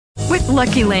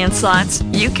Lucky Land Slots,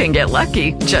 you can get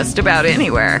lucky just about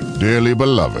anywhere. Dearly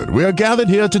beloved, we are gathered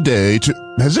here today to...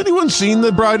 Has anyone seen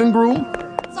the bride and groom?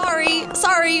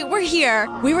 Sorry, we're here.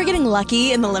 We were getting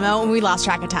lucky in the limo and we lost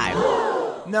track of time.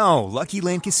 No, Lucky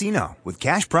Land Casino, with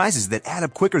cash prizes that add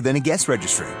up quicker than a guest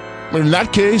registry. In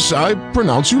that case, I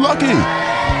pronounce you lucky.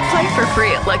 Play for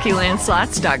free at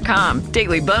LuckyLandSlots.com.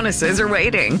 Daily bonuses are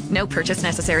waiting. No purchase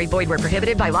necessary. Void where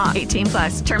prohibited by law.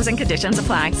 18+. Terms and conditions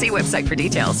apply. See website for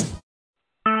details.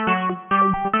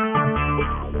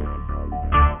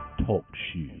 Talk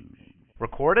shoes.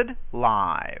 Recorded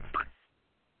live.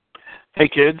 Hey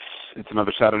kids, it's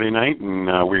another Saturday night, and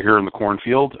we're here in the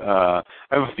cornfield. I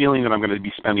have a feeling that I'm going to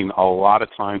be spending a lot of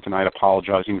time tonight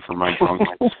apologizing for my drunk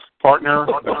partner,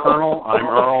 the Colonel. I'm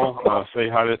Earl. Say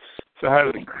hi to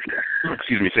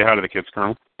the kids,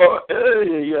 Colonel. Hello.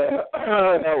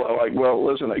 Well,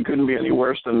 listen, I couldn't be any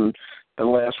worse than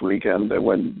last weekend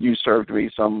when you served me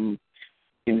some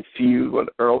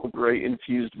Earl Grey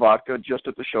infused vodka just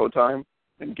at the showtime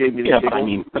and gave me the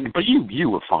giggles. But you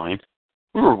were fine.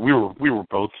 We were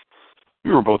both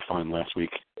fine last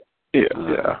week.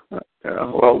 Yeah.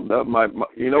 Well, my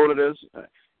you know what it is?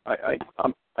 I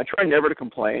try never to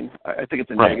complain. I think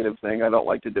it's a negative thing. I don't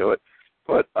like to do it,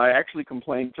 but I actually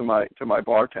complained to my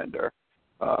bartender.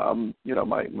 My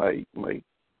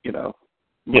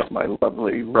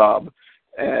lovely Rob,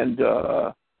 and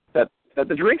that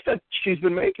the drinks that she's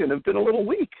been making have been a little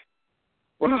weak.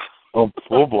 Oh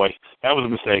boy, that was a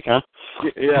mistake, huh?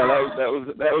 Yeah, that was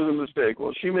a mistake.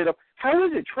 Well, she made up. How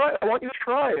is it? Try it. I want you to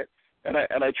try it. And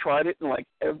I tried it, and like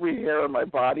every hair on my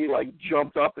body like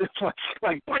jumped up. It's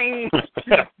like bing.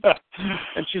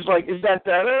 And she's like, "Is that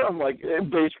better?" I'm like,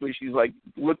 and basically, she's like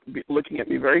looking at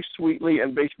me very sweetly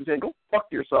and basically saying, "Go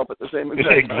fuck yourself" at the same time.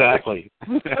 Exactly.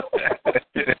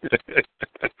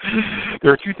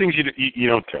 There are two things you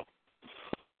don't do.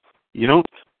 You don't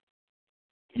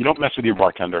mess with your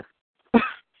bartender.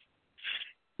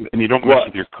 And you don't mess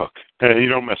with your cook. You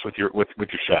don't mess with your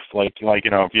chef. Are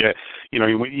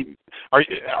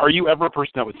you ever a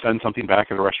person that would send something back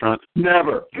at a restaurant?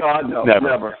 Never. God no.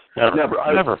 Never.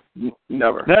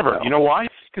 No. You know why?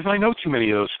 Because I know too many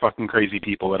of those fucking crazy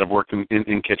people that have worked in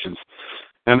kitchens,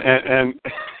 and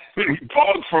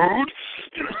dog food.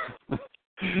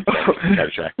 Gotta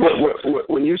check.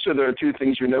 When you said there are two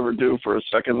things you never do for a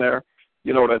second there,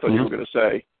 you know what I thought you were going to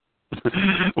say.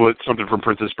 Well, it's something from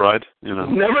Princess Bride, you know.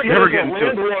 Never get to a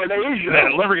land war in Asia.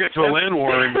 Never get to a land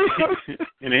war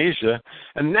in Asia,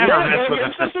 and never mess with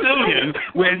a Sicilian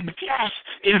when gas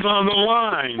is on the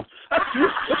line.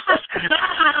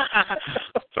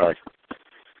 Sorry.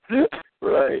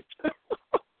 Right.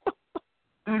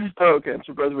 Okay, I'm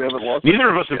surprised we haven't lost. Neither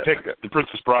of us have picked the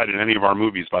Princess Bride in any of our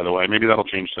movies, by the way. Maybe that'll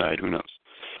change tonight. Who knows?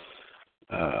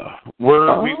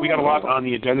 We got a lot on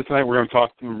the agenda tonight. We're going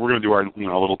to do our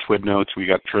little twib notes. We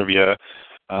got trivia.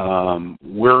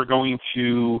 We're going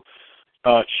to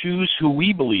choose who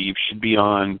we believe should be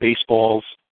on baseball's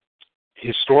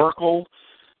historical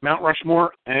Mount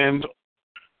Rushmore, and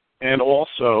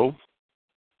also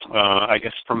I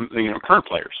guess from current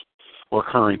players or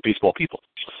current baseball people.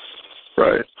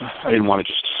 Right. I didn't want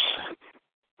to just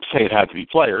say it had to be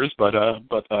players, but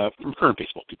from current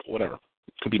baseball people, whatever.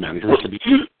 Could be managers, could be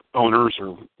owners,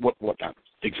 or whatnot,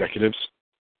 executives.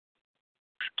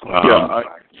 We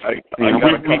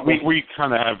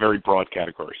kind of have very broad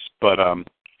categories. But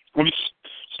let me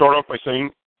start off by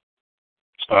saying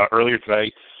earlier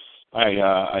today,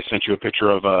 I sent you a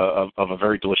picture of a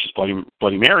very delicious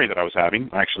Bloody Mary that I was having.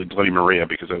 Actually, Bloody Maria,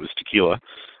 because it was tequila,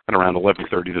 at around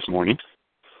 11:30 this morning.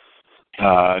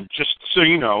 Just so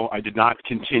you know, I did not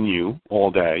continue all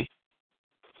day.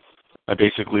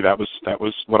 Basically, that was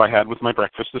what I had with my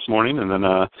breakfast this morning, and then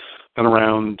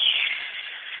around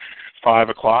 5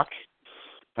 o'clock,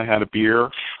 I had a beer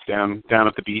down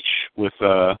at the beach with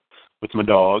my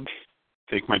dog.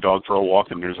 Take my dog for a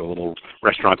walk, and there's a little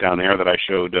restaurant down there that I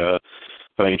showed that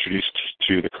I introduced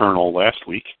to the Colonel last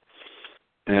week,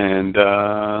 and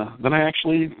then I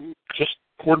actually just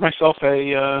poured myself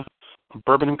a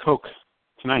bourbon and Coke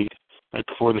tonight, right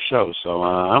before the show. So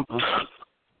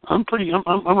I'm running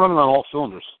on all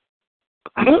cylinders.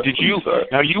 Did you?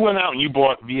 Now you went out and you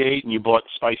bought V8 and you bought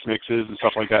spice mixes and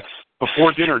stuff like that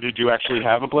before dinner. Did you actually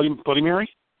have a Bloody Mary?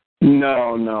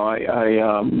 No.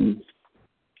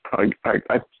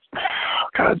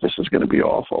 God, this is going to be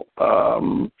awful.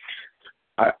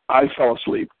 I fell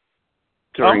asleep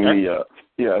during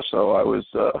So I was.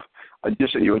 I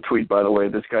just sent you a tweet, by the way.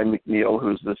 This guy McNeil,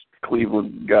 who's this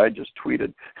Cleveland guy, just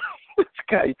tweeted. This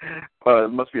guy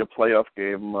must be a playoff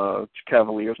game.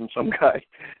 Cavaliers, and some guy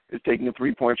is taking a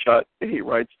 3-point shot. He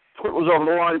writes, Foot was over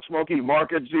the line, Smokey.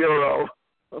 Market 0.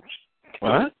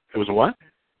 What? It was a what?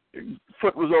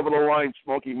 Foot was over the line,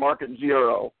 Smokey. Market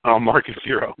 0. Oh, market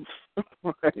 0.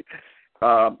 Right.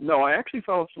 No, I actually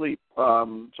fell asleep,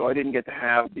 so I didn't get to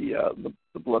have the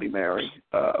Bloody Mary.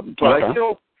 But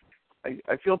okay.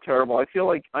 I feel terrible. I feel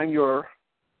like I'm your.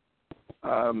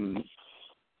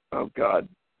 Oh God,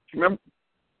 do you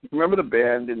remember the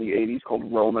band in the '80s called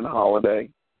Roman Holiday?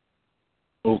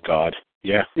 Oh God,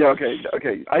 yeah. Yeah,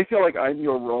 okay. I feel like I'm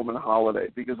your Roman Holiday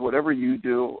because whatever you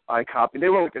do, I copy. They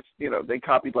were like they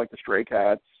copied like the Stray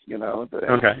Cats,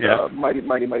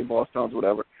 Mighty Boss Tones,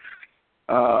 whatever.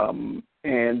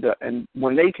 And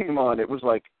when they came on, it was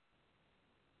like,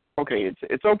 okay,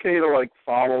 it's okay to like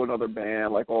follow another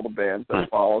band, like all the bands that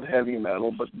followed heavy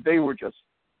metal, but they were just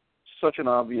such an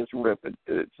obvious rip.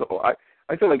 So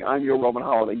I feel like I'm your Roman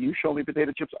Holiday. You show me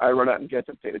potato chips, I run out and get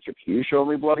the potato chips. You show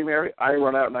me Bloody Mary, I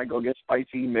run out and I go get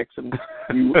spicy mix. And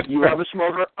you have a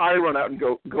smoker, I run out and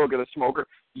go get a smoker.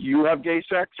 You have gay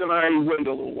sex, and I wait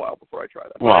a little while before I try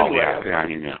that. Well, anyway,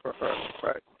 yeah.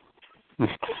 Right.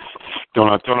 Don't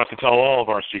have to tell all of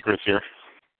our secrets here.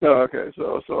 Oh, okay,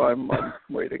 so I'm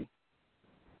waiting.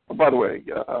 Oh, by the way,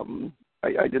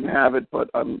 I didn't have it, but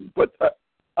I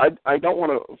don't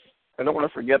want to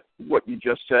forget what you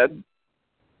just said.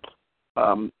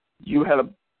 You had a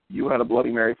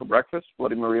Bloody Mary for breakfast,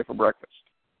 Bloody Maria for breakfast.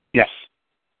 Yes.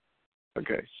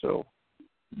 Okay, so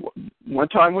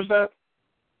what time was that?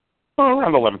 Oh,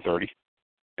 around 11:30.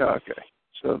 Okay,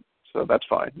 so that's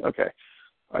fine. Okay.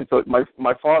 I thought my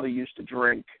father used to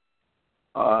drink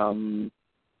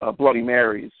Bloody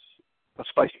Marys,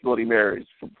 spicy Bloody Marys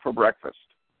for breakfast,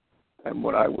 and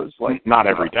when I was like, not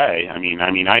every day. I mean,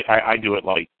 I do it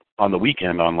like on the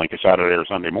weekend, on like a Saturday or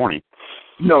Sunday morning.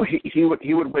 No, he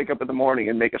would wake up in the morning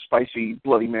and make a spicy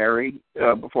Bloody Mary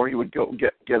before he would go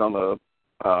get on the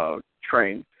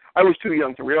train. I was too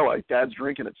young to realize Dad's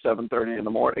drinking at 7:30 in the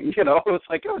morning. It was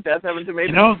like, oh, Dad's having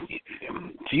tomato.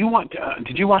 Did you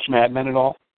watch Mad Men at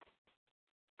all?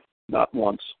 Not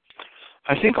once.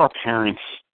 I think our parents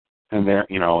and their,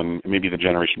 and maybe the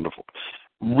generation before,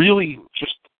 really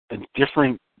just a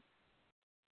different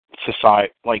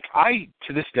society. Like I,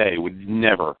 to this day, would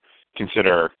never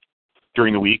consider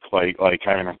during the week like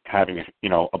having a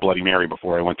Bloody Mary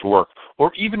before I went to work,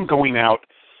 or even going out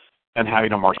and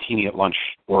having a martini at lunch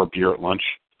or a beer at lunch.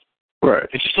 Right.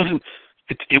 It just doesn't.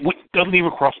 It doesn't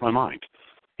even cross my mind.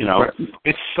 Right.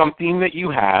 It's something that you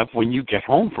have when you get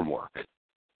home from work.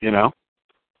 Yeah.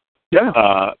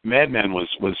 Mad Men was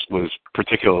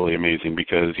particularly amazing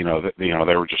because they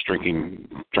were just drinking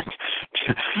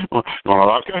vodka.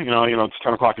 It's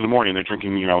 10 o'clock in the morning. They're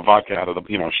drinking vodka out of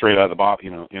the straight out of the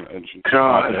bottle.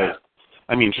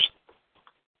 I mean, just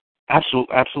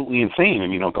absolutely insane.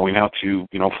 And going out to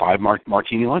 5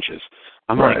 martini lunches.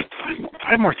 I'm like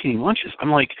 5 martini lunches.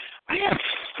 I'm like, I have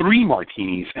 3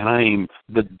 martinis and I'm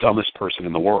the dumbest person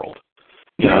in the world.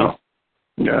 Yeah.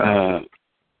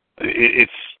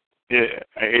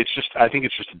 It's just, I think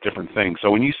it's just a different thing.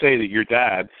 So when you say that your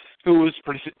dad, who was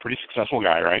pretty successful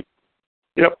guy, right?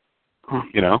 Yep.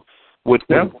 Would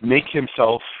make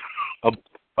himself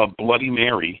a Bloody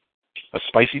Mary, a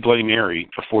spicy Bloody Mary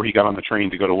before he got on the train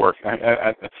to go to work.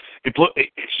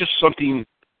 It's just something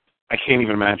I can't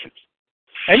even imagine.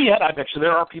 And yet, I bet you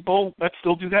there are people that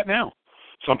still do that now.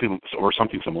 Something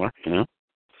similar,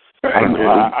 I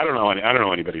don't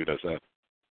know anybody who does that.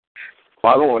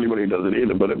 Well, I don't know anybody who does it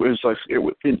either, but it was like it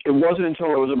wasn't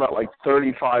until I was about like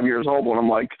 35 years old when I'm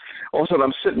like, all of a sudden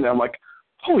I'm sitting there, I'm like,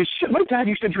 holy shit, my dad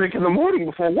used to drink in the morning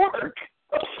before work.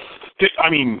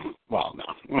 I mean, well, no.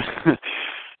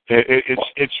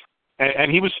 It's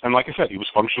and he was, and like I said, he was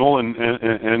functional and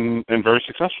very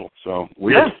successful. So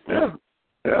weird. Yeah.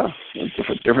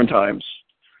 Different times.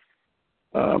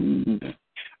 I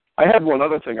had one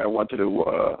other thing I wanted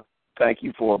to thank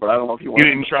you for, but I don't know if you want. You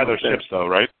didn't try those chips though,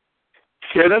 right?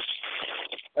 Hear this?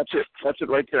 That's it. That's it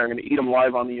right there. I'm going to eat them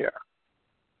live on the air.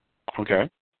 Okay.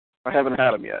 I haven't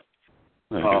had them yet.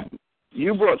 Okay.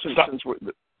 You brought since we're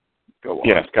go on.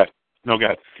 Yeah, go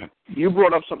ahead. You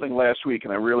brought up something last week,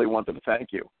 and I really wanted to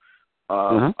thank you.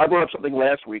 I brought up something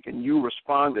last week, and you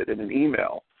responded in an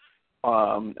email,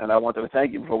 and I wanted to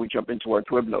thank you before we jump into our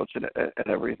Twib notes and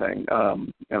everything.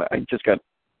 And I just got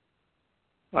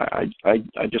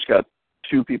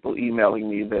 2 people emailing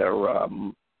me their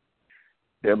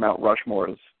Mount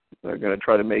Rushmores. They're going to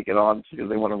try to make it on because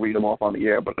they want to read them off on the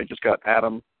air, but I just got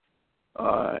Adam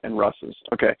and Russ's.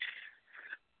 Okay.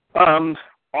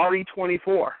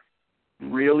 RE24.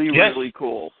 Really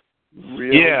cool.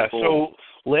 Really cool.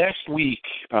 So last week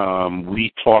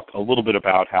we talked a little bit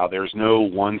about how there's no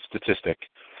one statistic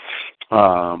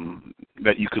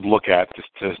that you could look at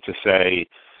to say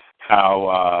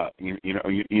how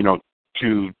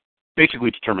to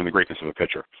basically determine the greatness of a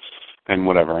pitcher and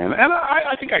whatever. And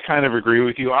I think I kind of agree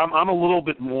with you. I'm a little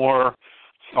bit more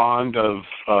fond of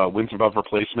wins above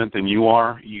replacement than you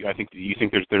are. I think you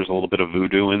think there's a little bit of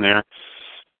voodoo in there,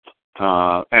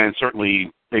 and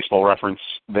certainly Baseball Reference,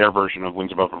 their version of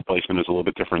wins above replacement is a little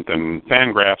bit different than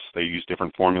Fangraphs. They use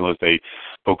different formulas. They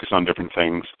focus on different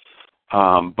things.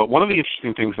 But one of the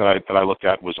interesting things that I looked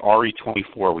at was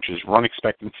RE24, which is run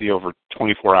expectancy over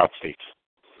 24 out states.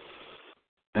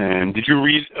 And did you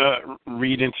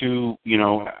read into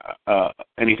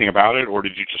anything about it, or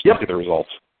did you just look at the results?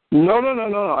 No.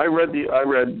 I read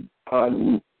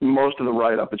most of the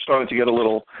write-up. It's starting to get a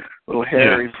little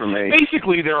hairy for me.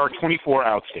 Basically, there are 24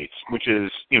 out states, which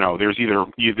is there's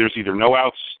either no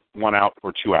outs, 1 out,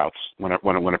 or 2 outs when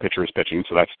a pitcher is pitching.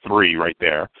 So that's 3 right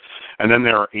there. And then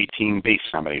there are 18 base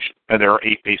combinations. There are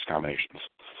 8 base combinations.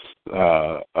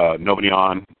 Nobody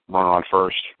on, runner on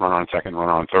first, runner on second,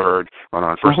 runner on third, runner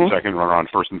on first and second, runner on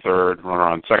first and third, runner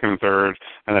on second and third,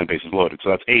 and then bases loaded. So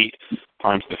that's 8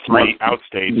 times the 3 out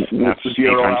states, and that's 8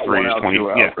 times 3 is 20.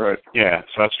 Yeah,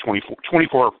 so that's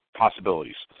 24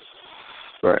 possibilities.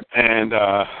 Right. And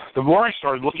the more I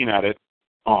started looking at it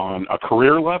on a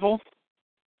career level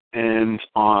and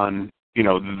on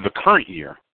the current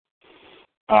year,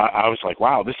 I was like,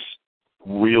 wow, this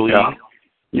really,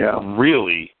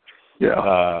 really.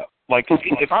 Yeah. Like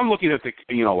if I'm looking at the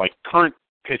like current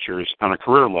pitchers on a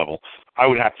career level, I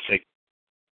would have to say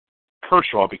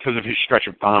Kershaw, because of his stretch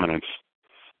of dominance,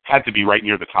 had to be right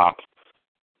near the top.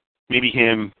 Maybe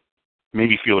him,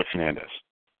 maybe Felix Hernandez,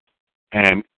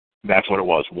 and that's what it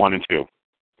was: 1 and 2,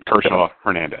 Kershaw,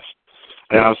 Hernandez.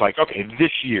 And I was like, okay,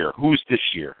 this year, who's this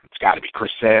year? It's got to be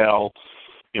Chris Sale,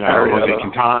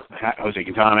 Jose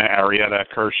Quintana, Arrieta,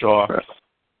 Kershaw. Right.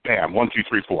 Bam, 1, 2,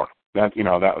 3, 4. That's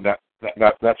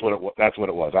what it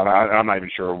was. I'm not even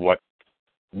sure what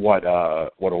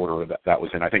order that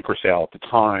was in. I think Chris Sale at the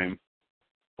time,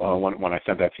 when I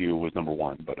sent that to you, was number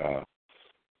 1, but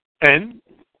and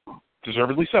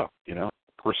deservedly so.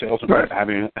 Chris Sale's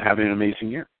having an amazing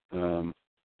year. So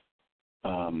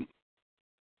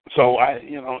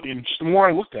just the more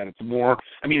I looked at it, the more.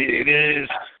 I mean, it is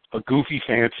a goofy,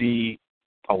 fancy,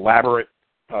 elaborate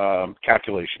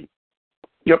calculation.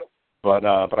 Yep. But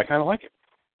I kind of like it.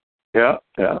 Yeah.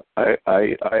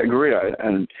 I agree.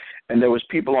 And there was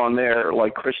people on there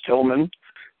like Chris Tillman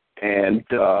and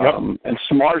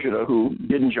Samardzija who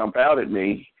didn't jump out at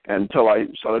me until I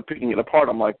started picking it apart.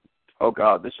 I'm like, oh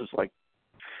God, this is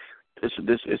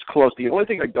close. The only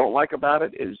thing I don't like about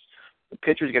it is the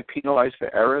pitchers get penalized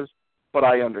for errors, but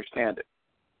I understand it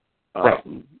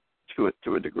to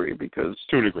a degree because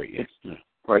to a degree, it's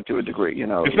right to a degree.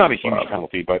 It's not a huge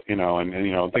penalty, but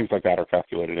and things like that are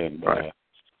calculated in. But, right.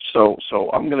 So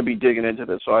I'm going to be digging into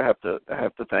this. So I have to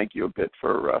thank you a bit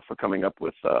for coming up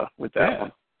with that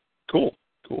one. Cool.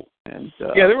 And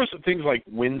there were some things like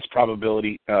win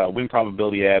probability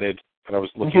added that I was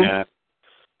looking at,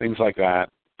 things like that.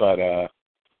 But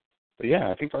yeah,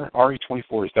 I think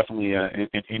RE24 is definitely an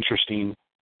interesting.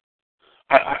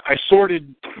 I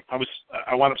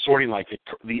wound up sorting like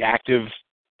the active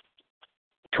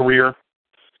career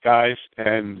guys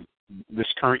and this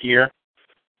current year,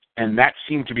 and that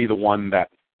seemed to be the one that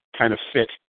kind of fit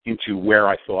into where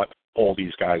I thought all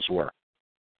these guys were.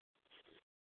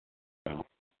 So,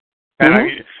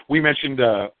 and we mentioned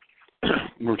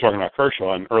we were talking about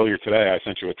Kershaw, and earlier today I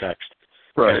sent you a text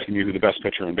asking you who the best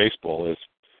pitcher in baseball is,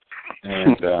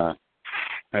 and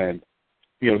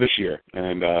this year,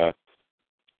 and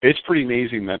it's pretty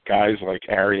amazing that guys like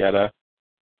Arrieta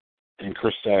and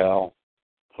Chris Sale,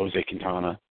 Jose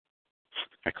Quintana,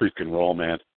 that creep can roll,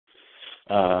 man.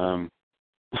 Sorry,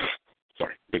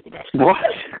 Big Lebowski. What?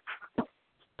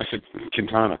 I said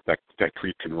Quintana, that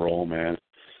creep can roll, man.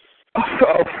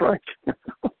 Oh, Frank.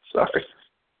 Sorry.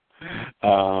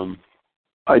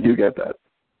 I do get that.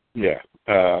 Yeah.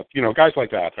 Guys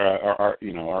like that are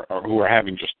who are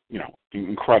having just,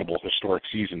 incredible historic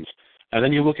seasons. And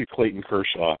then you look at Clayton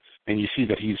Kershaw and you see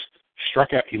that he's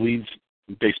struck out. He leads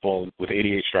baseball with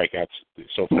 88 strikeouts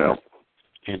so far.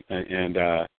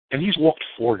 No. And he's walked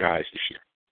 4 guys this year.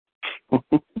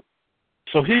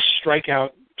 So his strikeout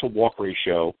to walk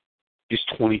ratio is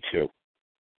 22. Do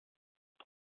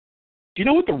you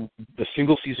know what the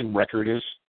single season record is?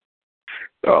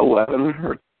 11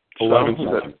 or 11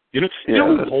 something. You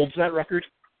know who holds that record?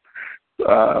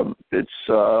 It's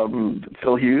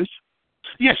Phil Hughes.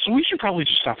 Yeah, so we should probably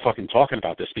just stop fucking talking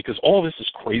about this because all this is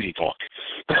crazy talk.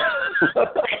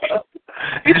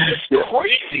 It's just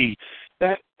crazy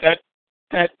that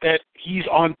he's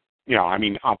on I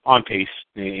mean, on pace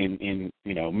in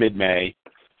mid-May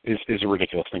is a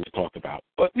ridiculous thing to talk about.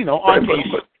 But, on pace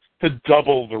to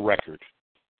double the record.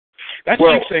 That's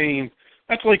like saying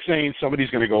somebody's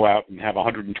going to go out and have a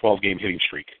 112-game hitting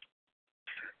streak.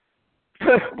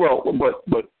 Well,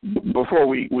 but before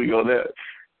we go there,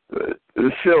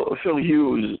 Phil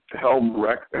Hughes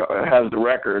has the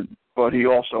record, but he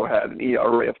also had an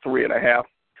ERA of 3.5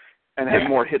 and had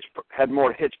more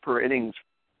hits per innings.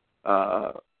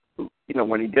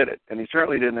 When he did it, and he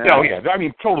certainly didn't have. Oh yeah, I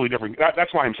mean, totally different.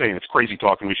 That's why I'm saying it's crazy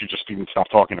talk, and we should just even stop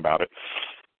talking about it.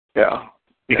 Yeah,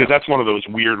 because that's one of those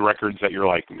weird records that you're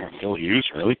like, Phil Hughes,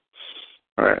 really?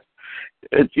 All right.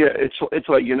 It's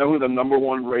like, who the number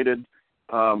one rated, is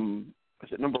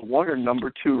it number one or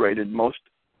number two rated most?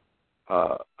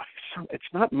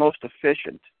 It's not most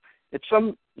efficient. It's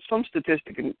some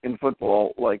statistic in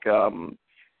football like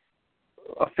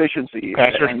efficiency.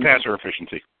 Passer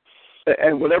efficiency.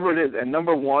 And whatever it is, and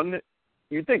number one,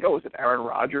 you'd think, is it Aaron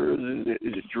Rodgers?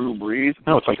 Is it Drew Brees?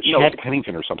 No, it's like Chad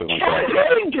Pennington or something like that. Chad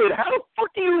Pennington? How the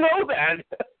fuck do you know that?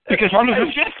 Because I'm a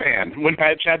Jet fan. When I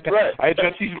had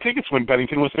Jet season tickets when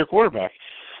Pennington was their quarterback.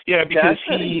 Yeah, because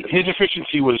his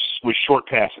efficiency was short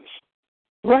passes.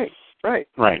 Right.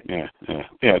 Yeah.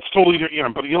 It's totally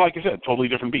different. But like I said, totally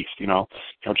different beast.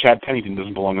 Chad Pennington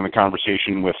doesn't belong in the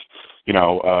conversation with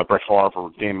Brett Favre or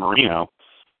Dan Marino.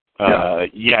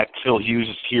 Yet Phil Hughes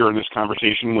is here in this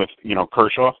conversation with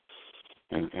Kershaw.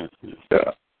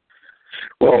 Yeah.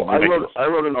 Well, I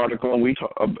wrote an article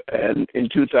and in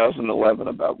 2011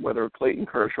 about whether Clayton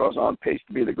Kershaw is on pace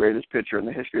to be the greatest pitcher in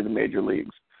the history of the major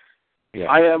leagues. Yeah.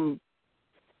 I am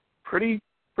pretty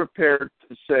prepared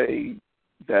to say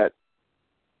that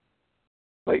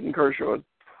Clayton Kershaw is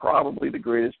probably the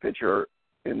greatest pitcher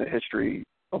in the history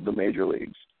of the major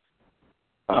leagues.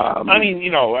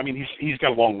 He's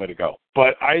got a long way to go.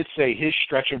 But I'd say his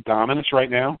stretch of dominance right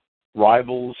now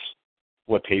rivals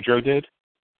what Pedro did,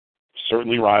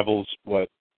 certainly rivals what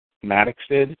Maddox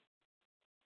did.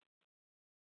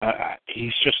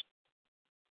 He's just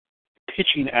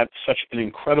pitching at such an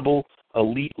incredible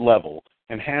elite level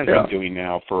and has been doing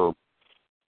now for,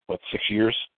 6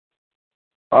 years?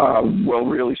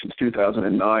 Really since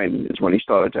 2009 is when he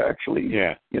started to actually, 7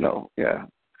 years. Yeah,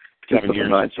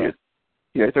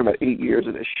 he's talking about 8 years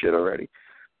of this shit already.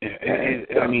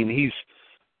 I mean, he's,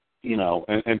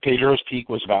 and Pedro's peak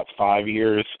was about 5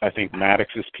 years. I think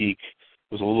Maddox's peak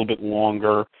was a little bit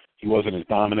longer. He wasn't as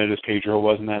dominant as Pedro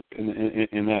was in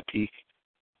that peak.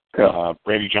 Yeah.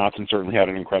 Brady Johnson certainly had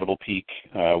an incredible peak.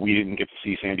 We didn't get to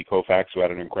see Sandy Koufax, who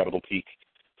had an incredible peak.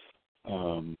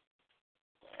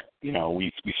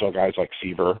 We saw guys like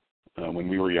Seaver when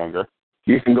we were younger.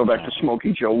 You can go back to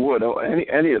Smokey Joe Wood,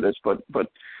 any of this, but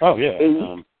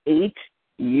 8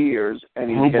 years, and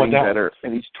he's getting better,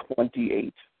 and he's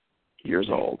 28 years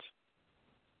old.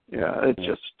 Yeah, it's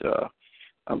just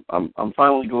I'm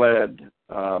finally glad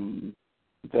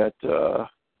that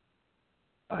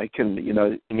I can,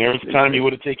 And there was a time you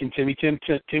would have taken Timmy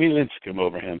Lincecum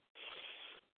over him.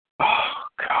 Oh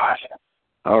God!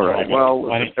 All right. Well,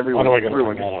 everyone.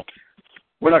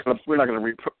 We're not going to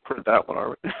reprint that one, are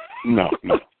we? No.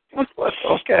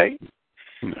 Okay.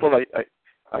 No. Well,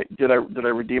 I did I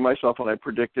redeem myself when I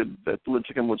predicted that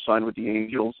Lincecum would sign with the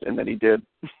Angels, and then he did?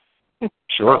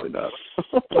 Sure. Probably not.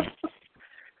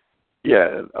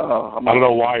 Yeah. I don't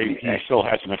know why he still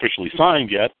hasn't officially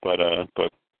signed yet, but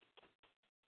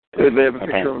they have a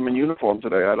picture of him in uniform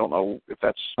today. I don't know if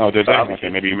that's. Oh, did they? Okay,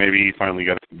 maybe they finally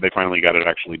got it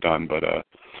actually done, but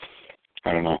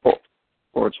I don't know.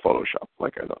 Or it's Photoshop, I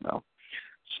don't know.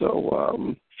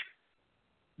 So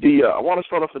I want to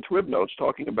start off the Twib notes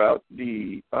talking about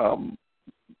the.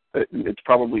 It's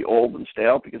probably old and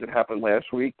stale because it happened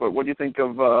last week. But what do you think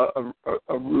of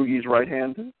Rugi's right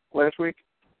hand last week?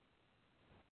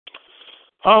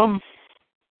 It's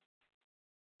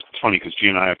funny because G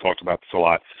and I have talked about this a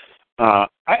lot. I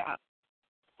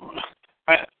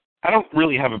don't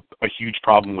really have a huge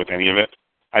problem with any of it.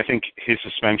 I think his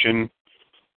suspension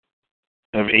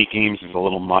of 8 games is a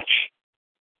little much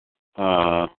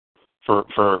for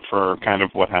kind of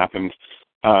what happened.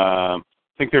 I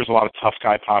think there's a lot of tough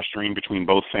guy posturing between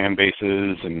both fan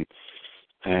bases,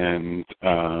 and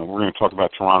we're going to talk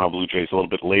about Toronto Blue Jays a little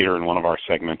bit later in one of our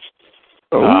segments.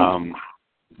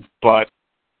 But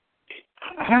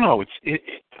I don't know.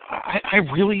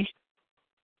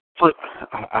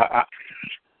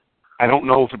 I don't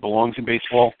know if it belongs in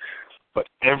baseball, but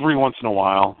every once in a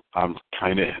while, I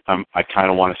kind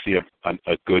of want to see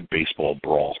a good baseball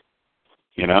brawl.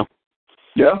 Yeah.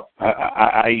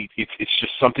 It's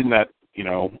just something that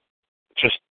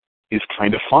just is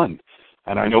kind of fun,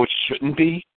 and I know it shouldn't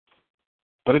be,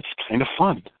 but it's kind of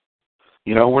fun.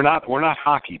 You know, we're not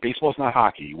hockey. Baseball's not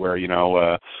hockey, where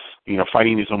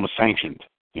fighting is almost sanctioned.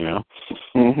 You know,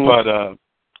 but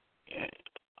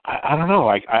I don't know.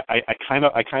 I kind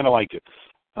of liked it.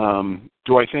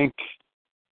 Do I think,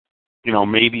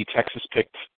 maybe Texas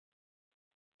picked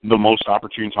the most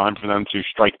opportune time for them to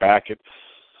strike back at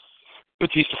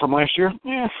Batista from last year?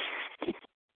 Yeah.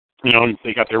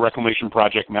 They got their reclamation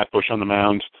project, Matt Bush on the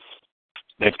mound.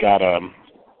 They've got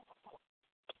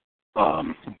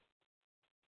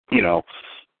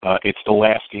it's the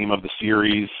last game of the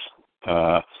series.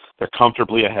 They're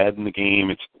comfortably ahead in the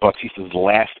game. It's Batista's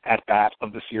last at bat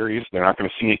of the series. They're not going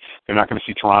to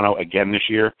see Toronto again this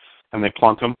year, and they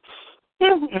plunk them.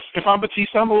 Yeah, if I'm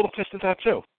Batista, I'm a little pissed at that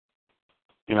too.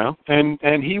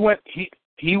 And he went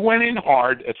in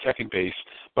hard at second base,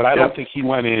 but I don't think he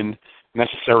went in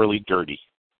necessarily dirty.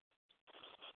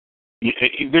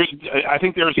 I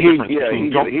think there's a difference. He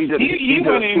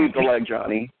went in the leg,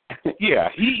 Johnny. Yeah,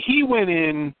 he went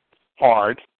in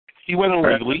hard. He went in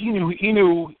legally. He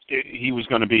knew he was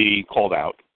going to be called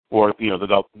out, or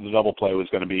the double play was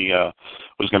going to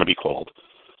be called.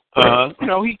 He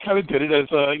kind of did it as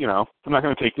I'm not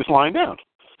going to take this line down.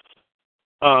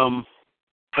 And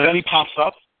then he pops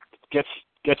up, gets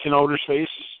in Oder's face.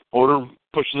 Oder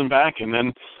pushes him back, and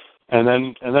then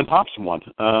pops him one.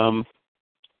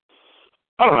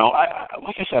 I don't know.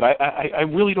 Like I said, I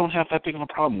really don't have that big of a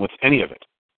problem with any of it.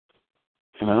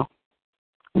 No,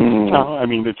 I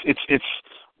mean it's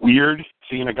weird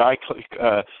seeing a guy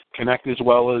connect as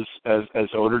well as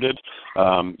Oder did.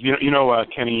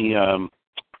 Kenny,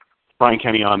 Brian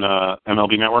Kenny on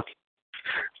MLB Network.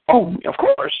 Oh, of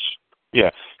course. Yeah,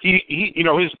 he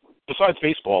besides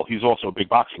baseball, he's also a big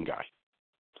boxing guy.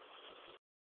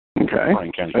 Okay.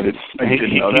 Brian Kenny. I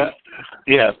didn't know that.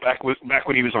 Yeah, back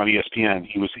when he was on ESPN,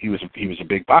 he was a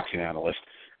big boxing analyst,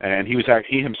 and he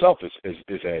himself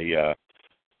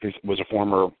was a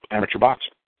former amateur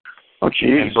boxer. Oh,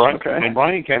 geez. And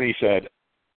Brian Kenny said,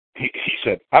 he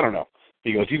said, I don't know.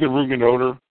 He goes, either Ruben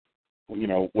Oder,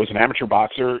 was an amateur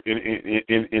boxer in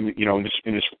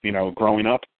his growing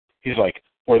up. He's like,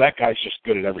 or that guy's just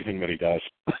good at everything that he does.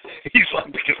 He's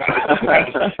like, because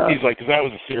that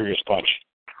was a serious punch.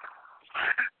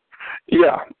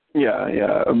 Yeah.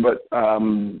 But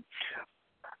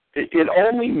it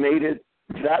only made it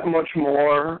that much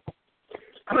more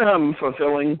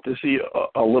fulfilling to see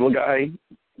a little guy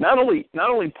not only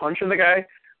punching the guy,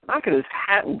 knocking his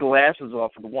hat and glasses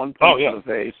off with one punch to the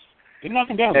face. Didn't knock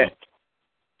him down.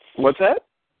 What's that?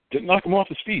 Didn't knock him off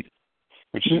his feet.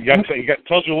 Which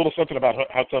tells you a little something about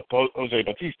how tough Jose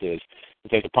Batista is.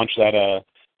 If they could punch that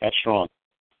strong.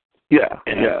 Yeah.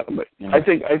 But I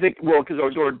think because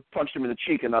Odor punched him in the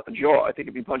cheek and not the jaw. I think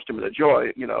if he punched him in the jaw,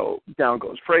 down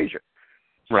goes Frazier.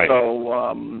 Right.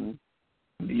 So,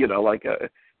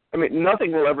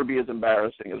 nothing will ever be as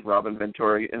embarrassing as Robin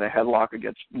Ventura in a headlock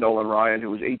against Nolan Ryan,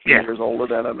 who was 18 years older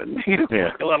than him, and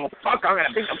a little fuck, I'm gonna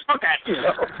beat the fuck out of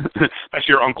you. That's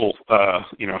your uncle,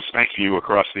 spanking you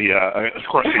across the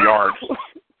yard.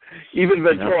 Even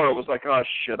Ventura was like, "Oh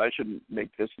shit, I shouldn't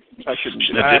make this. I shouldn't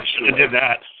do that." Should have did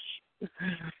that.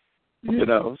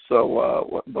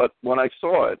 So, but when I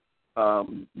saw it,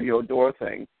 the Odor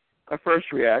thing, my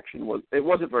first reaction was it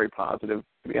wasn't very positive,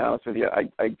 to be honest with you.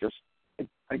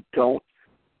 I don't.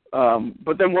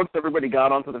 But then once everybody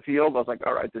got onto the field, I was like,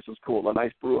 all right, this is cool. A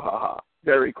nice brouhaha.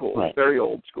 Very cool. Right. Very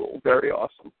old school. Very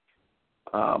awesome.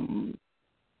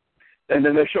 And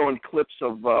then they're showing clips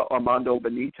of Armando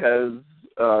Benitez,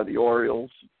 the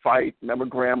Orioles fight. Remember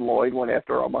Graham Lloyd went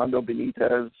after Armando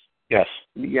Benitez? Yes.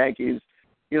 The Yankees.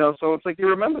 So it's like you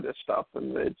remember this stuff,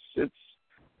 and it's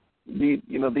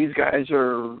these guys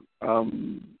are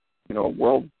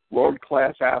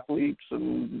world-class athletes,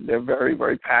 and they're very,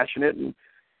 very passionate, and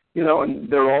and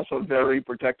they're also very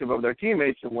protective of their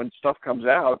teammates. And when stuff comes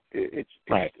out, it's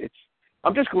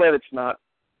I'm just glad it's not.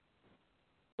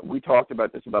 We talked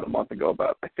about this about a month ago.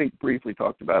 I think briefly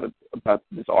talked about it, about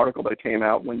this article that came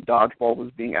out when dodgeball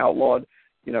was being outlawed,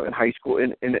 in high school,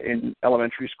 in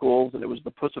elementary schools, and it was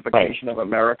the pussification of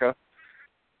America.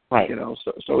 Right.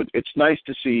 So it's nice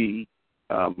to see,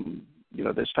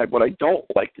 this type. What I don't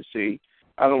like to see,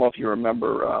 I don't know if you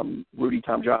remember Rudy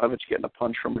Tomjanovich getting a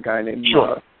punch from a guy named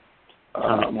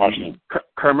Kermit Washington.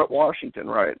 Kermit Washington,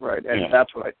 right. And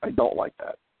that's what I don't like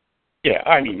that. Yeah,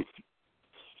 I mean,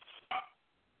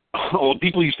 well,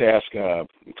 people used to ask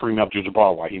Kareem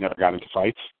Abdul-Jabbar why he never got into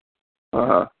fights.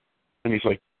 Uh-huh. And he's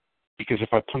like, because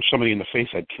if I punched somebody in the face,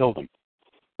 I'd kill them.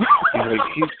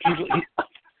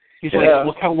 He's like,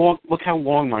 look how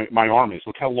long my arm is.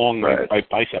 Look how long my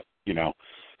bicep,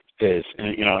 Is,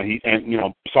 and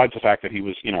besides the fact that he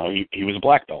was, he was a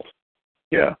black belt.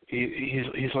 Yeah. He's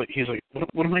like,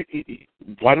 what am I?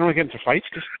 Why don't I get into fights?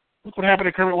 Because look what happened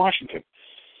to Kermit Washington.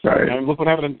 Right. And look what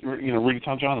happened to Rudy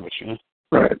Tomjanovich.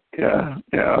 Right. Yeah.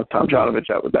 Tomjanovich,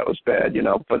 that was bad.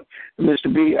 But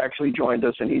Mr. B actually joined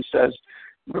us, and he says,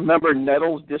 "Remember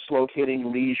Nettles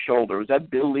dislocating Lee's shoulder? Was that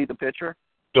Bill Lee, the pitcher?"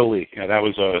 Bill Lee. Yeah, that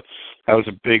was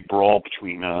a big brawl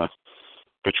between the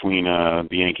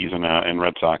Yankees and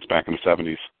Red Sox back in the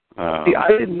 70s. See, I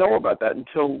didn't know about that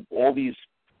until all these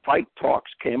fight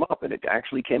talks came up, and it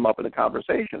actually came up in a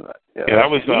conversation. Yeah, that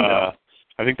was.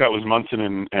 I think that was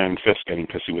Munson and Fisk getting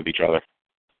pissy with each other.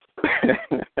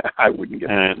 I wouldn't get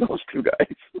those two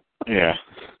guys. Yeah,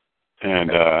 and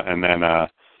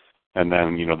then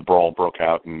the brawl broke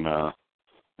out, and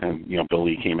Bill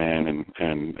Lee came in,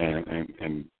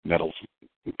 and Nettles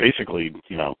basically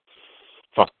his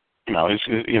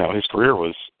career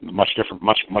was much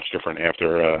different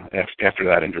after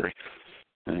that injury.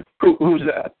 Who's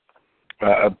that?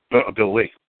 Bill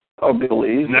Lee. Oh, Bill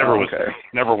Lee. Never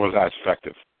was as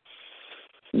effective.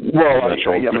 Well,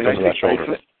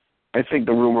 I think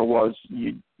the rumor was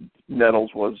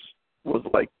Nettles was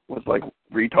like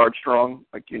retard strong.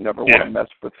 Like you never want to mess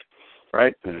with,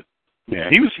 right? Yeah,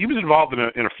 he was involved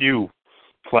in a few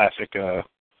classic. I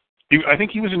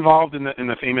think he was involved in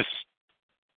the famous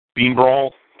Bean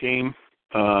Brawl game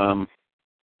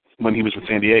when he was with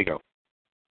San Diego.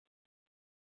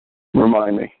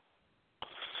 Remind me.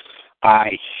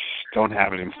 I don't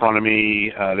have it in front of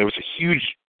me. There was a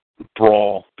huge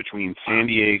brawl between San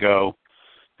Diego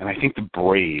and I think the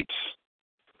Braves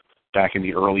back in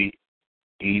the early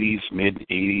 80s, mid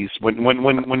 80s,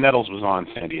 when Nettles was on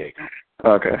San Diego.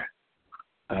 Okay.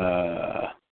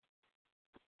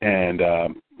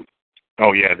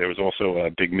 There was also a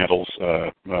big Nettles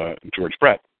George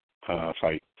Brett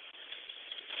fight.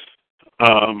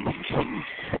 I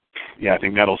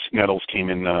think Nettles came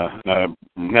in.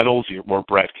 Nettles or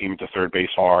Brett came to third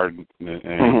base hard, and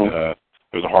there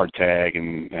was a hard tag,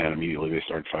 and immediately they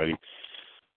started fighting.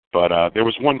 But there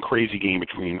was one crazy game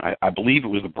between, I believe it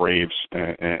was the Braves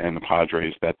and the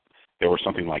Padres, that there were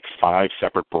something like 5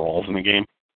 separate brawls in the game.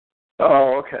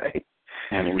 Oh, okay.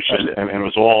 And it was just, and it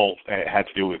was all, it had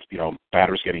to do with,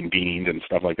 batters getting beaned and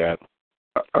stuff like that.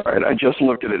 All right, I just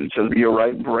looked at it. It says, you're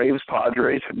right,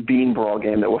 Braves-Padres Bean Brawl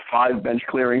game. There were 5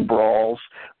 bench-clearing brawls.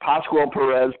 Pascual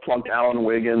Perez plunked Alan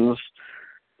Wiggins.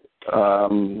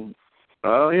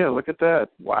 Oh, yeah, look at that.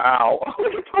 Wow.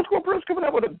 Look at Pascual Perez coming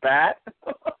out with a bat.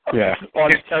 Yeah.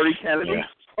 On Terry Kennedy. Yeah.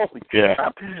 Holy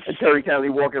crap. And Terry Kennedy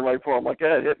walking right for him like,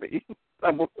 hey, hit me.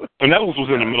 And Nettles was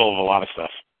in the middle of a lot of stuff.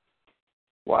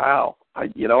 Wow.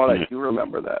 You know what? I do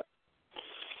remember that.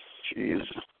 Jeez.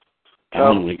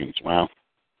 Alan Wiggins, wow.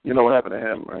 You know what happened to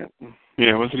him, right?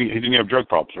 Yeah, he didn't have drug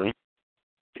problems, right?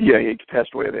 Yeah, he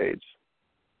passed away of AIDS.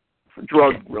 For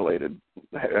drug-related,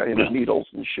 needles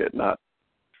and shit, not,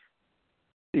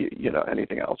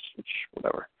 anything else,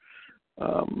 whatever.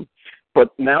 But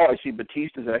now I see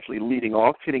Batista's actually hitting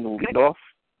leadoff.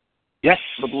 Yes.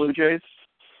 The Blue Jays.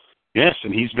 Yes,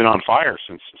 and he's been on fire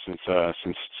since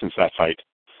that fight.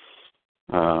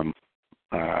 I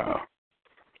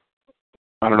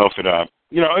don't know if it,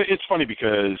 it's funny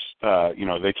because,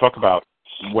 they talk about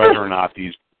whether or not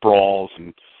these brawls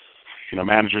and,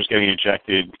 managers getting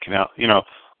ejected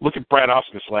look at Brad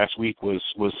Ausmus last week was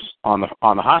on the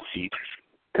hot seat.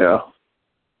 Yeah.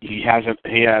 He has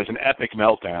an epic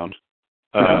meltdown.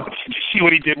 Did you see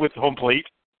what he did with home plate?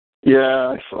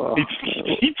 Yeah, I saw.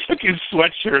 He took his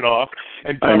sweatshirt off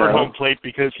and covered home plate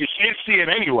because you can't see it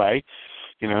anyway.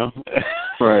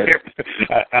 Right.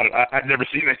 I've never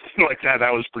seen anything like that.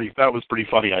 That was pretty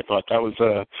funny. I thought that was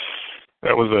a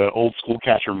old school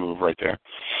catcher move right there.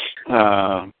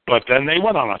 But then they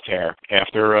went on a tear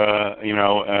after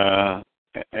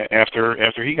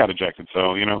after he got ejected.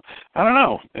 So I don't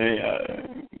know.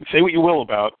 Say what you will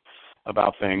about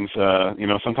things.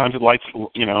 Sometimes it lights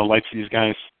these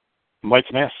guys,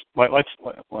 lights a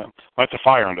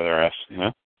fire under their ass.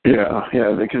 Yeah,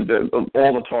 because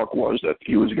all the talk was that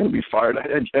he was going to be fired,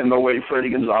 and the way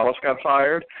Freddie Gonzalez got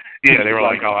fired. Yeah, they were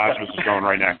like, "Oh, Ausmus is going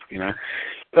right next,"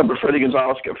 But Freddie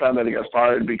Gonzalez found that he got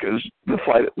fired because the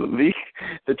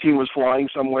team was flying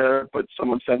somewhere, but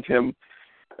someone sent him.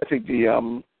 I think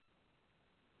the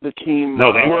team.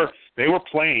 No, they were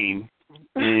playing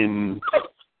in.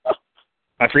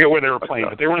 I forget where they were playing,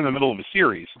 but they were in the middle of a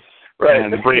series. Right.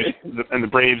 And the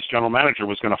Braves general manager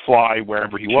was going to fly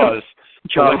wherever he was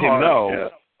to let him know.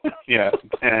 Yeah.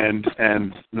 And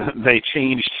they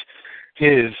changed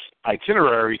his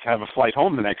itinerary to have a flight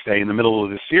home the next day in the middle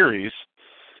of the series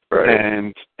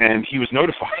and he was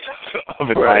notified of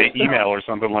it by email or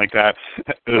something like that.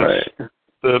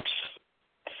 Oops.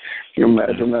 Can you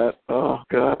imagine that? Oh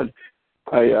God.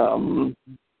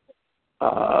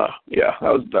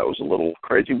 That was a little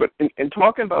crazy. But in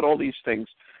talking about all these things,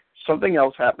 something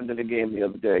else happened in a game the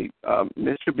other day.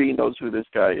 Mr. B knows who this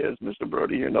guy is. Mr.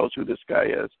 Brody here knows who this guy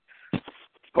is.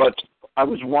 But I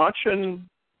was watching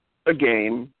a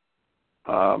game,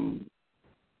 and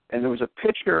there was a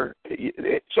pitcher.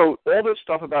 So all this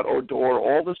stuff about Odor,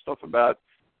 all this stuff about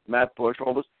Matt Bush,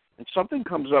 all this, and something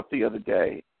comes up the other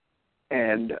day,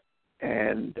 and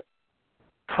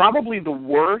probably the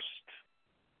worst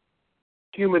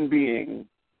human being,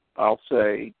 I'll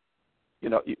say,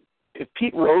 if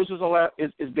Pete Rose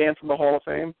is banned from the Hall of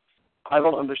Fame, I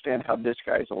don't understand how this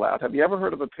guy's allowed. Have you ever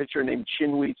heard of a pitcher named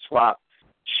Chinweed Sal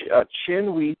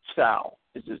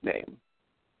is his name?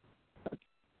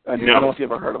 I don't know if you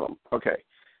ever heard of him. Okay,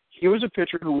 he was a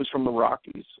pitcher who was from the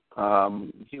Rockies.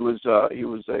 He was a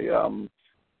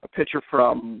pitcher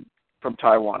from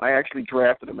Taiwan. I actually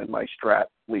drafted him in my Strat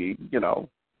League.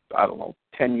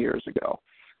 10 years ago.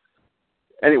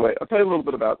 Anyway, I'll tell you a little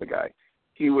bit about the guy.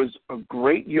 He was a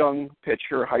great young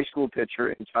pitcher, high school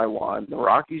pitcher in Taiwan. The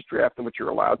Rockies drafted him, which you're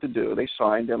allowed to do. They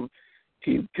signed him.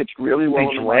 He pitched really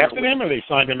well. They drafted him, or they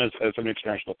signed him as an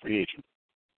international free agent?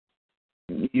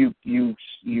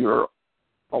 You're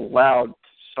allowed to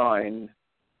sign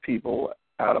people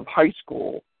out of high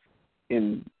school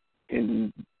in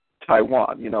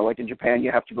Taiwan. Like in Japan,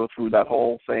 you have to go through that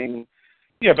whole thing.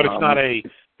 Yeah, but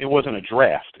it wasn't a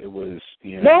draft. It was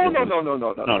No. It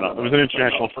was an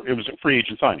international. It was a free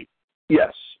agent signing.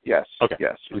 Yes. Okay.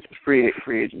 Yes, it was free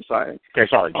agent signing. Okay,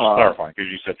 sorry, just clarifying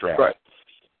because you said draft.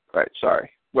 Right. Sorry.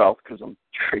 Well, because I'm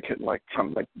drinking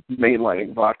I'm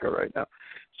mainlining vodka right now.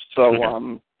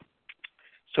 So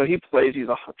so he plays. He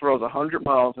throws 100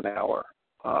 miles an hour.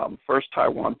 First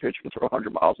Taiwan pitcher to throw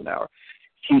 100 miles an hour.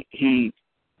 He's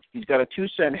got a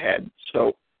 2-cent head.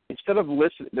 So instead of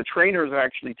listening, the trainers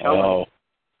actually tell him. Oh,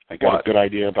 I got a good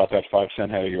idea about that 5-cent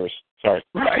head of yours. Sorry.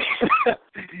 Right.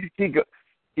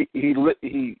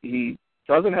 He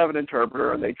doesn't have an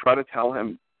interpreter, and they try to tell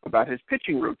him about his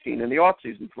pitching routine in the off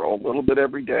season. Throw a little bit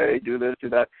every day, do this, do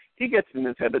that. He gets in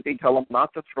his head that they tell him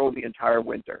not to throw the entire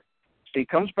winter. So he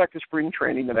comes back to spring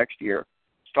training the next year,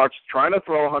 starts trying to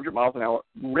throw 100 miles an hour,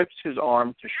 rips his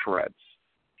arm to shreds.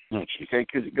 Oh, okay,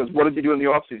 because he goes, what did you do in the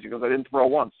off season? He goes, I didn't throw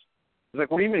once. He's like,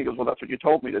 what do you mean? He goes, well, that's what you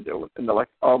told me to do. And they're like,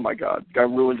 oh, my God, the guy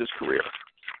ruined his career.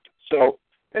 So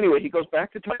anyway, he goes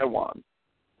back to Taiwan.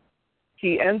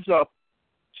 He ends up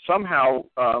somehow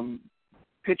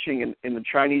pitching in the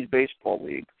Chinese Baseball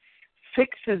League,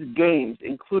 fixes games,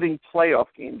 including playoff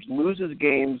games, loses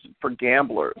games for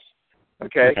gamblers,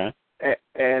 okay?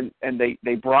 And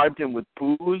they bribed him with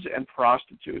booze and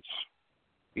prostitutes,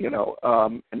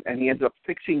 and he ends up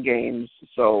fixing games.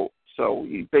 So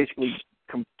he basically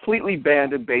completely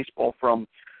banned in baseball from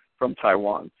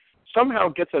Taiwan. Somehow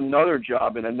gets another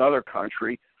job in another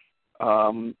country,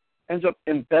 ends up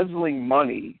embezzling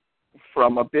money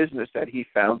from a business that he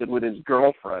founded with his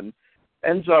girlfriend,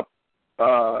 ends up,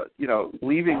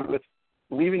 leaving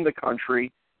the country.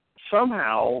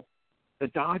 Somehow the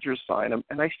Dodgers sign him,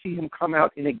 and I see him come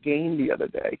out in a game the other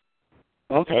day.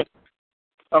 Okay.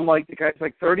 I'm like, the guy's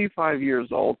like 35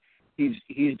 years old.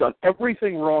 He's done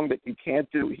everything wrong that you can't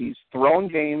do. He's thrown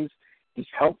games. He's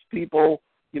helped people.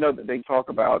 They talk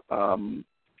about,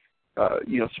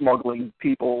 smuggling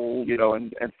people,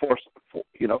 and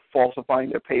falsifying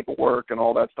their paperwork and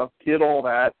all that stuff. Did all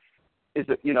that.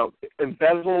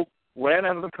 Embezzled, ran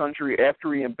out of the country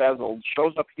after he embezzled,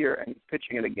 shows up here and he's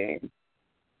pitching in a game.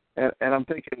 And I'm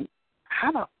thinking,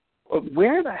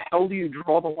 where the hell do you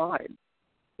draw the line?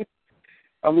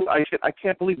 I said, I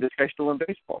can't believe this guy's still in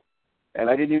baseball. And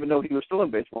I didn't even know he was still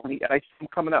in baseball. And I see him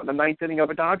coming out in the ninth inning of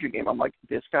a Dodger game. I'm like,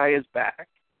 this guy is back.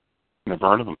 Never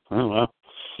heard of him. Oh, wow.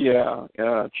 Yeah.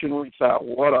 Chinweed Sal,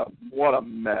 what a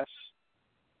mess.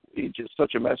 He's just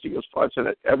such a mess. He goes, I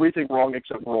said everything wrong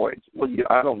except roids. Well,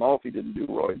 I don't know if he didn't do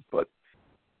roids, but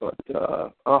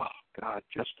oh God,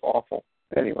 just awful.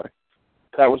 Anyway,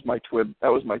 that was my twib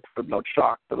note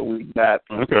shock for the week. That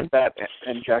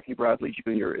and Jackie Bradley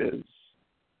Jr. is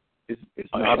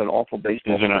not an awful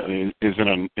baseball player. Is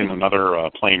in another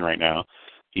plane right now.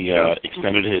 He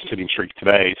extended his hitting streak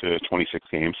today to 26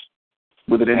 games.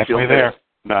 With an infield halfway there.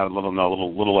 A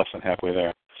little less than halfway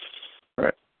there.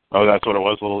 Right. Oh, that's what it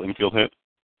was, a little infield hit?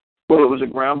 Well, it was a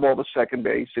ground ball to second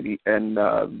base, and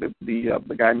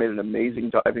the guy made an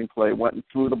amazing diving play, went and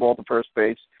threw the ball to first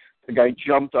base. The guy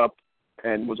jumped up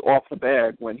and was off the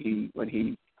bag when he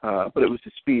but it was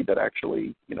his speed that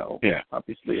actually,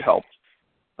 obviously helped.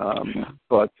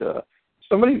 But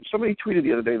somebody tweeted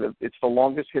the other day that it's the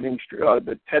longest hitting streak.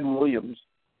 That Ted Williams'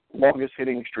 longest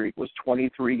hitting streak was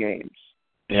 23 games.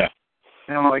 Yeah.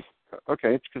 And I'm like,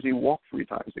 okay, it's because he walked 3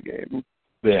 times a game.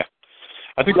 Yeah.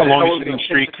 I think the longest hitting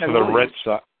streak for the Red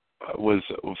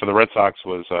Sox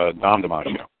was Dom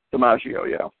DiMaggio. DiMaggio,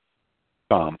 yeah.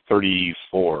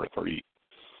 34, 36,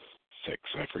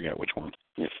 I forget which one.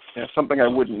 Yeah, something I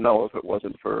wouldn't know if it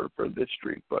wasn't for this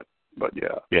streak, but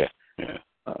yeah. Yeah.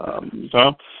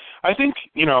 So I think,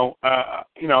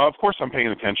 of course I'm paying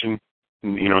attention,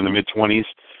 in the mid-20s,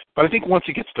 but I think once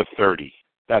it gets to 30,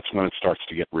 that's when it starts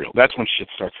to get real. That's when shit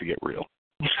starts to get real.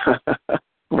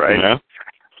 Right.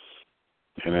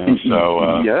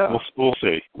 So yeah. We'll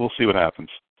see. We'll see what happens.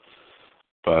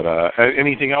 But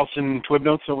anything else in Twib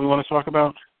Notes that we want to talk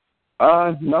about?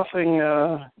 Nothing.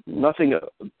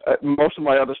 Most of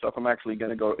my other stuff I'm actually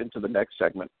going to go into the next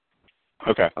segment.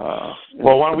 Okay.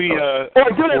 Well, why don't we? I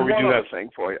did have one other thing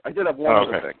for you. I did have one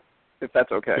other thing, if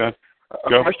that's okay. Go.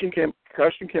 A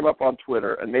question came up on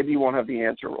Twitter, and maybe you won't have the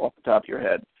answer off the top of your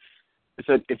head. It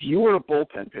said, if you were a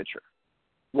bullpen pitcher,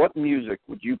 what music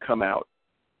would you come out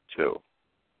to?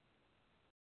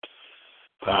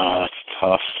 That's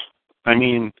tough. I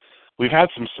mean, we've had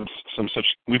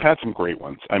we've had some great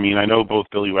ones. I mean, I know both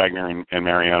Billy Wagner and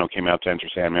Mariano came out to Enter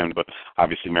Sandman, but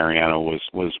obviously Mariano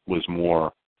was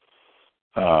more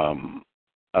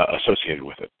associated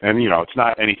with it. And it's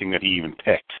not anything that he even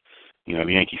picked. The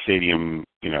Yankee Stadium,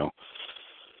 not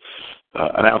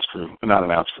announce crew.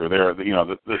 They're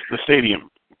the stadium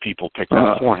people picked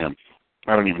that for him.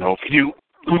 I don't even know if he knew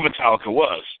who Metallica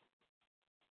was.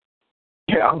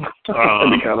 Yeah,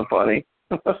 that'd be kind of funny.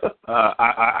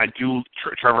 I do.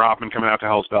 Trevor Hoffman coming out to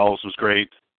Hell's Bells was great.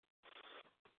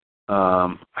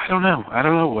 I don't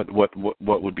know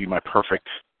what would be my perfect.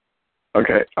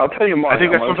 Okay, I'll tell you mine. I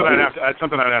think that's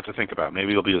something I'd have to think about.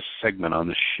 Maybe it'll be a segment on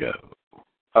the show.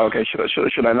 Okay,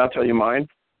 should I not tell you mine?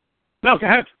 No, go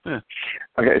ahead. Yeah.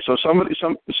 Okay, so some of the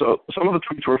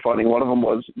tweets were funny. One of them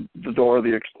was the Dora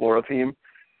the Explorer theme.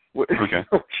 Okay.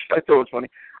 I thought it was funny.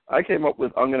 I came up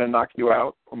with "I'm Gonna Knock You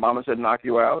Out," or "Mama Said Knock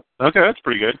You Out." Okay, that's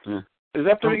pretty good. Yeah. Is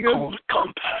that pretty good? Come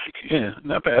back. Yeah,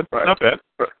 not bad. Right. Not bad.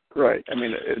 Right. I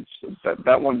mean, it's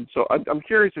that one. So I'm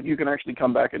curious if you can actually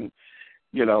come back and,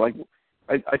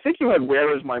 I think you had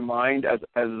 "Where Is My Mind" as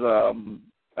a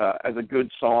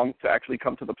good song to actually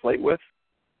come to the plate with.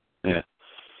 Yeah.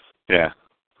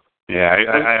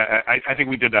 I think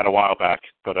we did that a while back,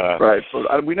 but right. So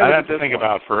we never I'd have to think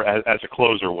about as a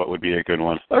closer what would be a good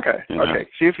one. Okay. Okay.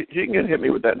 See if you can hit me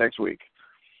with that next week.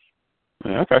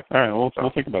 Yeah, okay. All right. We'll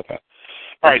think about that.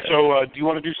 All right. So do you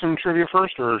want to do some trivia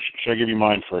first, or should I give you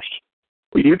mine first?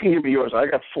 Well, you can give me yours. I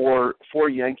got four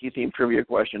Yankee themed trivia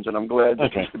questions, and I'm glad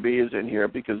that Mr. B is in here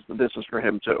because this is for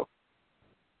him too.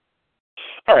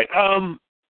 All right.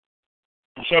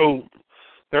 So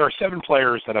there are 7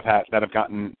 players that have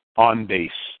gotten on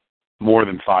base more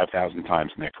than 5,000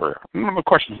 times in their career. The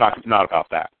question's not about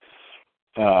that.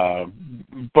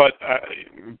 But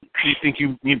do you think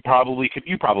you probably could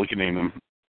name them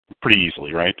pretty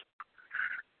easily, right?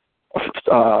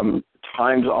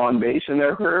 Times on base in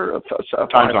their career?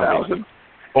 Times on base.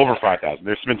 Over 5,000.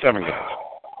 There's been 7 guys.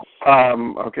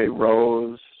 Okay,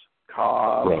 Rose,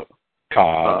 Cobb.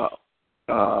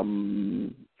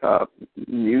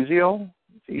 Musial?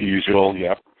 Usual,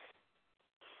 yep.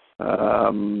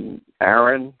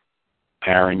 Aaron,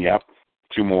 yep.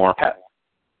 2 more.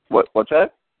 What's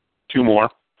that? 2 more.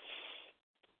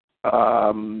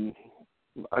 For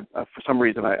some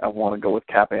reason, I want to go with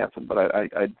Cap Anson, but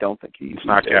I don't think he's... It's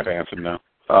not Cap Anson, no.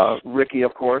 Ricky,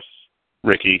 of course.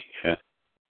 Ricky, yeah.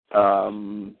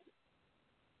 Bonds,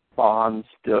 obviously.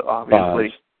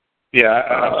 Bonds. Yeah,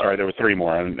 I'm sorry. There were 3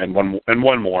 more, and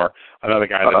one more. Another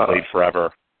guy that played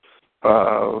forever.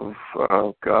 God,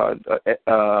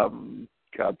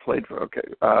 played for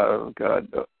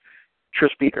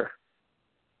Tris Speaker.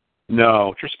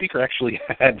 No, Tris Speaker actually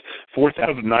had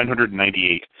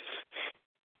 4,998.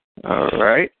 All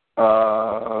right.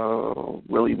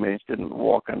 Willie Mays didn't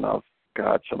walk enough.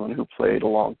 God, someone who played a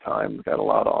long time, got a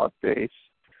lot of odd base.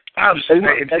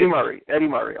 Eddie Murray,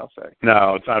 I'll say.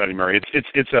 No, it's not Eddie Murray. It's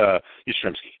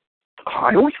Yastrzemski. Oh,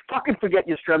 I always fucking forget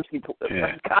Yastrzemski.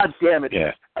 Yeah. God damn it.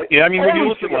 Yeah. I mean, when you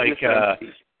look at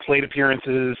plate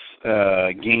appearances,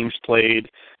 games played,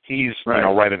 he's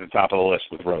right at the top of the list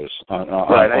with Rose. I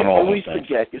always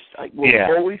forget. I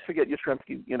will always forget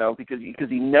Yastrzemski. Because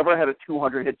he never had a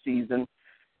 200 hit season.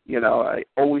 I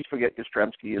always forget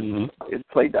Yastrzemski is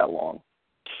played that long.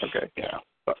 Okay. Yeah.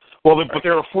 But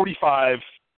there are 45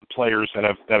 players that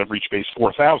have reached base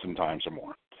 4,000 times or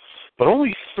more, but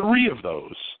only 3 of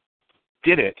those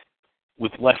did it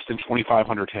with less than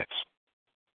 2,500 hits.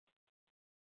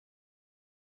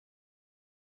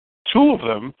 2 of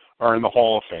them are in the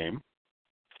Hall of Fame,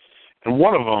 and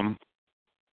one of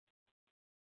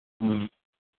them,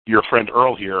 your friend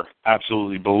Earl here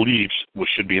absolutely believes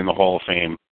should be in the Hall of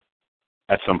Fame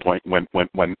at some point when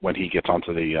he gets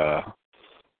onto the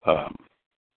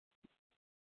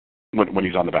when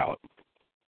he's on the ballot.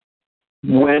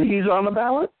 When he's on the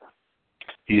ballot?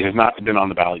 He has not been on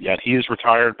the ballot yet. He is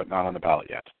retired, but not on the ballot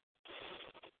yet.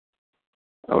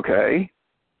 Okay.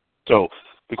 So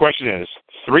the question is,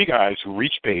 3 guys who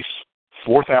reach base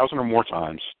 4,000 or more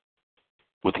times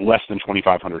with less than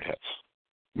 2,500 hits,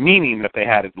 meaning that they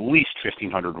had at least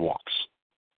 1,500 walks.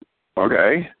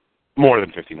 Okay. More than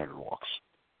 1,500 walks.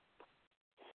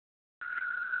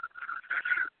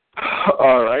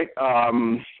 All right.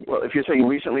 Well, if you're saying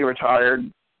recently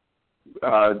retired,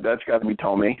 that's got to be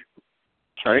Tomei,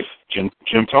 right? Jim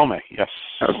Tomei, yes.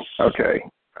 Okay.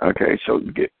 So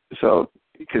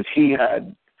because he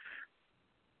had,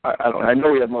 I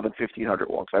know he had more than 1,500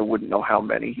 walks. I wouldn't know how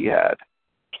many he had.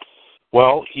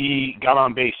 Well, he got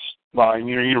on base. Well,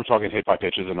 you were talking hit by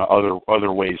pitches and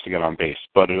other ways to get on base,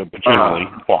 but generally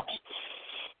walks.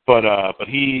 But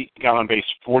he got on base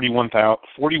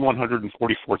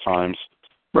 4,144 times,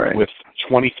 right, with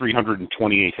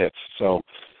 2,328 hits. So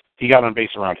he got on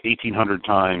base around 1,800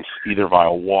 times, either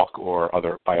via walk or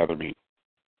by other means.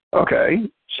 Okay.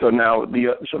 So now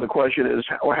the question is,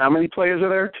 how many players are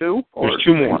there? 2? There's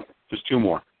 2 more. There's 2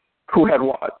 more. Who had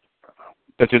what?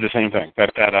 That did the same thing.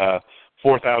 That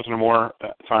 4,000 or more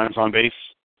times on base,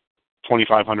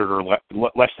 2,500 or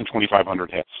less than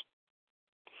 2,500 hits.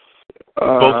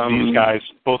 Both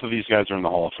of these guys are in the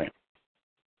Hall of Fame.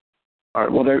 All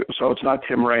right. Well, so it's not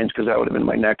Tim Raines, because that would have been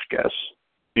my next guess.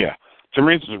 Yeah, Tim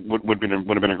Raines would have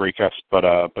been a great guess, but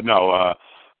no.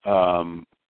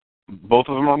 Both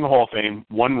of them are in the Hall of Fame.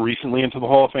 One recently into the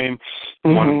Hall of Fame.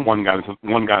 Mm-hmm. One got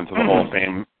into the Hall of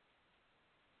Fame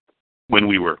when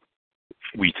we were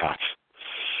wee tots.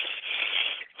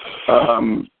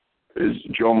 Is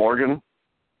Joe Morgan? I'm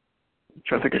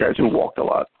trying to think of guys who walked a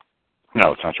lot.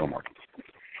 No, it's not Joe Morgan.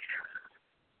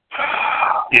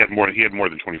 He had more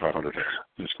than 2,500 hits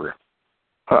in his career.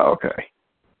 Oh, okay.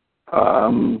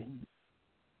 Oh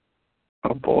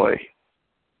boy.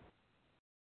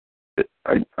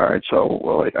 All right.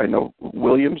 So, I know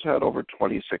Williams had over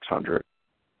 2,600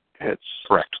 hits.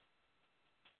 Correct.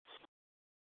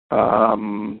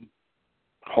 Hall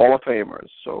of Famers.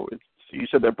 So you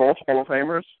said they're both Hall of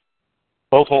Famers?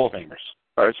 Both Hall of Famers.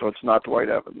 All right. So it's not Dwight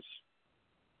Evans.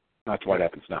 Not Dwight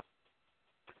Evans, no.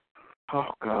 Oh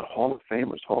God, Hall of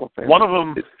Famers. One of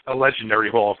them, a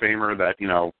legendary Hall of Famer that,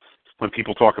 when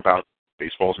people talk about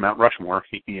baseball's Mount Rushmore,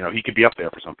 he could be up there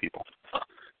for some people.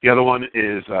 The other one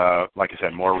is, like I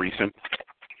said, more recent,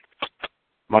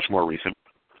 much more recent,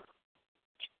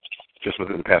 just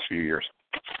within the past few years.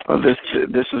 This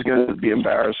is going to be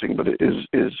embarrassing, but it is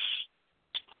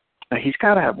he's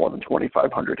got to have more than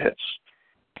 2,500 hits.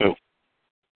 Who?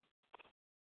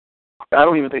 I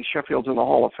don't even think Sheffield's in the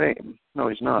Hall of Fame. No,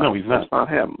 he's not. No, he's not. That's not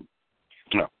him.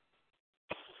 No.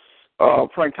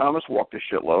 Frank Thomas walked a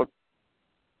shitload.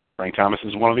 Frank Thomas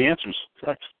is one of the answers.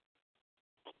 Correct.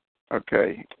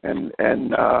 Okay, and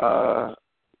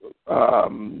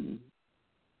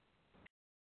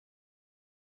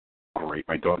great.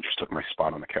 My dog just took my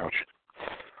spot on the couch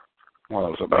while I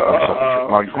was up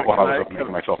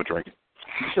making myself a drink.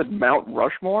 You said Mount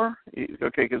Rushmore?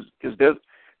 Okay, because there's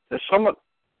someone.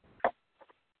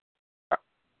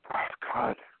 Oh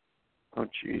God. Oh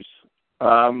jeez.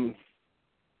 I'm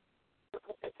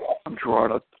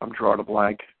drawing a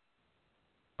blank.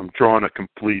 I'm drawing a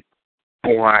complete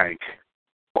blank.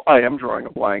 I am drawing a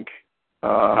blank.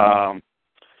 All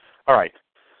right.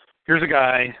 Here's a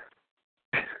guy.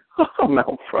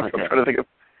 Mount Rushmore. I'm trying to think of.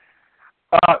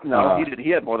 No, he did.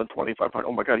 He had more than 2,500.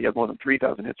 Oh my God, he had more than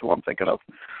 3,000 hits. Who I'm thinking of?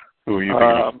 Who are you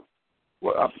thinking of?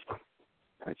 Well,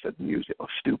 I said music. Oh,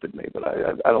 stupid me, but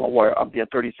I don't know why. I'm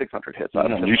 3,600 hits. No,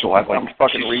 you still have like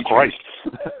fucking reaching. Christ.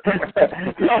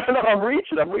 No, I'm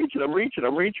reaching.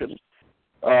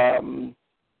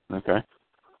 Okay.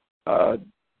 Oh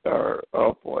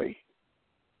boy,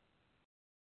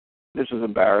 this is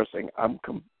embarrassing.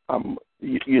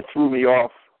 You threw me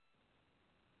off.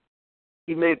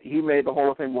 He made the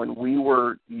Hall of Fame when we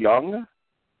were young.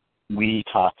 We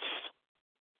tots.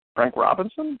 Frank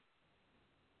Robinson?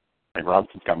 Frank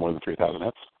Robinson's got more than 3,000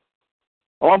 hits.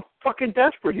 Oh, I'm fucking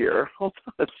desperate here. Hold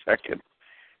on a second.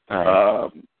 All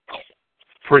right.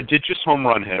 Prodigious home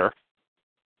run hitter.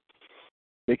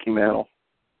 Mickey Mantle.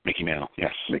 Mickey Mantle,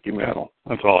 yes. Mickey Mantle.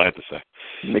 That's all I have to say.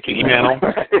 Mickey Mantle,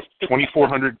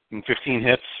 2,415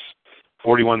 hits,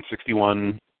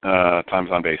 41-61 times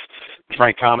on base.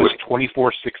 Frank Thomas,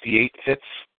 24-68 hits.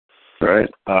 Right.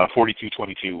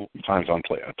 42-22 times on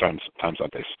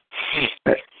base.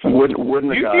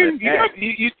 Wouldn't have got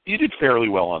it. You did fairly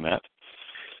well on that.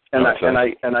 And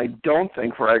I don't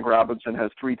think Frank Robinson has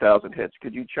 3,000 hits.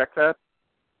 Could you check that?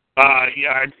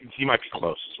 Yeah, he might be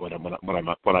close. Is what I meant.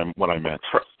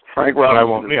 Frank Robinson. But I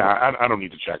won't. Yeah, I don't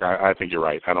need to check. I think you're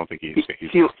right. I don't think he's.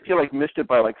 He like missed it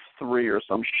by like 3 or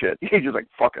some shit. He's just like,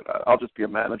 fuck it. I'll just be a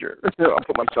manager. I'll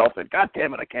put myself in. God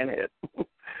damn it, I can't hit.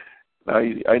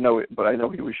 I know it, but I know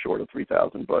he was short of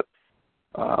 3,000. But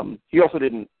he also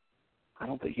didn't. I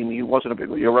don't think he wasn't a big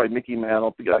one. You're right, Mickey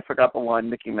Mantle. I forgot the line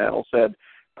Mickey Mantle said.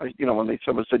 When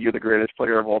someone said you're the greatest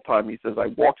player of all time, he says I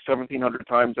walked 1,700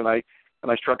 times and I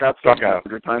struck out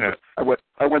 1,700 times. Yeah.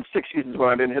 I went 6 seasons when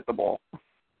I didn't hit the ball.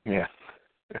 Yeah.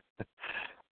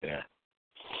 Yeah.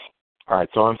 All right,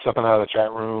 so I'm stepping out of the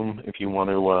chat room. If you want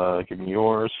to give me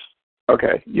yours.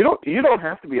 Okay. You don't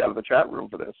have to be out of the chat room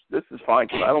for this. This is fine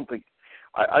because I don't think.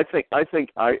 I think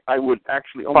I would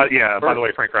actually. But yeah. By the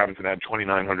way, Frank Robinson had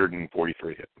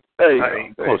 2,943 hits. There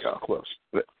you go. Close.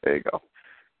 There you go.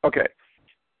 Okay.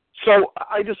 So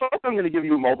I just hope I'm going to give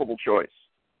you a multiple choice.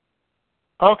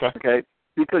 Okay. Okay.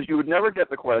 Because you would never get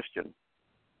the question.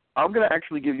 I'm going to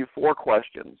actually give you 4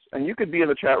 questions, and you could be in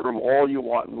the chat room all you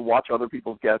want and watch other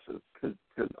people's guesses because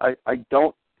I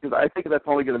think that's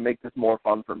only going to make this more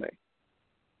fun for me.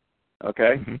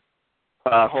 Okay. Mm-hmm.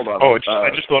 Hold on. Oh, I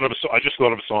just thought of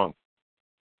a song.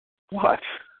 What?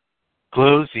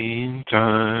 Closing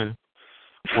time.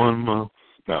 One more.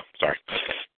 No, sorry.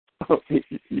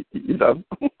 You done?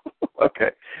 Okay.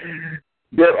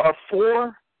 There are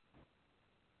 4.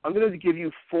 I'm going to give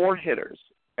you 4 hitters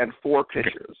and 4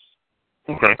 pitchers.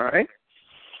 Okay. All right?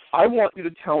 I want you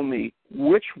to tell me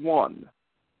which one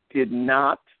did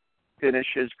not finish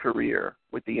his career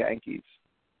with the Yankees.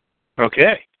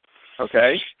 Okay.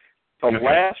 Okay? The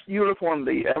last uniform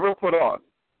they ever put on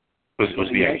was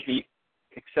the Yankees.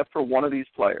 Except for one of these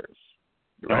players.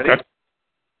 You ready?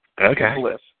 Okay.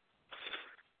 List.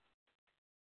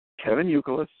 Kevin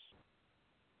Youkilis,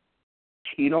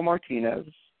 Tino Martinez,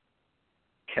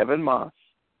 Kevin Moss,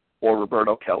 or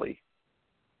Roberto Kelly.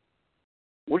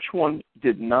 Which one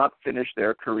did not finish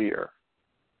their career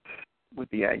with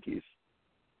the Yankees?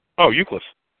 Oh, Youkilis.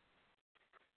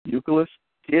 Youkilis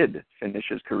did finish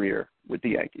his career with the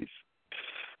Yankees.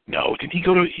 No, did he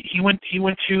go to? He went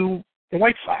to the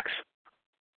White Sox.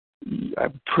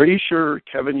 I'm pretty sure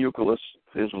Kevin Youkilis,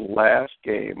 his last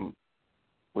game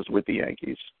was with the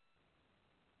Yankees.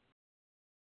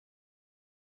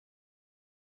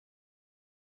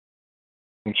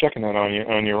 I'm checking that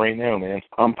on you right now, man.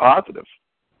 I'm positive.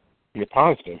 You're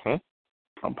positive, huh?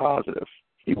 I'm positive.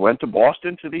 He went to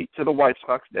Boston to the White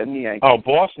Sox, then the Yankees. Oh,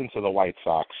 Boston to the White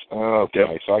Sox. Okay,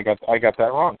 yep. So I got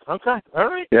that wrong. Okay, all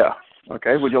right. Yeah.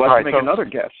 Okay. Would you like to make another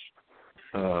guess?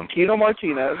 Tino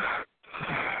Martinez,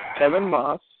 Kevin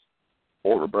Moss,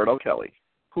 or Roberto Kelly?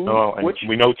 We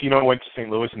know Tino went to St.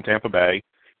 Louis and Tampa Bay.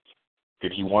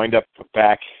 Did he wind up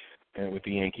back with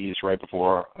the Yankees right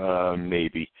before?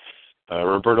 Maybe.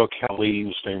 Roberto Kelly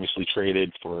was famously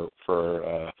traded for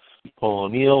Paul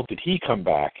O'Neill. Did he come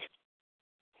back?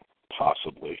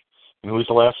 Possibly. And who was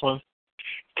the last one?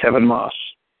 Kevin Moss.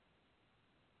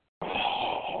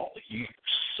 Oh, you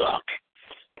suck.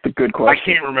 It's a good question. I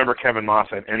can't remember Kevin Moss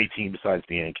at any team besides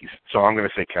the Yankees, so I'm going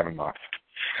to say Kevin Moss.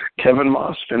 Kevin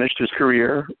Moss finished his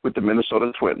career with the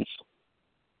Minnesota Twins.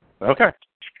 Okay.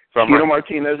 So Tino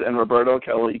Martinez and Roberto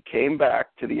Kelly came back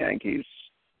to the Yankees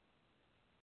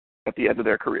at the end of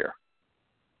their career.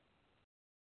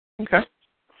 Okay.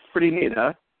 Pretty neat,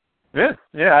 huh? Yeah.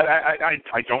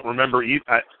 I don't remember.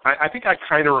 I think I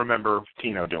kind of remember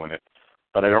Tino doing it,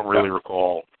 but I don't really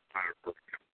recall.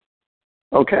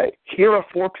 Okay. Here are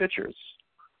 4 pitchers.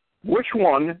 Which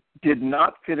one did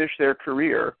not finish their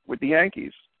career with the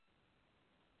Yankees?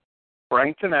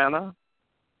 Frank Tanana,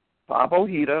 Bob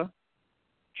Ojeda,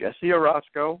 Jesse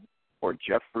Orozco, or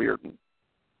Jeff Reardon?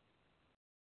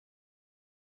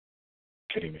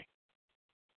 Kidding me.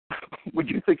 Would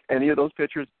you think any of those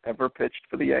pitchers ever pitched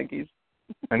for the Yankees?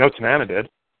 I know Tanana did.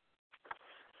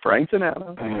 Frank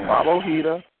Tanana, Bob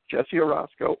Ojeda, Jesse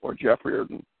Orozco, or Jeff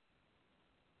Reardon?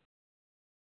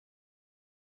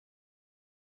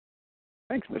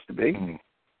 Thanks, Mr. B.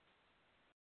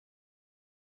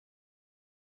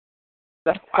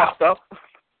 That's popped up.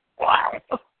 Wow.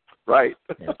 Right.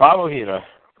 Yeah, Bob Ojeda,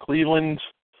 Cleveland,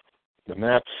 the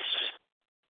Mets,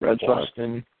 Red Sox.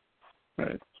 Boston.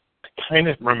 Right. I kind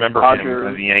of remember him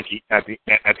as a Yankee at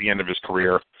the end of his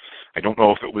career. I don't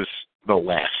know if it was the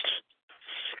last.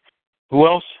 Who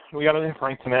else? We got in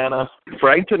Frank Tanana.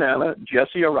 Frank Tanana,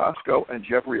 Jesse Orozco, and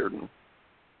Jeff Reardon.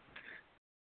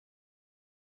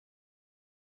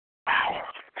 Wow.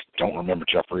 I don't remember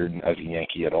Jeff Reardon as a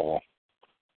Yankee at all.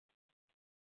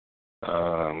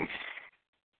 And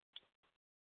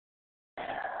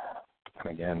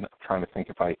again, I'm trying to think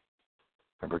if I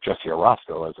remember Jesse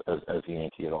Orozco as a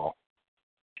Yankee at all.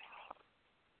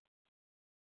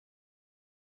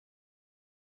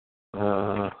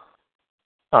 All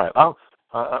right.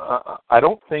 I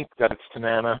don't think that it's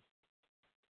Tanana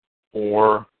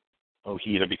or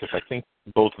Ojeda because I think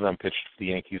both of them pitched for the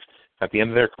Yankees at the end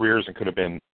of their careers and could have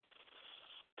been.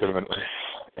 And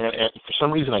for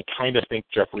some reason, I kind of think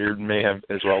Jeff Reardon may have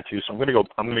as well too. So I'm going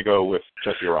to go with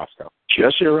Jesse Orozco.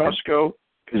 Jesse Orozco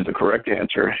is the correct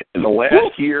answer. In the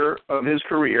last year of his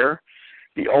career,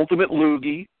 the ultimate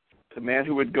loogie, the man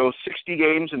who would go 60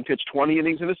 games and pitch 20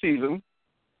 innings in a season,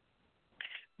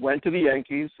 went to the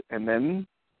Yankees, and then,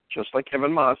 just like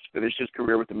Kevin Moss, finished his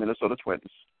career with the Minnesota Twins.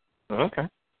 Okay.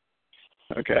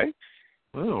 Okay.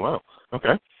 Oh, wow.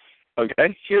 Okay.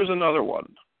 Okay, here's another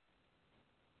one.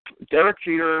 Derek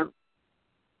Jeter,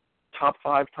 top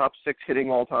 5, top 6 hitting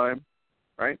all time,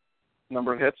 right?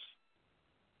 Number of hits.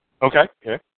 Okay.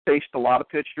 Yeah. Faced a lot of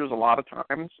pitchers a lot of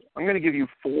times. I'm going to give you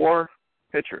 4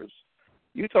 pitchers.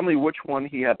 You tell me which one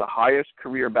he had the highest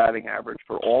career batting average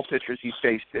for all pitchers he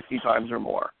faced 50 times or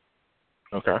more.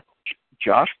 Okay.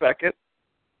 Josh Beckett,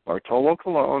 Bartolo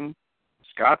Colon,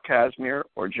 Scott Kazmir,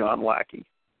 or John Lackey.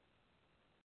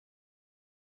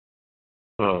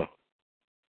 Oh.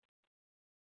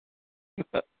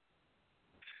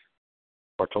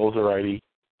 Bartolo's a righty.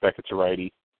 Beckett's a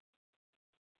righty.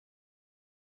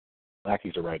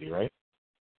 Lackey's a righty, right?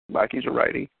 Lackey's a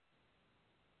righty.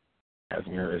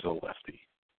 Kazmir is a lefty.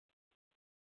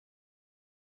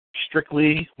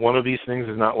 Strictly, one of these things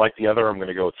is not like the other. I'm going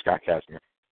to go with Scott Kazmir.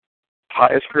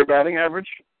 Highest career batting average?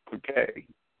 Okay.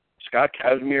 Scott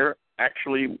Kazmir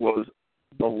actually was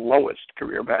the lowest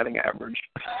career batting average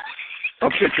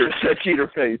of pitchers that Jeter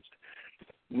faced.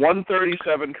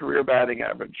 137 career batting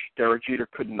average. Derek Jeter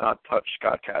could not touch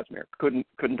Scott Kazmir. Couldn't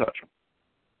touch him.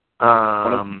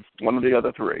 One of the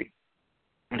other 3.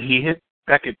 He hit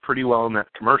Beckett pretty well in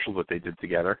that commercial that they did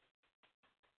together,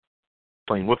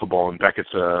 playing wiffle ball in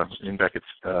Beckett's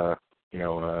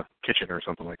kitchen or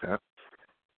something like that.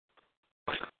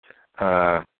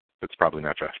 That's probably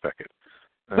not Josh Beckett.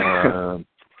 I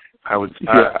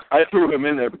threw him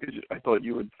in there because I thought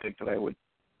you would think that I would.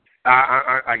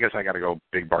 I guess I got to go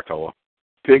Big Bartolo.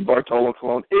 Big Bartolo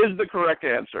Colon is the correct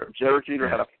answer. Derek Jeter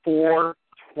had a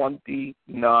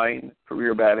 .429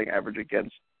 career batting average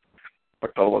against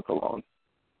Bartolo Colon.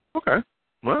 Okay.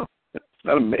 Wow. Isn't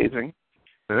that amazing?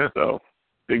 Yeah. So,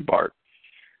 Big Bart.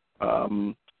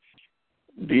 The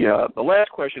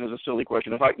last question is a silly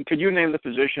question. Could you name the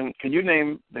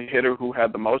hitter who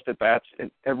had the most at bats in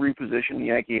every position in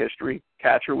Yankee history?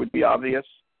 Catcher would be obvious.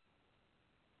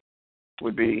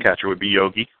 Catcher would be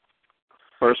Yogi.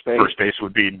 First base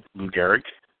would be Lou Gehrig.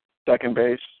 Second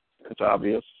base, it's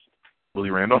obvious.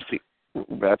 Willie Randolph.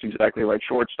 That's exactly right.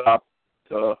 Shortstop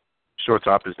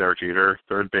is Derek Jeter.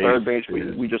 Third base,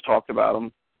 we just talked about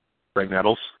him. Greg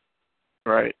Nettles.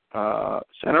 Right.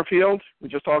 Center field, we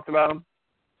just talked about him.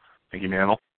 Mickey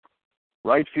Mantle.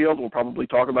 Right field, we'll probably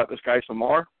talk about this guy some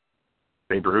more.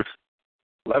 Babe Ruth.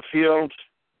 Left field,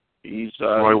 he's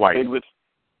Roy White. played with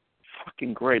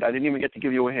fucking great. I didn't even get to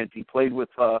give you a hint. He played with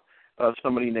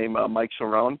somebody named Mike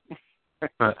Cerrone.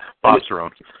 Bob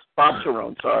Cerrone. Bob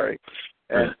Cerrone, sorry.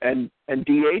 And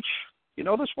DH, you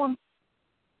know this one?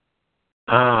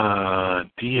 DH.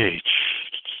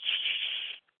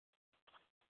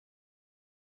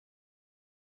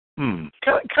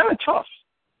 Kind of tough.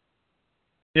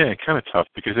 Yeah, kind of tough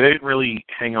because they didn't really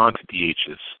hang on to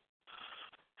DHs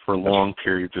for long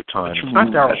periods of time. It's not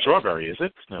Darryl Strawberry, is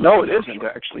it? No, it isn't,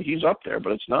 actually. He's up there,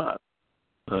 but it's not.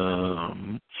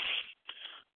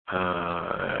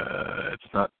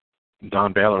 It's not.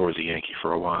 Don Baylor was a Yankee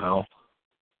for a while.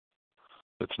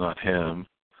 That's not him.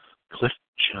 Cliff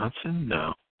Johnson?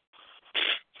 No.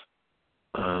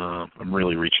 I'm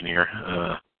really reaching here.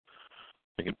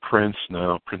 Thinking Prince?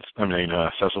 No.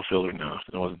 Cecil Fielder? No,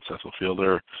 it wasn't Cecil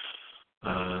Fielder.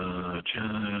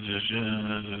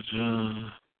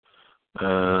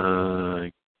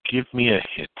 Give me a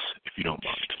hint, if you don't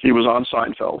mind. He was on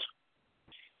Seinfeld.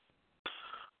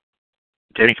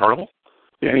 Danny Tartabull?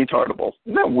 Danny Tartabull.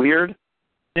 Isn't that weird?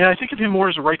 Yeah, I think of him more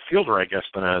as a right fielder, I guess,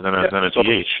 than a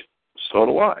DH. So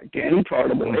do I. Danny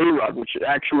Tartabull, A-Rod, which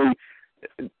actually,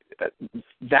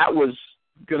 that was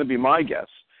going to be my guess.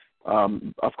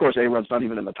 Of course, A-Rod's not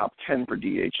even in the top 10 for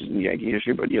DHs in Yankee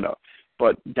history, but,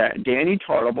 But Danny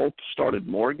Tartabull started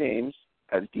more games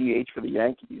as DH for the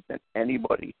Yankees than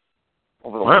anybody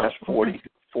over the last 4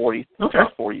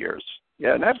 years.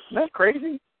 Yeah, and that's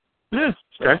crazy. Yeah,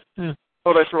 okay. Yeah.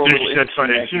 Oh, that's as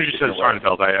soon as you said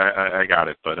Seinfeld, I got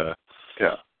it, but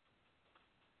yeah.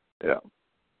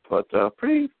 But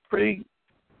pretty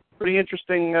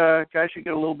interesting. Guy should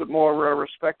get a little bit more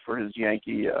respect for his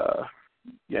Yankee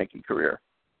career.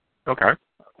 Okay.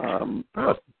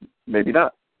 But maybe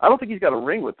not. I don't think he's got a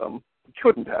ring with them. He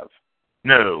couldn't have.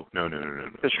 No. He wasn't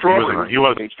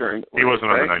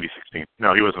on the 96 team.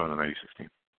 No, he wasn't on the 96 team.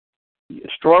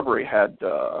 Strawberry had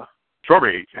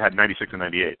 96 and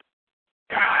 98.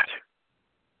 God.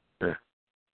 Yeah.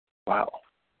 Wow.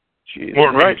 Jeez.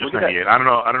 Or maybe just 98. I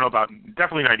don't know about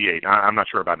definitely 98. I'm not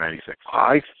sure about 96.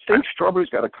 I think Strawberry's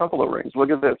got a couple of rings.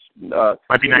 Look at this.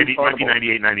 Might be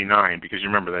 98, 99 because you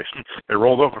remember they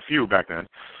rolled off a few back then.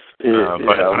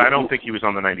 But I don't think he was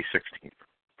on the 96 team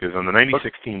because on the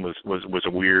 96 team was a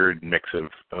weird mix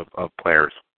of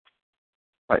players.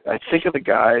 I think of the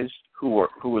guys who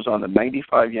was on the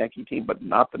 95 Yankee team but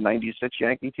not the 96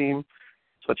 Yankee team,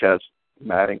 such as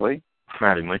Mattingly,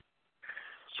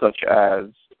 such as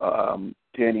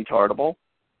Danny Tartabull.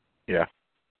 Yeah.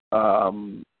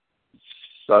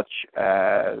 Such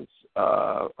as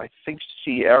I think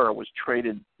Sierra was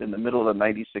traded in the middle of the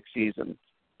 96 season.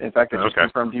 In fact, I just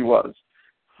confirmed he was.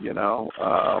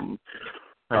 I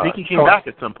think he came back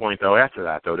at some point though. After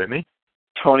that, though, didn't he?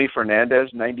 Tony Fernandez,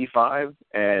 95,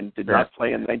 and did not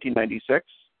play in 1996,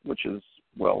 which is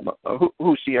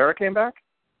who Sierra came back.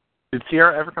 Did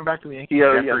Sierra ever come back to the Yankees?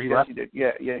 Yes, he did.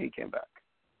 Yeah, he came back.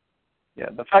 Yeah,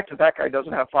 the fact that guy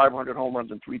doesn't have 500 home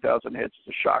runs and 3,000 hits is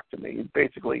a shock to me.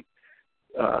 Basically,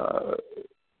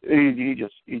 he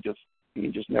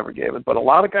just never gave it. But a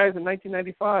lot of guys in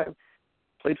 1995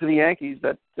 played for the Yankees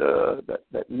that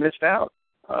missed out.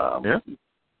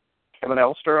 Kevin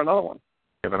Elster, another one.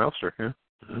 Kevin Elster, yeah.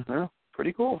 Mm-hmm. Yeah,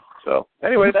 pretty cool. So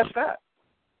anyway, that's that.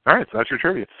 All right, so that's your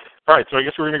trivia. All right, so I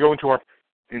guess we're going to go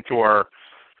into our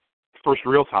first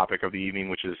real topic of the evening,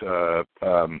 which is you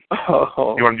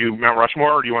want to do Mount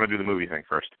Rushmore or do you want to do the movie thing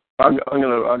first? I'm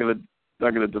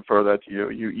gonna defer that to you.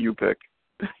 You pick.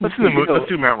 Let's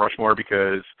do Mount Rushmore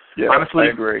because honestly, I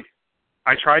agree.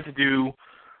 I tried to do.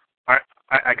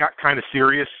 I got kind of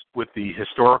serious with the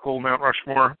historical Mount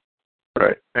Rushmore,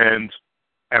 right? And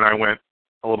I went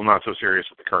a little not so serious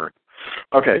with the current.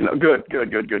 Okay, no, good.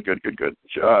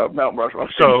 Mount Rushmore.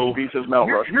 So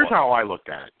Mount Rushmore. Here's how I looked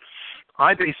at it.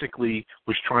 I basically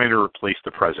was trying to replace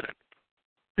the president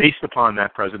based upon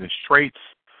that president's traits,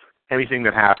 anything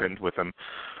that happened with him.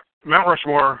 Mount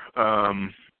Rushmore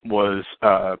was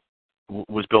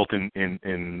built in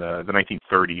the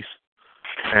 1930s,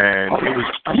 and it was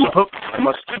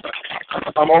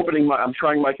I'm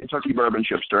trying my Kentucky bourbon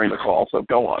chips during the call, so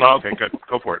go on. Oh, okay, good.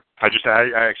 Go for it. I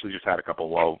actually just had a couple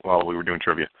while we were doing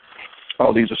trivia.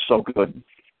 Oh, these are so good.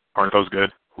 Aren't those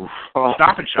good?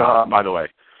 Stop and Shop, by the way.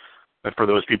 But for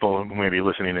those people who may be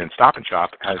listening in, Stop and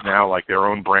Shop has now like their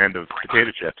own brand of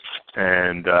potato chips,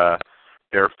 and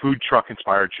they're food truck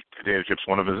inspired potato chips.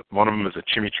 One of them is a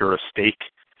chimichurri steak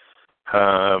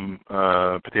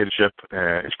potato chip.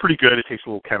 It's pretty good. It tastes a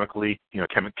little chemically, it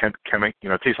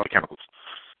tastes like chemicals.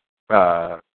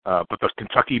 But the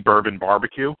Kentucky Bourbon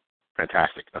Barbecue, a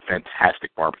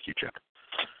fantastic barbecue chip.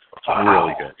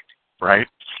 Really good, right?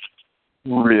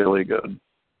 Really good.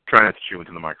 Try not to chew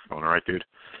into the microphone, all right, dude?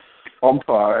 I'm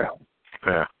sorry.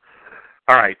 Yeah.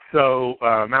 All right, so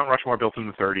Mount Rushmore built in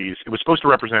the 30s. It was supposed to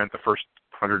represent the first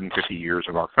 150 years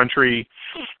of our country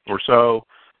or so,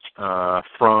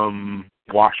 from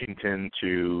Washington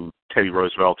to Teddy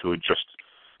Roosevelt, who had just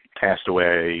passed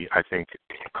away, I think,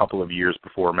 a couple of years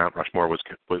before Mount Rushmore was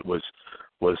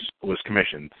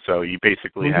commissioned. So you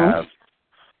basically have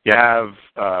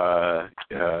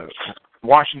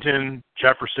Washington,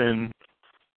 Jefferson,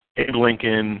 Abe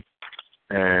Lincoln,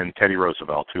 and Teddy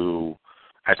Roosevelt, who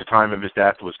at the time of his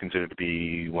death was considered to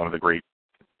be one of the great,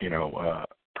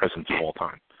 presidents of all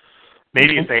time.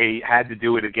 Maybe if they had to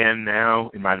do it again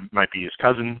now, it might be his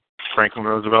cousin, Franklin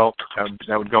Roosevelt,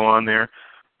 that would go on there.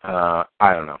 I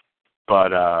don't know.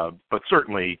 But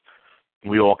certainly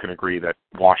we all can agree that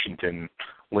Washington,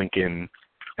 Lincoln,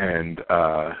 and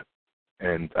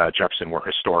Jefferson were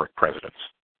historic presidents,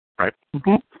 right?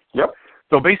 Mm-hmm. Yep.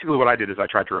 So basically what I did is I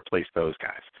tried to replace those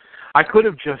guys. I could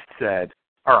have just said,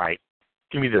 all right,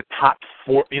 give me the top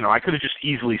four. I could have just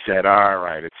easily said, all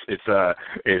right, it's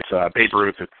Babe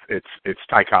Ruth, it's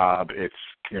Ty Cobb, it's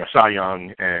Cy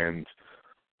Young, and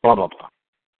blah blah blah.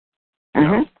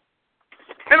 Mm-hmm.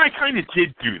 And I kind of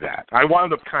did do that. I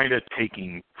wound up kind of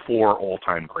taking four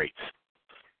all-time greats.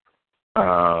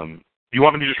 you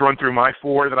want me to just run through my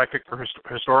 4 that I picked for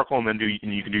historical, and then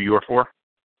you can do your 4?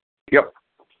 Yep.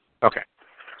 Okay.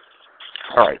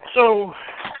 All right. So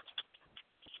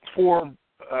for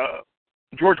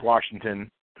George Washington,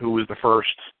 who was the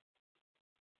first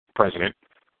president,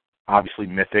 obviously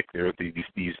mythic. There are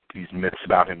these myths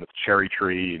about him with the cherry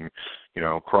tree and,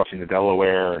 crossing the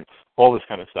Delaware and all this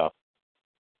kind of stuff.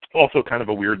 Also kind of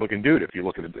a weird-looking dude if you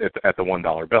look at the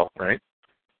 $1 bill, right?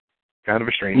 Kind of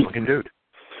a strange-looking dude.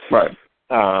 Right.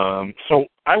 So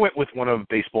I went with one of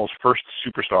baseball's first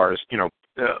superstars,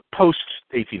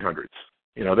 post-1800s.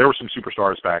 There were some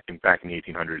superstars back in the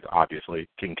 1800s, obviously.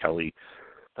 King Kelly,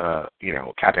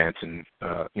 Cap Anson,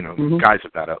 guys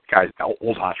of that,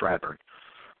 old Hoss Radburn.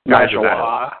 Guys of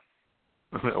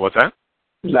that. What's that?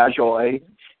 Lajoie.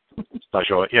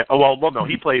 Yeah. Oh, well, no,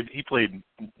 he played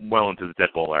well into the dead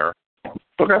ball era.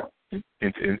 Okay.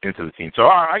 Into the team. So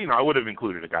I would have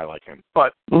included a guy like him,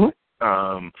 but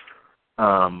no,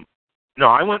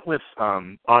 I went with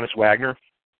Honest Wagner,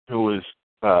 who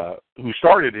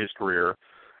started his career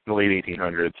in the late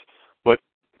 1800s, but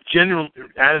generally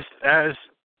as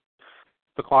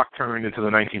the clock turned into the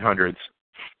 1900s,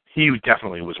 he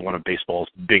definitely was one of baseball's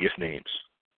biggest names.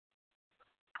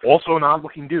 Also an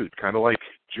odd-looking dude, kind of like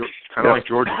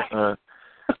George,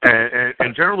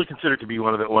 and generally considered to be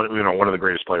one of the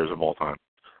greatest players of all time.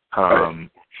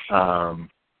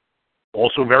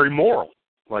 Also very moral,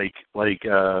 like George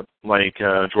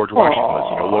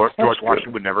Washington was. George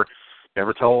Washington would never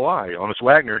tell a lie. Honest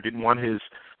Wagner didn't want his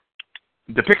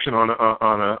depiction on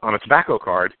a tobacco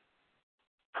card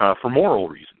for moral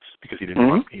reasons, because he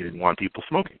didn't want people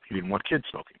smoking. He didn't want kids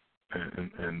smoking,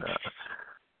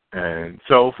 and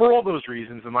so for all those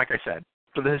reasons, and like I said,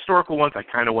 for the historical ones, I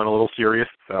kind of went a little serious.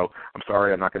 So I'm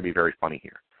sorry, I'm not going to be very funny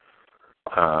here.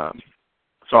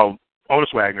 So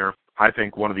Honest Wagner, I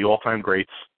think one of the all-time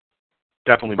greats,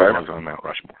 definitely belongs on Mount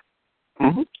Rushmore.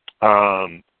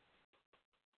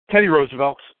 Teddy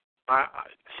Roosevelt,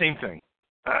 same thing.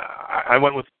 I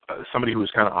went with somebody who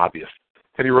was kind of obvious.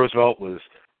 Teddy Roosevelt was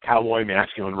cowboy,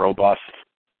 masculine, robust,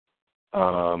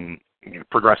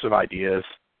 progressive ideas.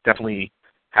 Definitely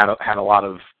had a lot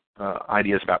of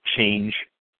ideas about change.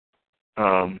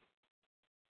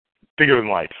 Bigger than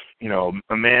life,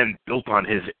 a man built on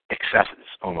his excesses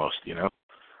almost.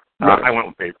 Right. I went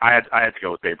with Babe. I had to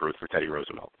go with Babe Ruth for Teddy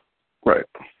Roosevelt. Right.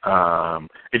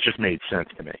 It just made sense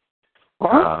to me.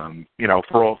 Uh-huh.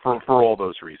 For all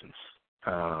those reasons.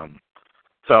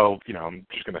 So I'm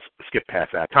just going to skip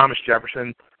past that. Thomas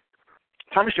Jefferson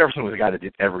was a guy that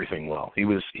did everything well. He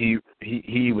was a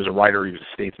writer, he was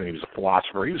a statesman, he was a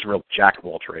philosopher, he was a real jack of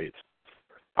all trades.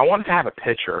 I wanted to have a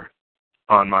pitcher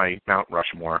on my Mount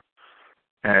Rushmore,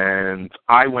 and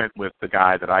I went with the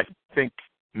guy that I think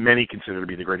many consider to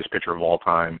be the greatest pitcher of all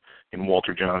time, in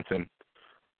Walter Johnson.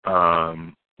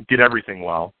 Did everything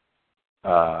well,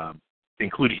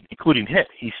 including hit.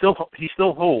 He still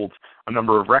holds a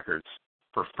number of records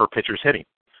for pitchers hitting,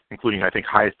 including, I think,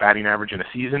 highest batting average in a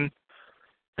season,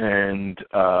 and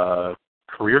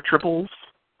career triples.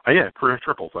 Career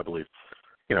triples, I believe.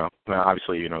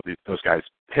 Obviously, those guys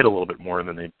hit a little bit more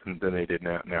than they did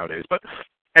nowadays. But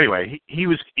anyway, he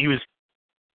was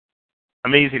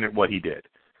amazing at what he did,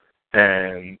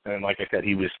 and like I said,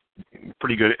 he was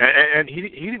pretty good. And he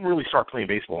didn't really start playing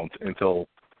baseball until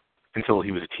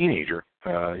he was a teenager.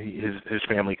 His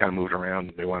family kind of moved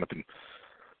around. They wound up in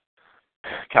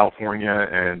California,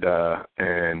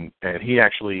 and he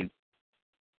actually,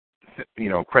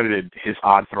 credited his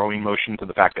odd throwing motion to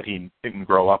the fact that he didn't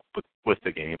grow up with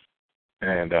the game,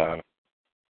 and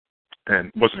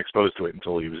wasn't exposed to it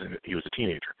until he was a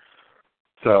teenager.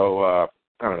 So I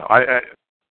don't know. I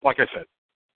like I said,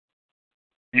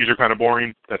 these are kind of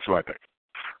boring. That's who I picked.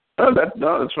 No,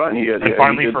 that's fine. And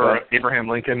finally, for Abraham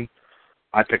Lincoln,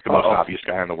 I picked the most obvious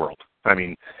guy in the world. I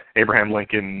mean, Abraham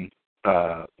Lincoln,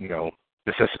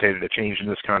 necessitated a change in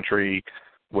this country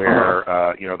where,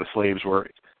 the slaves were.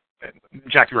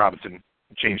 Jackie Robinson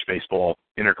changed baseball,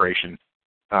 integration.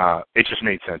 It just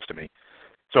made sense to me.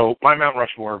 So my Mount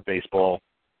Rushmore of baseball: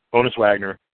 Honest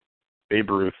Wagner, Babe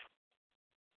Ruth,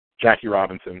 Jackie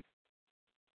Robinson,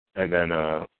 and then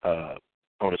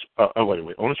Honest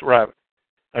Rabbit,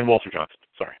 and Walter Johnson.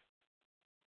 Sorry.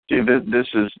 Dude, this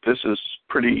is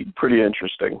pretty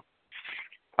interesting.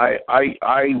 I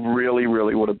really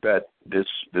would have bet this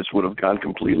would have gone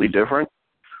completely different.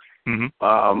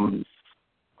 Mm-hmm.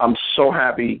 I'm so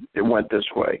happy it went this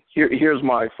way. Here's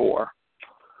my 4.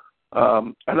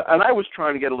 And I was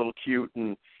trying to get a little cute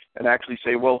and actually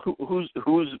say, well, who's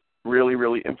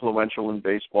really influential in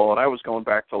baseball? And I was going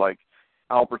back to like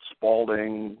Albert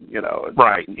Spalding,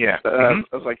 Right. Yeah. I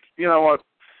was like, you know what?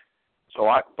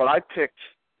 I picked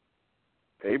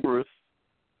Babe Ruth,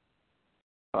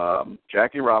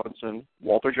 Jackie Robinson,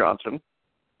 Walter Johnson,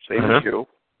 same as you.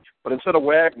 But instead of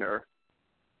Wagner,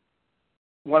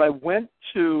 when I went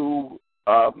to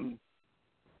the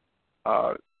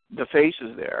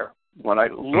faces there, when I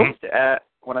looked at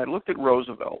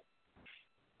Roosevelt,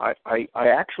 I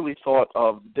actually thought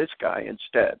of this guy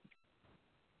instead.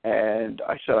 And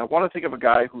I said, I want to think of a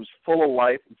guy who's full of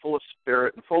life and full of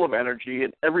spirit and full of energy,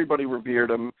 and everybody revered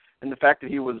him. And the fact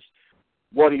that he was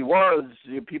what he was,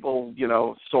 people,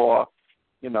 saw,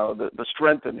 the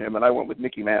strength in him. And I went with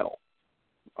Mickey Mantle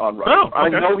on Rush. Oh, okay. I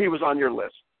know he was on your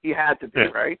list. He had to be,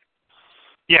 right?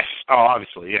 Yes. Oh,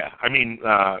 obviously, yeah. I mean,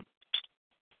 part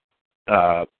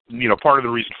of the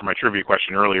reason for my trivia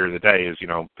question earlier in the day is,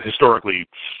 historically,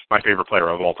 my favorite player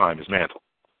of all time is Mantle.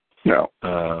 No.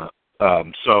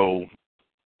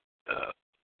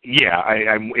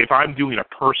 If I'm doing a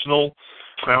personal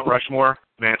Mount Rushmore,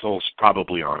 Mantle's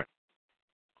probably on it.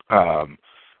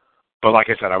 But like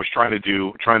I said, I was trying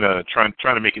to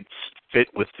make it fit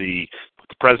with the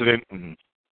president and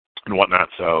whatnot.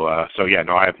 So I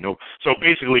have no. So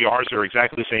basically, ours are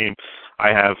exactly the same. I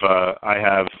have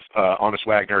Honest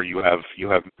Wagner. You have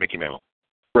Mickey Mantle.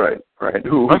 Right.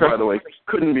 Who, by the way,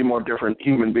 couldn't be more different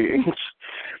human beings.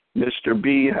 Mr.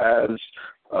 B has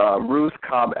Ruth,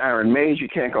 Cobb, Aaron, Mays. You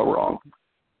can't go wrong.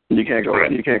 You can't go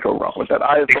wrong with that.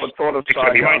 I thought of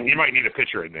Cy Young. You might need a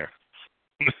pitcher in there.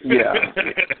 Yeah.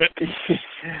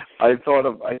 I thought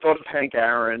of Hank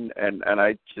Aaron, and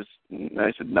I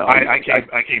said no. I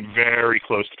came very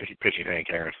close to pitching Hank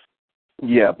Aaron.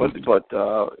 Yeah, but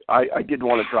I didn't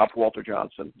want to drop Walter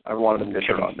Johnson. I wanted a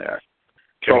pitcher on there.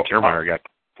 Kevin Kiermaier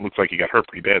looks like he got hurt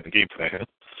pretty bad in the game today. Huh?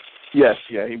 Yes,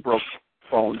 yeah, he broke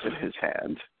bones in his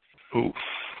hand. Ooh,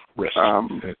 wrist.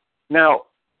 Now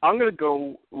I'm going to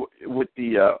go with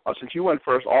the since you went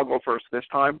first, I'll go first this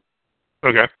time.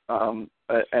 Okay. And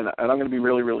I'm going to be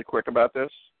really, really quick about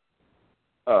this.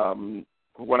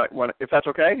 If that's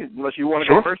okay, unless you want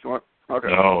to go first. Okay.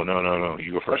 No.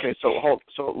 You go first. Okay.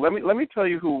 So let me tell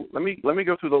you who. Let me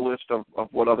go through the list of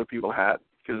what other people had,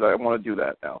 because I want to do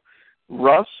that now.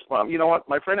 Russ. You know what?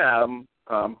 My friend Adam,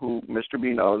 who Mr.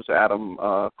 B knows, Adam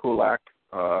Kulak,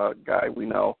 guy we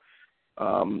know,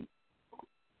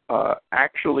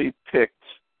 actually picked.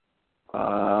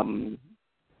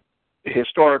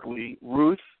 Historically,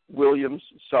 Ruth, Williams,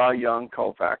 Cy Young,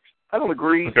 Koufax. I don't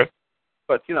agree,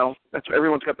 but that's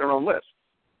everyone's got their own list.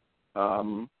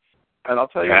 And I'll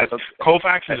tell you,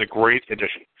 Koufax is a great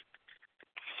addition.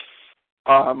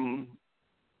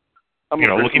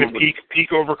 Looking at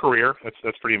peak over career,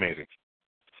 that's pretty amazing.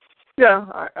 Yeah,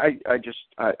 I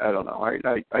don't know.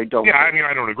 I don't. Yeah, I mean,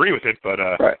 I don't agree with it, but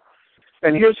right.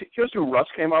 And here's who Russ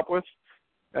came up with,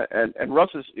 and Russ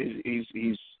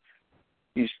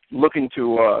he's looking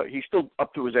to, he's still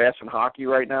up to his ass in hockey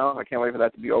right now. I can't wait for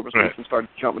that to be over so he can start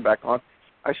jumping back on.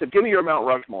 I said, give me your Mount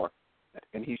Rushmore.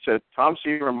 And he said, Tom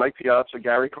Seaver, Mike Piazza,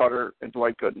 Gary Carter, and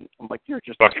Dwight Gooden. I'm like, you're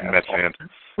just fucking Mets fan.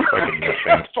 Fucking Mets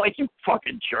fan. It's like, you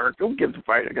fucking jerk. Who gives a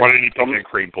fight? Why didn't you pick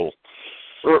Kranepool?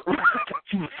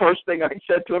 The first thing I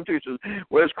said to him, too, he says,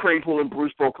 where's Kranepool and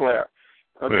Bruce Beauclair?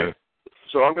 Okay. Yeah.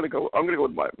 So I'm gonna go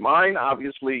with mine,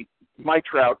 obviously, Mike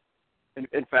Trout.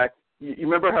 In fact, you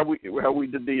remember how we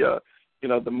did the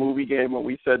movie game when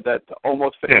we said that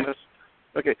Almost Famous?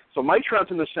 Yeah. Okay, so Mike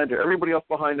Trout's in the center. Everybody else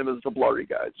behind him is the blurry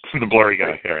guys. The blurry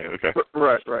guy, yeah, okay.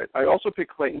 Right. I also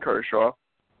picked Clayton Kershaw.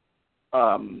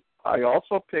 I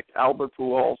also picked Albert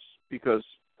Pujols because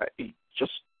he's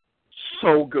just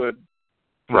so good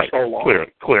for so long.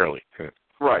 Clearly. Yeah.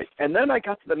 Right, and then I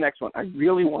got to the next one. I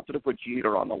really wanted to put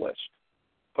Jeter on the list.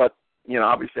 But,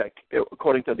 obviously,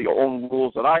 according to the own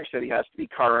rules that I said, he has to be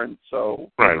current.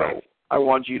 So, right. I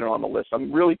want Jeter on the list.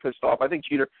 I'm really pissed off. I think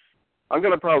Jeter, I'm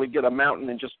going to probably get a mountain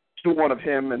and just do one of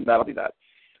him, and that'll be that.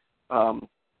 I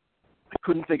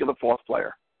couldn't think of the fourth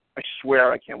player. I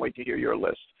swear I can't wait to hear your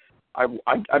list. I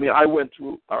mean, I went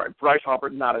through, all right, Bryce Harper,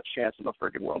 not a chance in the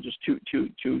freaking world, just too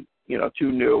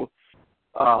new.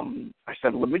 I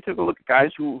said, let me take a look at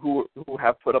guys who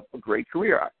have put up a great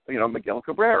career. Miguel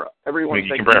Cabrera. Everyone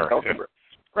thinks Miguel Cabrera.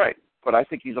 Right. But I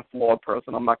think he's a flawed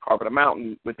person. I'm not carving a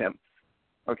mountain with him.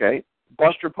 Okay.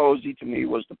 Buster Posey to me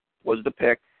was the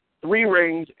pick. 3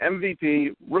 rings,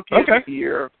 MVP, rookie of the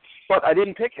year, but I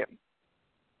didn't pick him.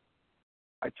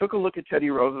 I took a look at Teddy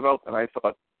Roosevelt and I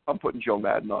thought, I'm putting Joe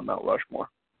Madden on Mount Rushmore.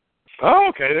 Oh,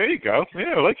 okay, there you go.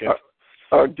 Yeah, I like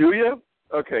it. Do you?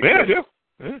 Okay. Yeah, I do.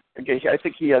 Yeah. Okay, I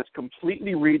think he has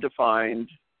completely redefined.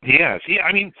 He has.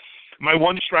 I mean, my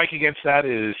one strike against that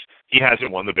is he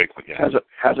hasn't won the big one yet.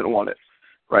 Hasn't won it.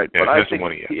 Right. Yeah, but he hasn't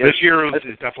won it yet. This year is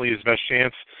definitely his best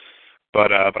chance.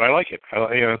 but I like it.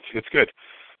 It's good.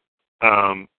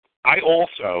 I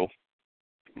also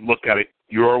looked at it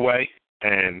your way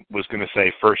and was going to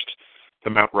say first the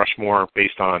Mount Rushmore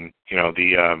based on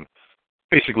the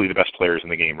basically the best players in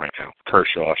the game right now: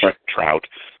 Kershaw, Trout.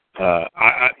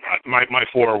 My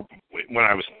four, when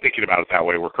I was thinking about it that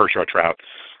way, were Kershaw, Trout,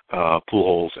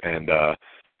 Pujols, and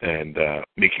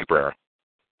Mickey Cabrera.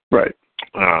 Right.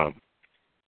 But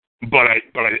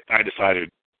I decided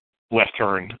left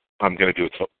turn. I'm going to do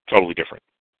it totally different.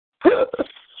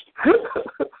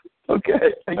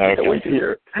 Okay. I can't wait to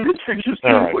hear.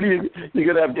 Right. What are you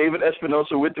going to have David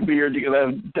Espinosa with the beard? You're going to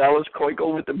have Dallas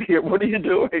Keuchel with the beard? What are you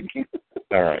doing?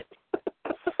 All right.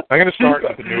 I'm going to start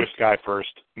with the newest guy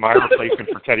first. My replacement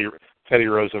for Teddy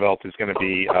Roosevelt is going to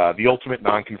be the ultimate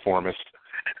nonconformist.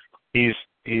 He's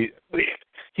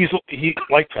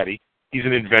like Teddy. He's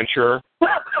an adventurer.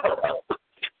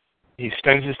 He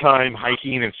spends his time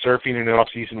hiking and surfing in the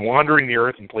off-season, wandering the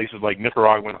earth in places like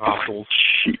Nicaraguan hostels.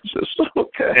 Jesus.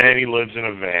 Okay. And he lives in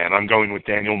a van. I'm going with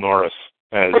Daniel Norris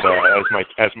as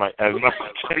my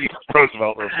Teddy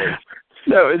Roosevelt replacement.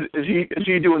 No, is he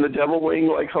doing the devil wing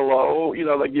like hello?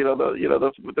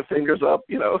 The fingers up.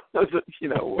 Surfs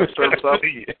up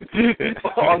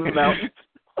on the mountain.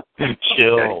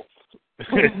 Chill.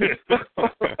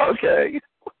 Okay.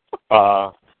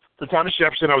 For Thomas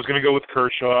Jefferson, I was going to go with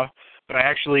Kershaw, but I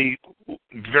actually,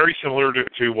 very similar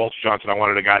to Walter Johnson, I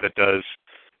wanted a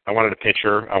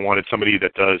pitcher. I wanted somebody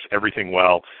that does everything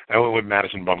well. I went with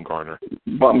Madison Bumgarner.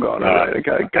 Right.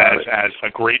 Okay. As a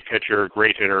great pitcher,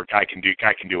 great hitter, guy can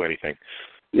do anything.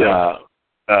 Yeah.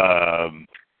 I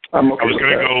was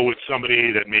going to go with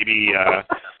somebody that maybe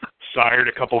sired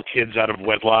a couple kids out of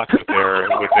wedlock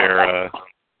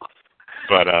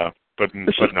but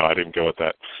no, I didn't go with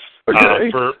that.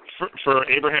 Okay. For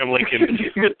Abraham Lincoln,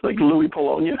 like Louis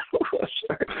Polonia.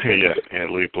 yeah,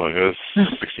 Louis Polonia, a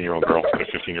 16-year-old girl, a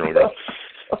 15-year-old girl.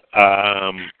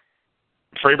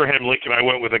 For Abraham Lincoln, I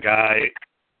went with a guy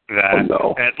that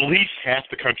at least half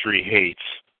the country hates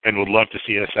and would love to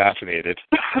see assassinated.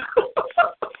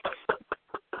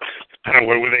 I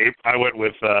went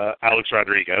with Alex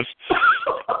Rodriguez.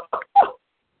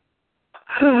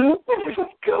 Oh my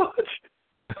God.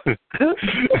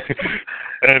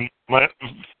 And I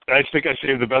think I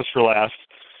saved the best for last.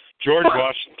 George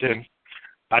Washington,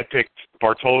 I picked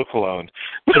Bartolo Colon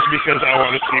just because I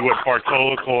want to see what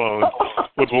Bartolo Colon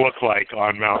would look like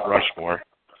on Mount Rushmore.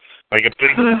 Like a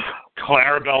big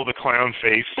Clarabelle the Clown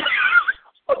face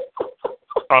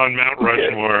on Mount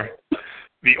Rushmore.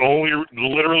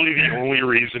 Literally the only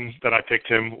reason that I picked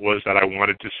him was that I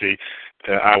wanted to see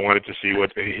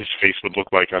what his face would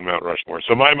look like on Mount Rushmore.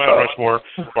 So my Mount Rushmore: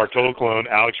 Bartolo Colon,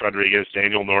 Alex Rodriguez,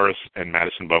 Daniel Norris, and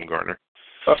Madison Bumgarner.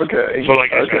 Okay. So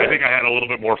like I said, I think I had a little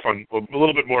bit more fun with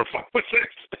this.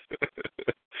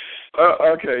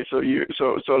 Okay. So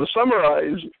to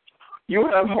summarize, you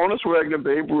have Honus Wagner,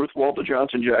 Babe Ruth, Walter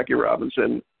Johnson, Jackie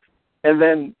Robinson, and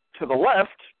then to the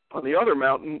left, on the other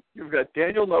mountain, you've got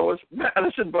Daniel Norris,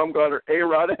 Madison Bumgarner,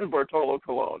 A-Rod, and Bartolo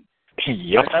Colon.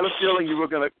 Yep. I had a feeling you were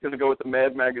going to go with the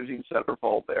Mad Magazine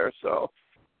centerfold there, so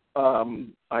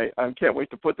I can't wait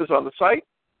to put this on the site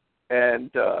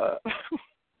and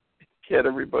get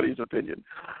everybody's opinion.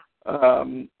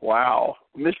 Wow.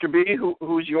 Mr. B,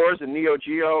 who's yours, and Neo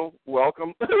Geo,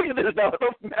 welcome. There's not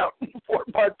enough mountain for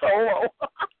Bartolo.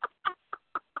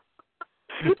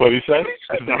 What did he say?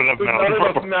 There's not enough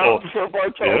mountain for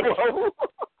Bartolo.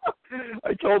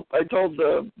 Yep. I told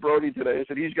Brody today, I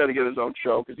said he's got to get his own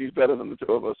show because he's better than the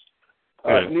two of us.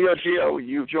 Neo Geo,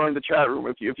 you've joined the chat room.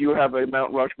 If you have a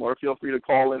Mount Rushmore, feel free to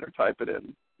call in or type it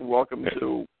in. Welcome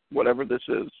to whatever this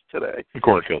is today. The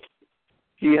cornfield.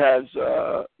 He has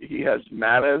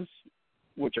Maddez,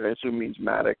 which I assume means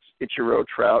Maddox, Ichiro,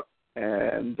 Trout,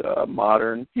 and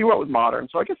Modern. He went with Modern,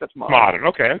 so I guess that's Modern. Modern,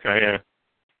 okay, yeah.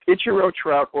 Ichiro,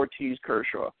 Trout, Ortiz,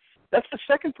 Kershaw. That's the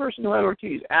second person who had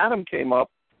Ortiz. Adam came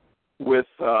up with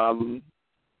where's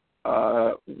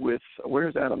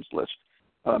Adam's list?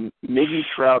 Miggy,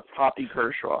 Trout, Poppy,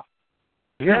 Kershaw.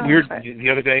 Yeah, weird. The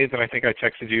other day that I think I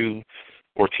texted you,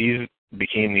 Ortiz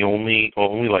became the only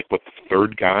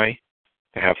third guy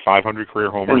to have 500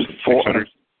 career homers and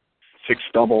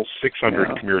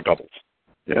 600 career doubles.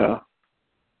 Yeah.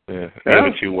 The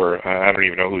other two were, I don't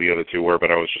even know who the other two were, but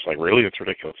I was just like, really? It's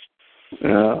ridiculous.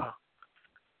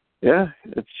 Yeah.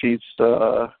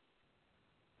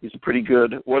 He's a pretty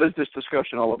good. What is this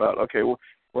discussion all about? Okay,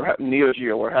 we're Neo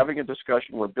Geo. We're having a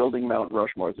discussion. We're building Mount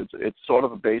Rushmores. It's sort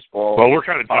of a baseball. Well, we're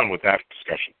kind of done with that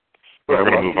discussion. we're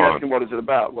going to move on. Asking what is it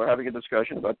about? We're having a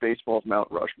discussion about baseball's Mount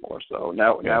Rushmore. So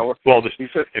now we're... Well,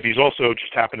 if he's also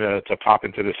just happened to pop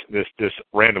into this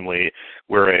randomly,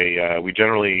 we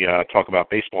generally talk about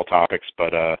baseball topics,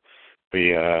 but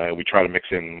we try to mix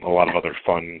in a lot of other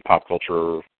fun pop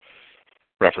culture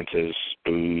references,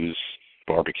 booze,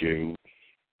 barbecue,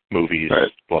 movies,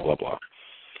 blah blah blah.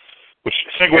 Which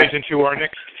segues into our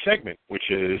next segment,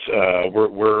 which is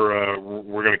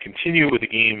we're going to continue with a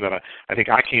game that I think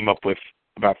I came up with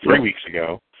about 3 weeks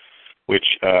ago,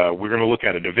 which we're going to look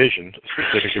at a division, a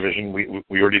specific division.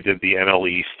 We already did the NL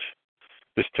East.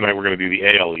 Tonight we're going to do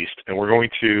the AL East, and we're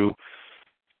going to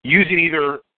using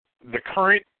either the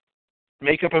current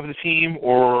makeup of the team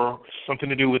or something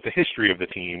to do with the history of the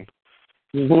team.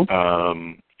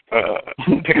 Mm-hmm.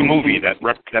 Pick a movie that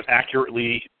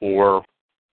accurately or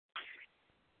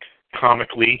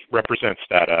comically represents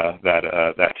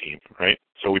that team, right?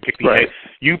 So we picked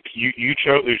you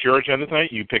chose. It was your agenda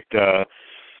tonight. You picked the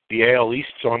AL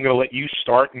East. So I'm going to let you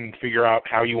start and figure out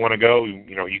how you want to go.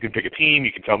 You can pick a team.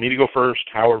 You can tell me to go first.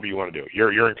 However you want to do it.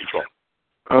 You're in control.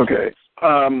 Okay.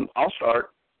 I'll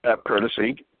start at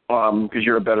courtesy because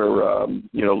you're a better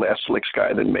last licks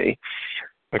guy than me.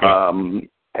 Okay.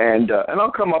 And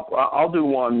I'll come up. I'll do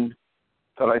one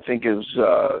that I think is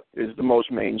the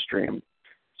most mainstream.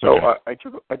 So I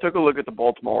took a look at the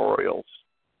Baltimore Orioles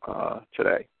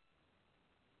today.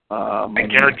 I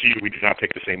guarantee you we did not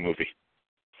pick the same movie.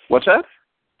 What's that?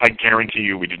 I guarantee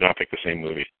you we did not pick the same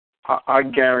movie. I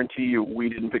guarantee you we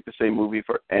didn't pick the same movie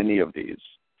for any of these.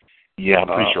 Yeah, I'm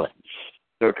pretty sure.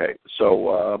 Okay, so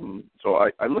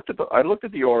I looked at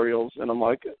the Orioles and I'm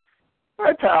like,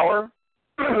 high power,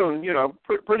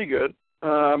 pretty good.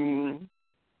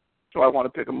 So I want to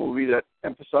pick a movie that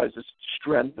emphasizes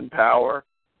strength and power.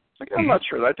 I'm not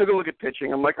sure. I took a look at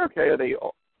pitching. I'm like, okay,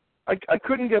 I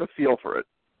couldn't get a feel for it.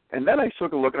 And then I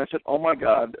took a look and I said, oh my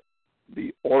God,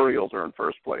 the Orioles are in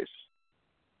first place.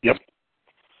 Yep.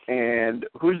 And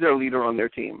who's their leader on their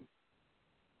team?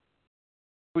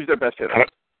 Who's their best hitter?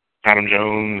 Adam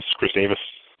Jones, Chris Davis.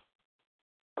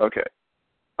 Okay.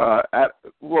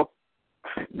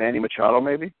 Manny Machado,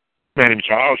 maybe? Manny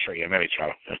Machado, oh, sure, yeah, Manny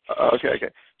Machado.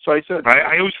 Okay. So I said...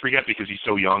 I always forget because he's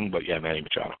so young, but yeah, Manny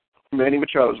Machado. Manny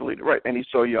Machado's the leader, right, and he's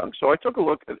so young. So I took a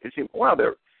look, and it seemed, wow,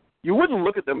 you wouldn't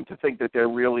look at them to think that they're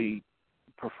really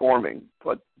performing,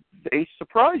 but they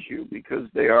surprise you because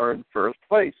they are in first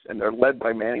place, and they're led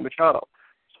by Manny Machado.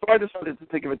 So I decided to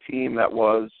think of a team that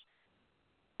was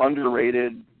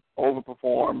underrated,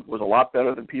 overperformed, was a lot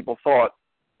better than people thought,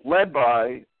 led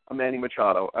by a Manny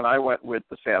Machado, and I went with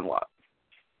The Sandlot.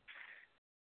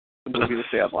 The movie The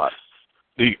Sandlot.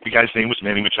 The guy's name was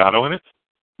Manny Machado in it?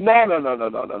 No. In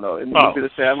the movie The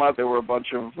Sandlot, there were a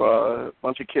bunch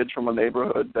of kids from a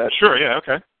neighborhood that... Sure, yeah,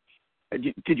 okay.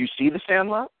 Did you see The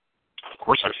Sandlot? Of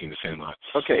course I've seen The Sandlot.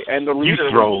 Okay, and the leader...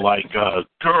 You throw like a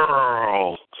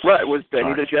girl. Right, it was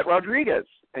Benny the Jet Rodriguez.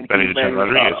 And Benny the Jet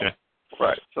Rodriguez, yeah.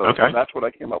 Right, so that's what I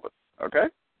came up with. Okay?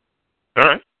 All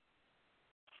right.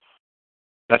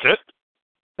 That's it?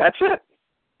 That's it.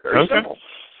 Very simple.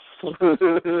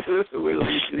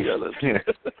 Yeah.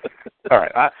 All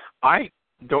right, I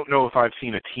don't know if I've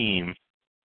seen a team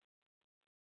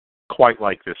quite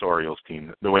like this Orioles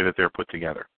team, the way that they're put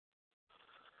together.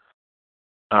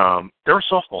 They're a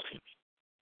softball team.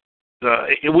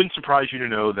 It wouldn't surprise you to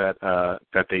know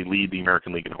that they lead the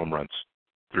American League in home runs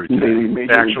through today.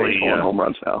 They actually home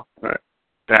runs now. Right.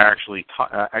 They're actually,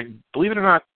 believe it or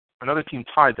not, another team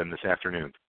tied them this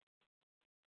afternoon.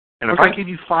 And if I give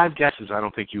you 5 guesses, I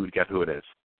don't think you would get who it is.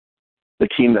 The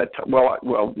team that,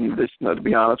 to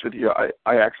be honest with you,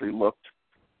 I actually looked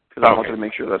because I wanted to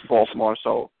make sure that's Baltimore.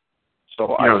 So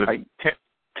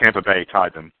Tampa Bay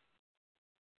tied them.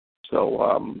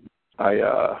 So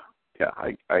isn't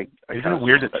it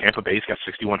weird that Tampa Bay's got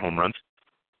 61 home runs?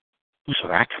 Who saw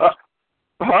that coming?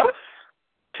 Huh?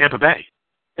 Tampa Bay.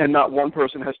 And not one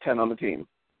person has 10 on the team.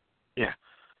 Yeah.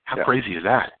 How crazy is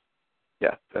that?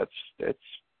 Yeah, that's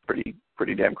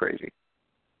pretty damn crazy.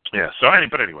 Yeah. So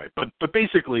anyway, but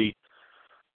basically,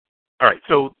 all right.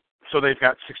 So they've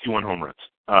got 61 home runs.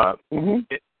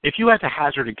 If you had to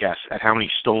hazard a guess at how many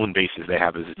stolen bases they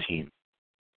have as a team,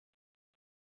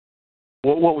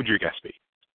 what would your guess be?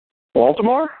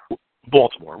 Baltimore.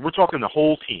 We're talking the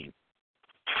whole team.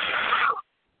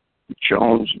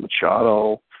 Jones,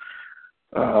 Machado,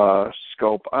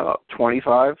 Scope. I don't know,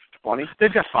 25, 20.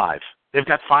 They've got 5. They've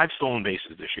got 5 stolen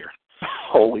bases this year.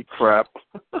 Holy crap.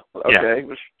 Okay,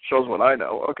 which shows what I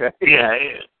know. Okay. Yeah,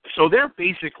 so they're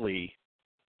basically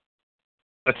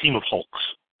a team of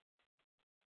Hulks.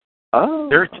 Oh.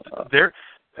 They're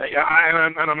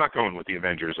and I'm not going with the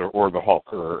Avengers or the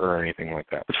Hulk or anything like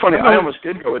that. It's funny. I almost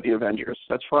did go with the Avengers.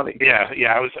 That's funny. Yeah.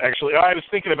 I was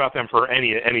thinking about them for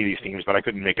any of these teams, but I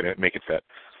couldn't make it fit.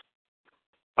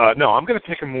 No, I'm going to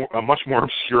pick a much more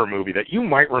obscure movie that you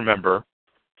might remember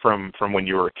from when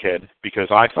you were a kid, because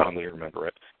I fondly remember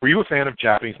it. Were you a fan of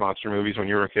Japanese monster movies when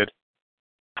you were a kid?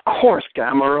 Of course,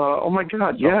 Gamera. Oh my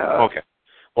God, yeah. Oh, okay.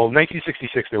 Well, in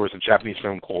 1966, there was a Japanese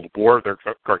film called War of the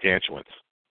Gargantuans.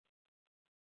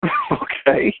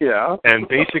 Okay, yeah. And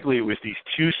basically, it was these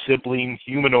two sibling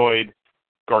humanoid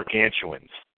gargantuans.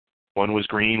 One was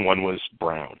green, one was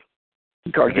brown.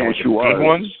 Gargantuas. Good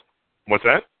ones. What's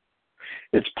that?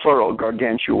 It's plural,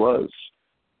 gargantuas.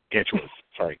 Gargantuas.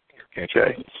 Sorry,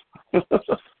 gargantuas.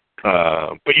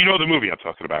 Okay. But you know the movie I'm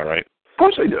talking about, right? Of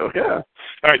course I do. Yeah.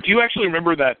 All right. Do you actually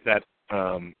remember that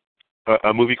a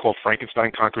movie called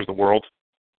Frankenstein Conquers the World?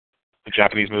 A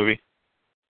Japanese movie?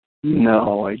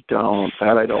 No, I don't.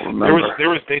 That I don't remember.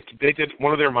 They did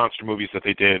one of their monster movies that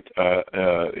they did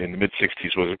in the mid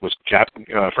 '60s was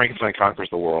Frankenstein Conquers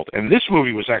the World, and this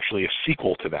movie was actually a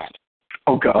sequel to that.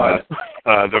 Oh God!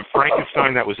 The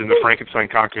Frankenstein that was in the Frankenstein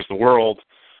Conquers the World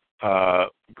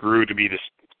grew to be this,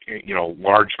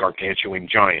 large gargantuan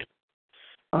giant,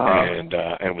 and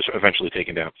was eventually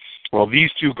taken down. Well,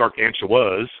 these two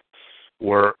gargantuas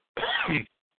were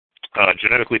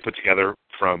genetically put together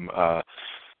from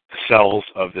cells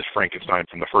of this Frankenstein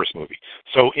from the first movie.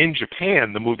 So in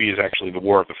Japan, the movie is actually the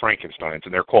War of the Frankensteins,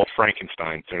 and they're called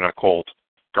Frankensteins. They're not called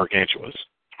gargantuas.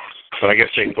 But I guess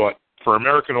they thought for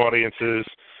American audiences,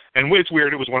 and it's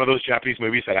weird, it was one of those Japanese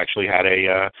movies that actually had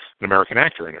an American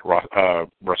actor in it, Russ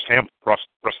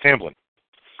Tamblyn.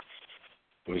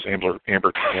 It was Amber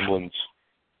Tamblin's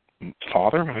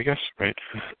father, I guess, right?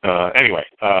 Anyway,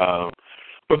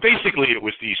 but basically it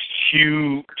was these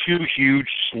two huge,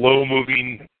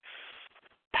 slow-moving,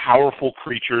 powerful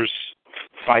creatures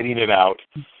fighting it out.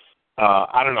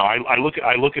 I don't know. I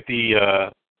look at the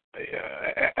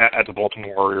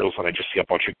Baltimore Orioles and I just see a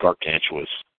bunch of gargantuas.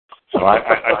 So I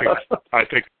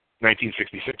think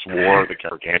 1966 War of the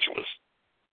Gargantuas.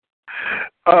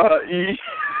 I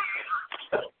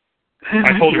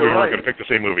told you we weren't going to pick the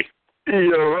same movie.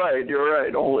 You're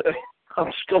right. Only,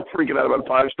 I'm still freaking out about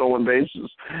 5 stolen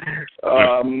bases.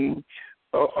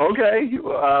 Okay.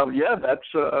 Yeah,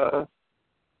 that's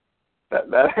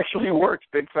that actually works.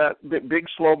 Big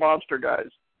slow monster guys.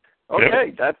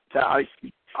 Okay, yep.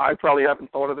 I probably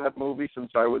haven't thought of that movie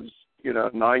since I was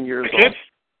 9 years old.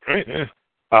 Right. Yeah.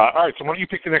 All right. So why don't you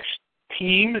pick the next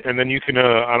team, and then you can,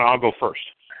 and I'll go first.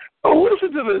 Oh,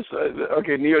 listen to this.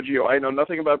 Okay, Neo Geo, I know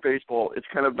nothing about baseball. It's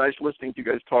kind of nice listening to you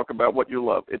guys talk about what you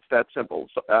love. It's that simple.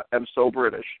 I'm so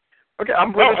British. Okay,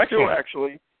 I'm British too,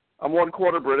 actually. I'm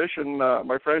 1/4 British, and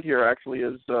my friend here actually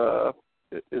is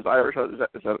Irish. Is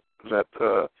that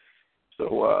so?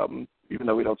 Even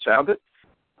though we don't sound it.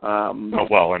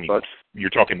 Well, I mean, but you're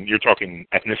talking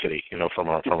ethnicity, from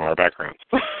our backgrounds.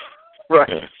 Right.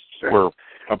 Yeah. Sure. We're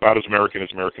about as American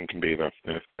can be, though.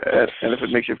 Yeah. And if it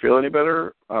makes you feel any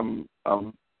better, I'm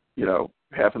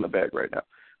half in the bag right now.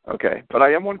 Okay, but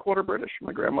I am 1/4 British.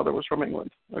 My grandmother was from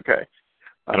England. Okay,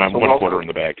 and I'm 1/4 in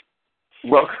the bag.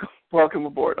 Welcome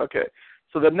aboard. Okay,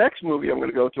 so the next movie I'm going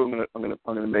to go to, I'm going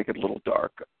to make it a little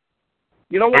dark.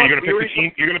 You know what? Are you going to pick the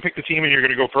team? You're going to pick the team, and you're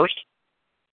going to go first.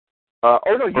 No,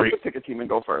 you can pick a team and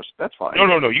go first. That's fine.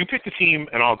 No. You pick the team,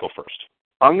 and I'll go first.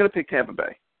 I'm going to pick Tampa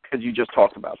Bay because you just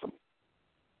talked about them.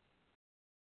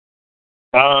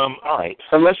 All right.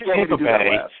 Unless you want to do that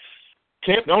last.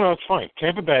 No, it's fine.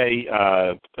 Tampa Bay,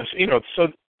 so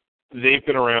they've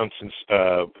been around since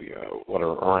around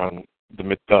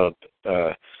the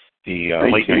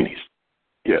late 90s.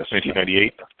 Yes.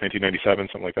 1998, 1997,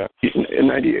 something like that. In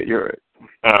 98, you're right.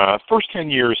 First 10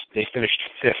 years, they finished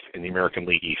 5th in the American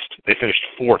League East. They finished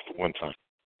 4th one time.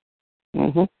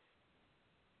 Mm-hmm.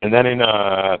 And then in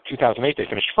 2008, they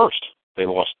finished 1st. They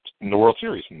lost in the World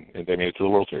Series, and they made it to the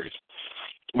World Series.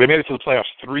 They made it to the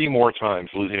playoffs 3 more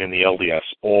times, losing in the LDS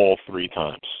all 3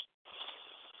 times.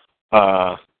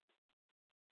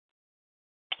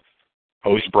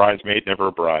 Always a bridesmaid, never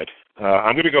a bride.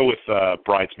 I'm going to go with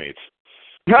Bridesmaids.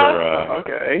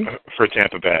 Okay. For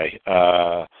Tampa Bay.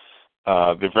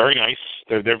 They're very nice.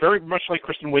 They're very much like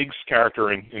Kristen Wiig's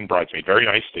character in Bridesmaid. Very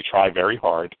nice. They try very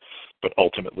hard, but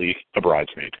ultimately a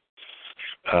bridesmaid.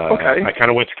 Okay. I kind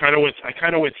of went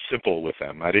simple with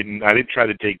them. I didn't try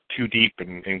to dig too deep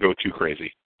and go too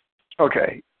crazy.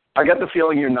 Okay. I get the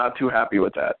feeling you're not too happy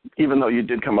with that, even though you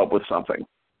did come up with something.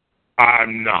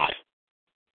 I'm not.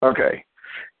 Okay.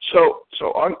 So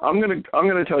I'm gonna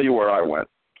tell you where I went.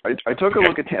 I took a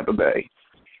look at Tampa Bay,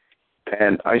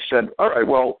 and I said, all right,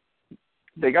 well,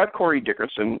 they got Corey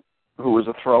Dickerson, who was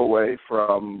a throwaway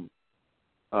from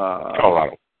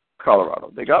Colorado.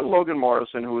 They got Logan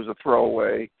Morrison, who was a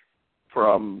throwaway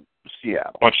from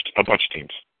Seattle. A bunch of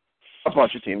teams. A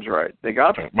bunch of teams, right. They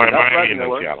got Miami and then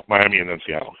Seattle. Miami and then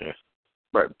Seattle, yeah.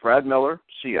 Right, Brad Miller,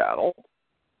 Seattle.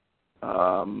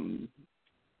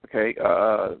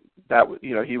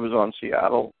 He was on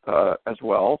Seattle as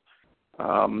well.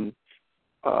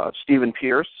 Stephen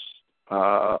Pierce,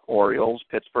 Orioles,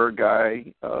 Pittsburgh guy,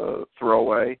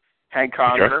 throwaway. Hank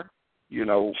Conger,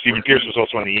 Stephen Pierce was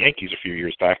also on the Yankees a few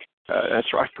years back.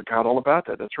 That's right. I forgot all about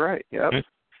that. That's right. Yep.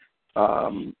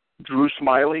 Drew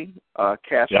Smiley,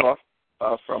 cast-off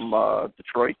from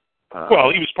Detroit.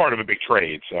 Well, he was part of a big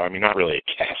trade, so, not really a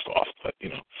cast-off, but,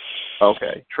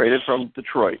 Okay, traded from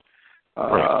Detroit.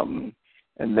 Right.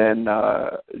 And then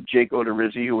Jake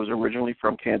Odorizzi, who was originally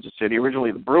from Kansas City,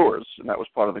 originally the Brewers, and that was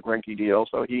part of the Greinke deal.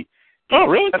 So he. Oh,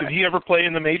 really? Did he ever play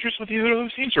in the majors with either of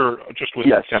those teams, or just with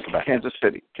Tampa Bay? Kansas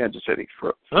City.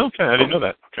 Okay, I didn't know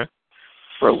that. Okay.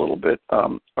 For a little bit.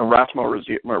 Rushmore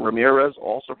Ramirez,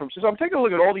 also from. So I'm taking a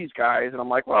look at all these guys, and I'm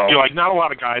like, well. Not a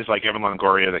lot of guys like Evan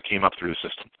Longoria that came up through the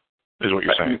system, is what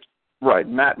you're saying. Right.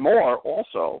 Matt Moore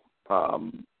also,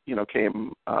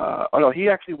 came. He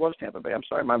actually was Tampa Bay. I'm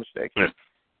sorry, my mistake. Yeah.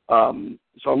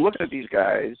 So I'm looking at these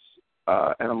guys,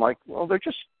 and I'm like, well, they're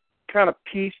just kind of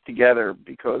pieced together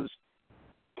because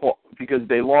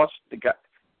they lost the guy.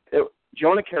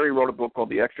 Jonah Carey wrote a book called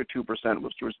The Extra 2%,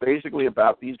 which was basically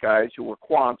about these guys who were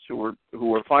quants, who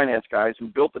were finance guys who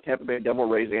built the Tampa Bay Devil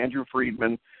Rays, Andrew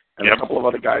Friedman, and a couple of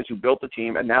other guys who built the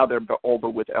team, and now they're over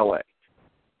with LA.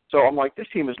 So I'm like, this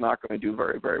team is not going to do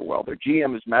very, very well. Their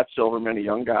GM is Matt Silverman, a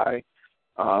young guy,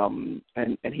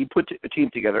 and he put a team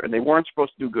together, and they weren't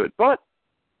supposed to do good, but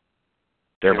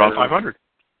they're about 500.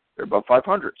 They're above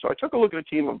 500. So I took a look at a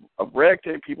team of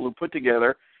ragtag people who put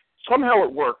together. Somehow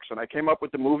it works, and I came up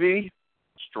with the movie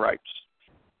Stripes.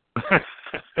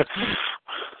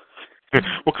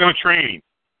 What kind of training?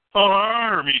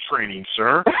 Army training,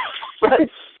 sir. Right.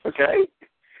 Okay.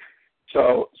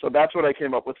 So that's what I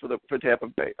came up with for Tampa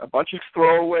Bay. A bunch of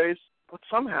throwaways, but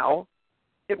somehow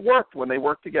it worked when they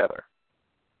worked together.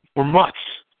 We're mutts.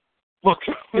 Look,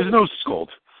 his nose is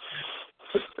cold.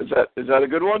 Is that a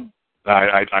good one?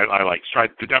 I like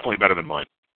Stripes. They're definitely better than mine.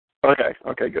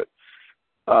 Okay, good.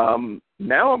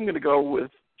 Now I'm going to go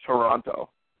with Toronto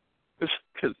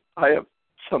because I have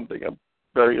something I'm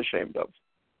very ashamed of.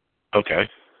 Okay.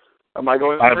 Am I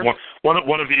going? I have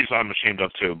one of these I'm ashamed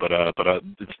of too, but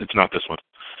it's not this one.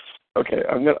 Okay,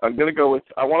 I'm gonna go with.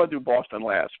 I want to do Boston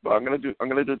last, but I'm gonna do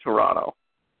Toronto.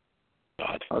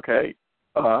 God. Okay.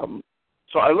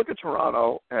 So I look at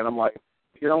Toronto and I'm like,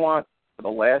 you know what? For the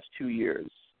last 2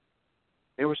 years,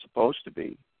 they were supposed to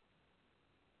be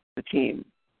the team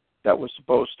that was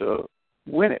supposed to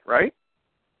win it, right?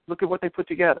 Look at what they put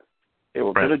together. They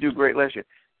were going to do great last year.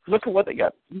 Look at what they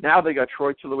got. Now they got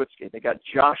Troy Tulowitzki. They got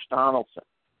Josh Donaldson.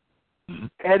 Mm-hmm.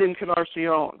 Ed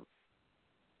Encarnacion.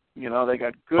 They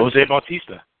got good. Jose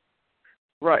Bautista.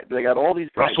 Right. They got all these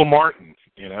guys. Russell Martin.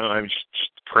 I'm just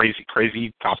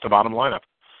crazy top to bottom lineup.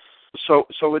 So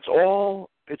it's all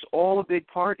a big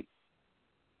party.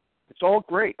 It's all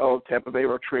great. Oh, Tampa Bay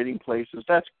were trading places.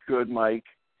 That's good, Mike.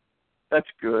 That's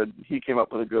good. He came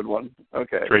up with a good one.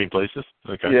 Okay. Trading places?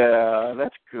 Okay. Yeah,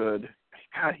 that's good.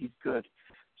 God, he's good.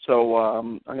 So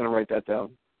I'm going to write that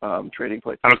down. Trading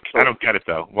places. I don't get it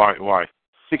though. Why?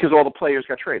 Because all the players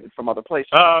got traded from other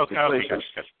places. Oh, okay.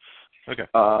 Okay.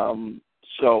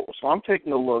 So I'm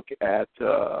taking a look at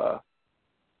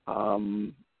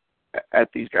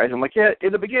these guys. I'm like, yeah.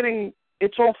 In the beginning,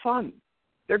 it's all fun.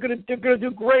 They're gonna do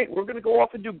great. We're gonna go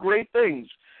off and do great things,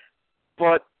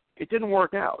 but it didn't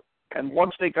work out. And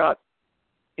once they got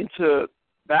into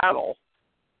battle,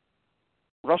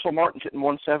 Russell Martin's hitting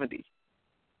 170.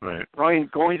 Right. Ryan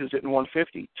Goins is hitting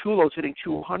 150. Tulo's hitting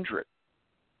 200.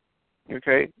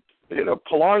 Okay.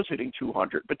 Pilar's hitting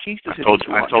 200. Batista's hitting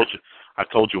 200. I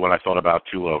told you what I thought about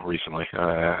Tulo recently.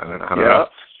 I don't know.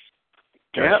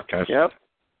 Yep.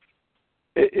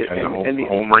 The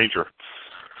home ranger.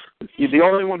 The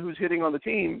only one who's hitting on the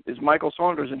team is Michael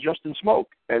Saunders and Justin Smoke,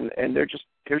 and they're just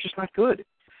not good.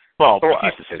 Well,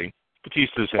 Batista's hitting.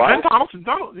 And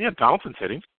Donaldson's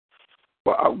hitting.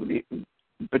 Well,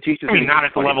 Batista's not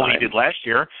at the level he did last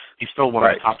year. He's still one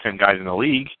of the top 10 guys in the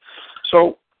league.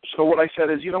 So what I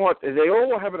said is, you know what? They all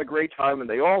were having a great time, and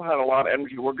they all had a lot of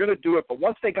energy. We're going to do it, but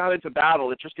once they got into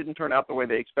battle, it just didn't turn out the way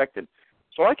they expected.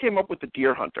 So I came up with the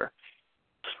Deer Hunter.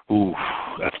 Ooh,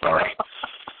 that's dark.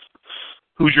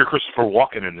 Who's your Christopher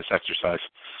Walken in this exercise?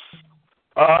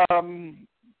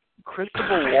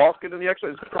 Christopher Walken in the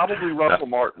exercise is probably Russell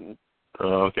Martin.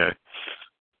 Oh, okay.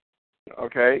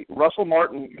 Okay, Russell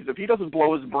Martin, because if he doesn't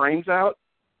blow his brains out,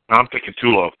 I'm thinking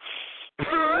Tulo.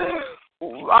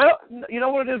 You know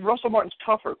what it is? Russell Martin's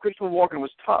tougher. Christopher Walken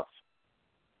was tough.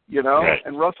 You know, right.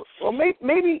 And Russell. Well,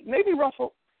 maybe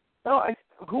Russell. No,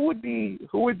 who would be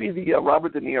the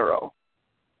Robert De Niro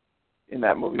in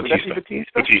that movie? Batista. Would that be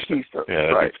Batista? Batista. Yeah,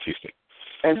 that'd right. be Batista.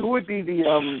 And who would be the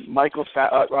Michael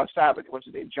Savage? What's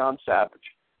his name? John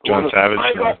Savage. John Savage.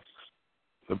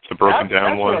 The broken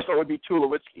down one. That's what I thought would be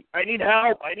Tulowitzki. I need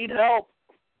help.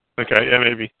 Okay, yeah,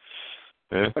 maybe.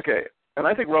 Yeah. Okay, and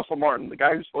I think Russell Martin, the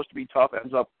guy who's supposed to be tough,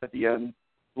 ends up at the end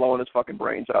blowing his fucking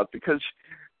brains out because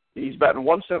he's batting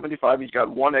 175. He's got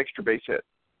one extra base hit.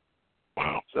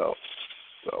 Wow. So.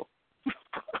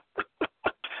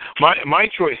 my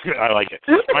choice. I like it.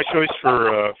 My choice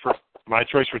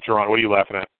for Toronto. What are you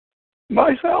laughing at?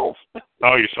 Myself.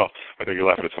 Oh, yourself. I think you're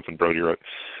laughing at something Brody wrote.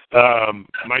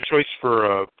 My choice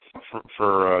for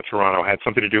Toronto had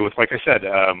something to do with, like I said,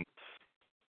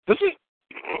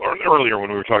 earlier when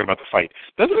we were talking about the fight,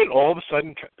 doesn't it all of a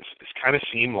sudden kind of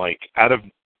seem like out of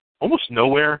almost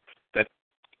nowhere that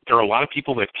there are a lot of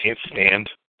people that can't stand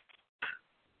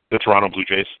the Toronto Blue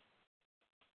Jays?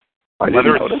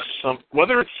 Whether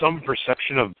it's some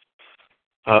perception of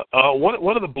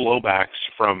one of the blowbacks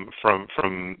from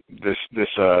this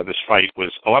fight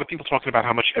was a lot of people talking about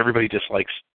how much everybody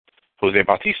dislikes Jose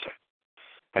Bautista.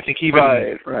 I think even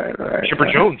Chipper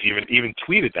Jones even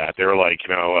tweeted that. They were like,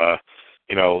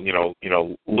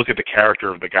 look at the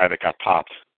character of the guy that got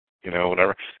popped,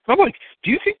 whatever. And I'm like,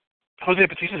 do you think Jose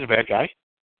Bautista's a bad guy?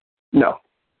 No.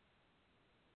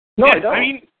 No, yeah, I don't. I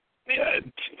mean,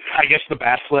 I guess the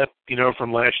bat flip,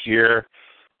 from last year,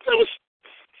 that was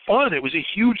fun. It was a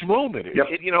huge moment. Yep.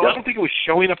 I don't think it was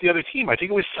showing up the other team. I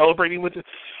think it was celebrating with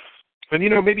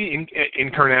and maybe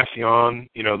Encarnacion,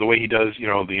 the way he does,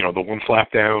 the one flap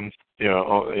down,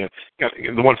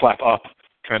 the one flap up,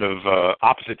 kind of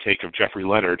opposite take of Jeffrey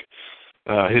Leonard,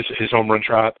 his home run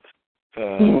trot.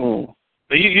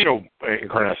 You know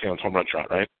Encarnacion's home run trot,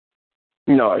 right?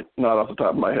 No, not off the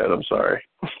top of my head. I'm sorry.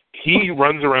 He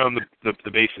runs around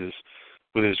the bases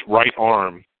with his right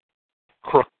arm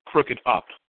crooked up,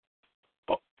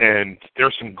 and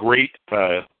there's some great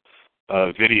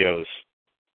videos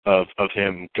of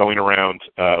him going around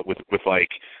with like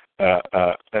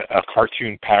a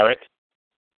cartoon parrot,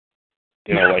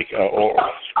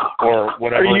 or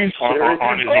whatever on his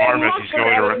arm as he's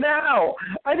going around. Now,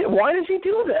 why does he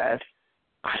do that?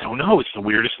 I don't know. It's the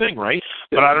weirdest thing, right?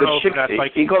 But I don't know if that's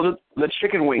like... He calls it the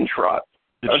chicken wing trot.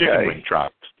 Chicken wing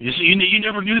trot. You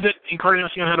never knew that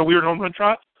Encarnacion had a weird home run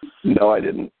trot? No, I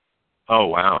didn't. Oh,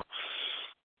 wow.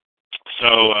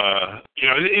 So,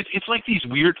 it's like these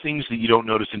weird things that you don't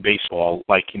notice in baseball,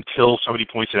 like until somebody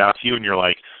points it out to you and you're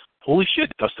like, holy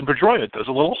shit, Dustin Pedroia does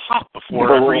a little hop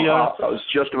before every... I was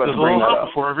just about to bring that up.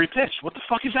 Before every pitch. What the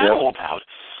fuck is that all about?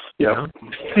 Yeah.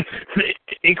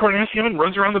 Encarnacion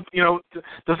runs around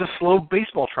does a slow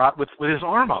baseball trot with his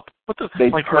arm up. What the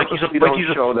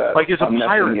like he's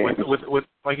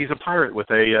a pirate with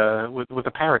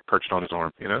a parrot perched on his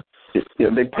arm, Yeah,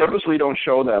 they purposely don't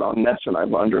show that on NESN.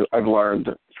 I've learned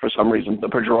for some reason the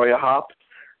Pedroia hop,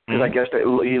 because I guess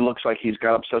he looks like he's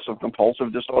got obsessive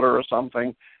compulsive disorder or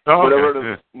something. Oh, whatever okay.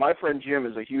 it is. My friend Jim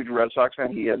is a huge Red Sox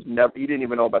fan. He didn't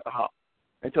even know about the hop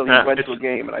until he went to a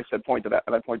game, and I pointed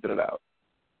it out.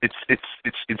 It's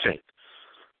insane.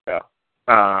 Yeah.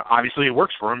 Obviously, it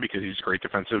works for him because he's a great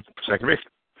defensive second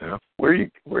baseman.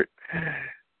 Where?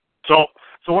 So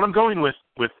what I'm going with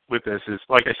this is,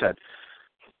 like I said,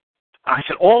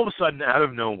 all of a sudden, out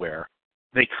of nowhere,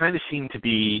 they kind of seem to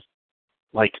be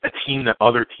like a team that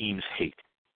other teams hate,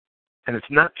 and it's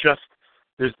not just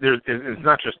it's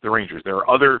not just the Rangers. There are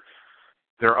other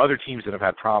teams that have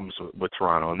had problems with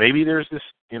Toronto, and maybe there's this,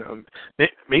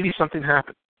 maybe something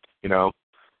happened,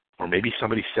 or maybe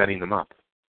somebody's setting them up.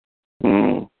 I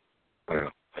don't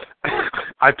know.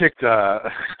 I picked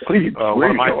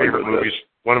one of my favorite movies.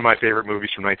 One of my favorite movies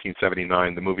from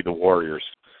 1979, the movie The Warriors,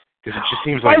 because it just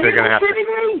seems like they're going to have to.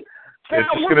 It's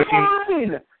just going to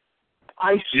seem.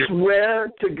 I swear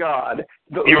to God.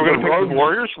 You were going to pick the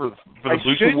Warriors for the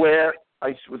Blue Jays?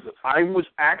 I was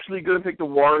actually going to pick the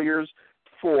Warriors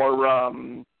for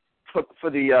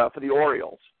the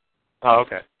Orioles. Oh,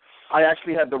 okay. I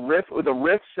actually had the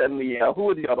Riffs and the who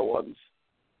were the other ones?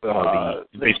 The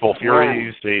Baseball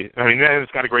Furies.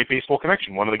 It's got a great baseball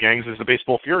connection. One of the gangs is the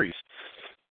Baseball Furies.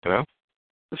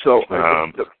 So,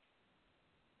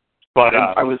 but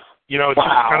I was. It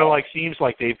just kind of like seems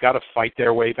like they've got to fight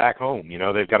their way back home.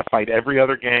 They've got to fight every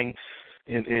other gang,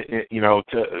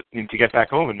 to get back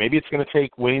home. And maybe it's going to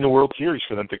take winning the World Series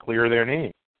for them to clear their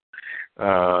name.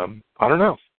 I don't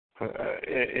know.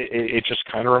 it just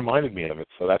kind of reminded me of it.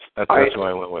 So that's who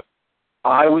I went with.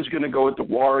 I was going to go with the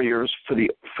Warriors for the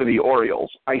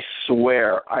Orioles. I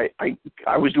swear, I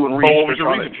was doing research. What was the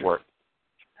reason for it?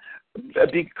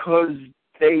 Because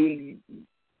they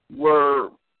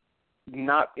were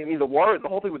not. I mean, the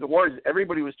whole thing with the Warriors,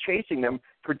 everybody was chasing them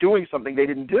for doing something they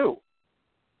didn't do.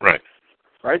 Right.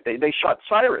 Right. They shot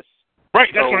Cyrus. Right.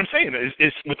 That's what I'm saying.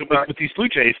 Is with these Blue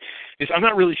Jays, is I'm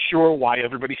not really sure why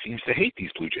everybody seems to hate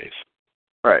these Blue Jays.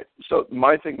 Right. So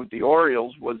my thing with the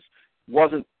Orioles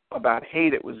wasn't about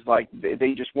hate. It was like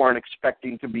they just weren't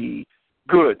expecting to be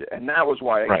good, and that was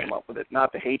why I came up with it,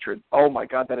 not the hatred. Oh my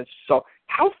God, that is so.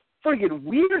 How friggin'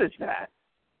 weird is that?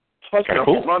 Plus, they're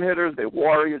cool. run hitters, they're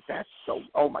Warriors. That's so.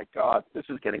 Oh my God, this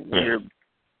is getting weird.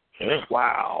 Yeah.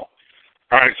 Wow.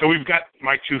 All right, so we've got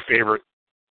my two favorite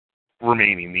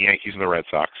remaining, the Yankees and the Red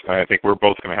Sox. I think we're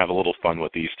both going to have a little fun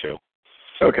with these two.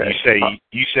 Okay.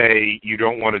 You say you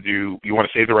don't want to do. You want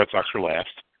to save the Red Sox for last.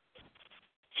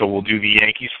 So we'll do the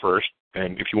Yankees first,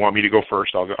 and if you want me to go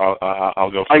first, I'll go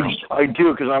first. I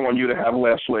do, because I want you to have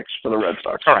last licks for the Red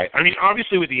Sox. All right. I mean,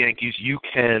 obviously with the Yankees, you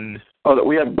can. Oh,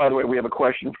 by the way, we have a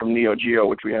question from Neo Geo,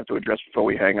 which we have to address before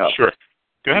we hang up. Sure.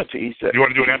 Go ahead. He said, you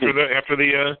want to do it after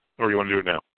the, or you want to do it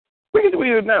now? We can do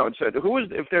it now. It said,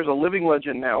 if there's a living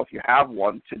legend now, if you have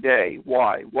one today,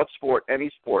 why? What sport?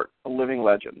 Any sport? A living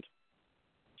legend.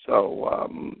 So,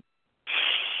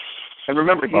 and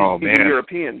remember, he's a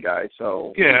European guy,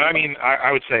 so. Yeah, I mean,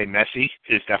 I would say Messi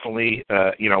is definitely,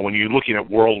 when you're looking at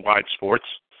worldwide sports,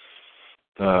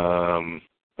 for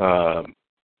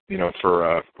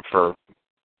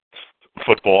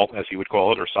football, as you would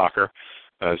call it, or soccer,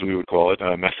 as we would call it,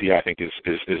 Messi, I think, is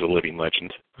a living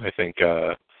legend. I think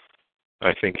I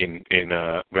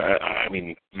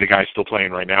mean, the guy's still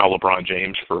playing right now, LeBron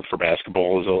James, for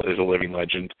basketball is a living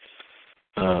legend.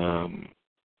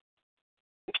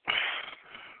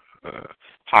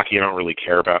 Hockey, I don't really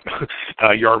care about.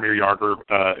 Jaromir Jagr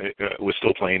was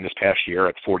still playing this past year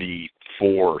at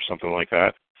 44 or something like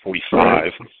that,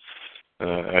 45.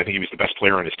 I think he was the best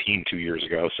player on his team 2 years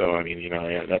ago. So I mean,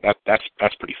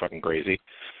 that's pretty fucking crazy.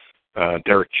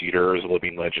 Derek Jeter is a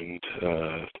living legend.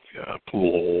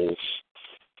 Pujols,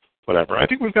 whatever. I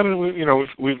think we've got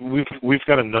we've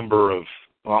got a number of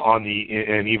on the,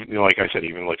 and even like I said,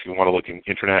 even like if you want to look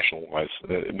international wise,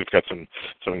 we've got some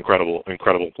incredible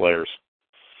players.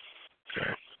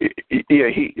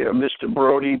 Yeah, Mr.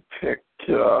 Brody picked,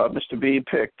 Mr. B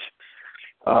picked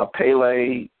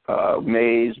Pele,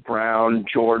 Mays, Brown,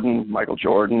 Jordan, Michael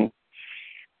Jordan.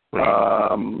 Right.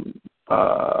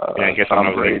 I guess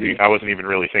I wasn't even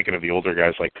really thinking of the older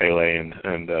guys like Pele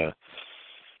and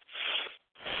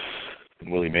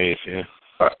Willie Mays. Yeah.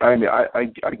 Can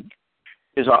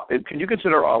you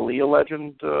consider Ali a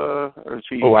legend, or is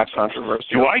he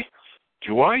controversial?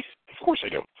 Do I? Of course I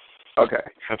do. Okay.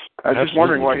 I was just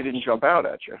wondering why he didn't jump out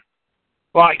at you.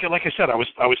 Well, like I said, I was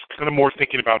kind of more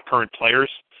thinking about current players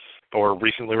or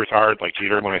recently retired, like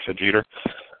Jeter. When I said Jeter,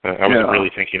 I wasn't really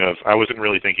thinking of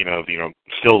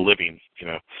still living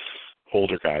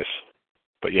older guys.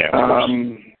 But yeah.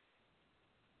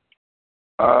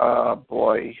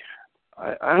 Boy,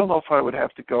 I don't know if I would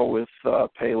have to go with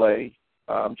Pele,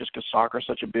 just because soccer's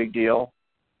such a big deal.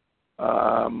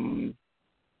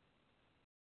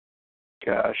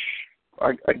 Gosh,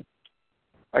 I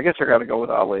guess I got to go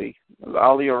with Ali.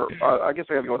 I guess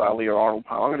I got to go with Ali or Arnold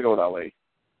Palmer. I'm going to go with Ali.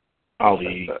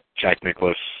 Ali, Jack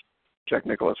Nicklaus. Jack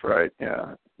Nicklaus, right?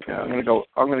 Yeah. I'm going to go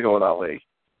with Ali.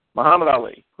 Muhammad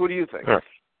Ali. Who do you think? Sure.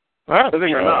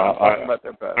 Living or not, talking about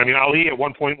their best. I mean, Ali at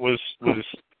one point was in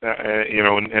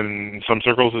some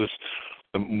circles is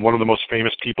one of the most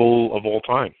famous people of all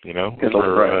time. He's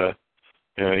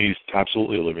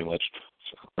absolutely a living legend.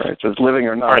 So. Right, so it's living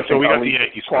or not. All right, so we got the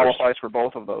Yankees qualifies for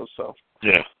both of those. So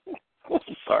yeah.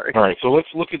 Sorry. All right, so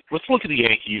let's look at the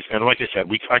Yankees, and like I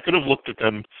said, I could have looked at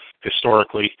them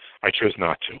historically. I chose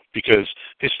not to because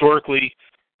historically,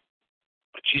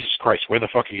 Jesus Christ, where the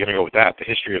fuck are you going to go with that? The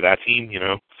history of that team,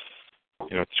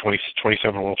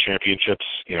 27 World Championships.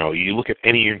 You look at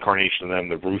any incarnation of them,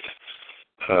 the Ruth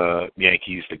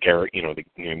Yankees, the Garrett,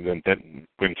 then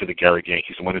went to the Garrett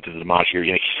Yankees, went into the DiMaggio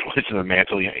Yankees, went into the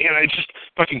Mantle Yankees. It's just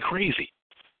fucking crazy,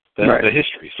 the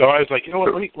history. So I was like,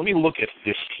 what? Let me look at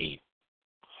this team.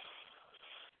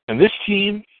 And this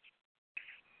team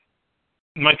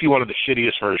might be one of the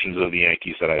shittiest versions of the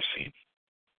Yankees that I've seen.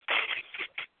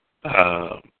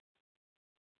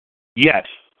 Yet,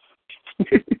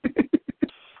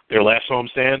 their last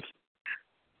homestand,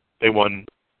 they won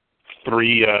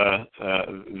three.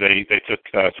 They took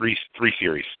three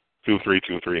series, 2-3,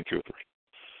 2-3, and 2-3.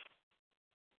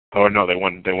 Oh no, they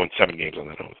won 7 games on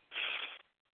that home.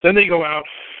 Then they go out,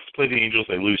 play the Angels,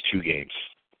 they lose 2 games.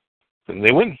 Then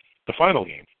they win the final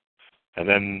game. And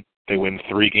then they win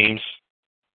 3 games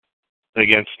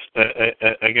against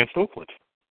Oakland.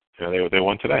 They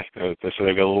won today. So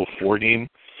they got a little 4-game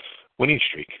winning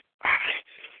streak.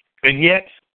 And yet,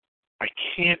 I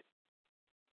can't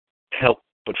help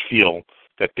but feel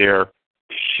that they're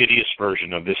the shittiest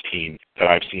version of this team that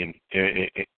I've seen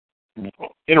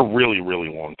in a really, really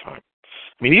long time.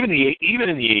 I mean, even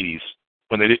in the 80s,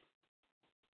 when they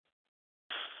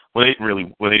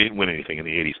didn't win anything in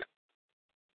the 80s,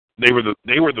 they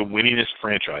were the winningest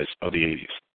franchise of the 80s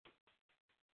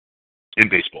in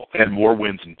baseball. They had more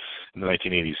wins in the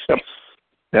 1980s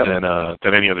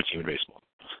than any other team in baseball.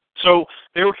 So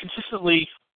they were consistently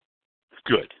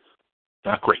good,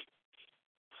 not great.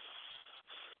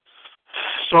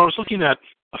 So I was looking at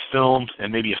a film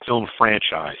and maybe a film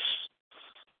franchise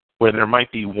where there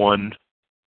might be one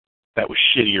that was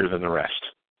shittier than the rest.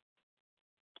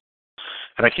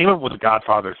 And I came up with The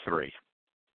Godfather 3,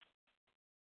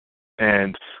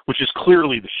 and which is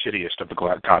clearly the shittiest of the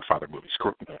Godfather movies.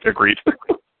 Agreed?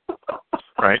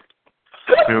 Right?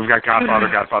 I mean, we've got Godfather,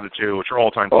 Godfather 2, which are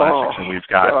all-time classics, and we've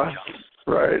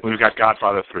got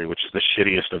Godfather 3, which is the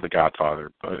shittiest of the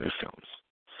Godfather films.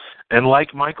 And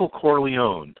like Michael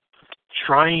Corleone,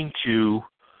 trying to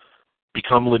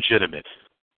become legitimate,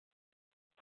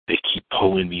 they keep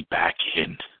pulling me back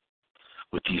in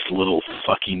with these little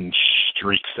fucking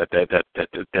streaks that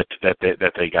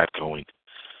they got going.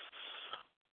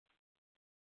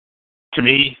 To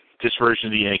me, this version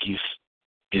of the Yankees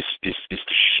is the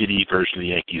shitty version of the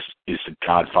Yankees, is the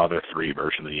Godfather 3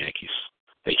 version of the Yankees.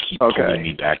 They keep pulling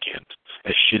me back in.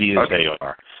 As shitty as they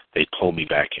are, they pull me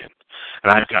back in.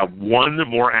 And I've got one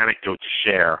more anecdote to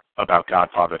share about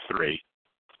Godfather 3,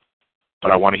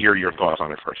 but I want to hear your thoughts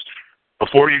on it first.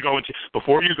 Before you go into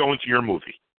your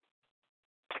movie.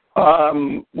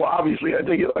 Well, obviously, I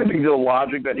think the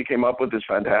logic that you came up with is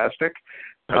fantastic.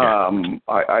 Okay.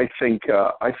 I think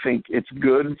it's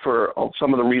good for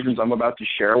some of the reasons I'm about to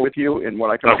share with you in when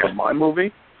I come up with my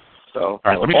movie. So, all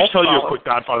right, let me just tell you a quick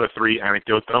Godfather 3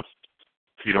 anecdote, though,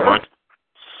 if you don't mind.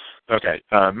 Okay,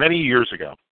 many years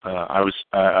ago, I was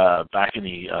back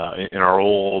in our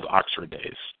old Oxford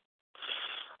days.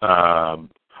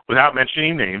 Without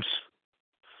mentioning names,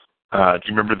 do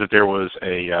you remember that there was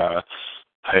a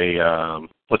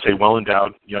let's say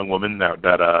well-endowed young woman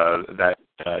that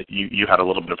you had a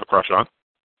little bit of a crush on?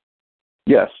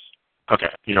 Yes. Okay,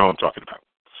 you know what I'm talking about.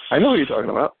 I know what you're talking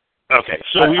about. Okay,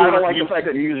 so I don't like the fact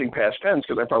that you're using past tense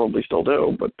because I probably still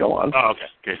do, but go on. Oh,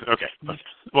 okay.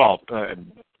 Well,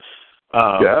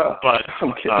 yeah, but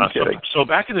I'm kidding. So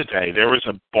back in the day, there was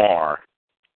a bar,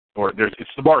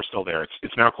 the bar is still there.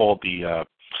 It's now called the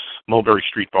Mulberry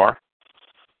Street Bar.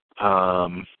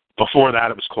 Before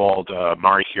that, it was called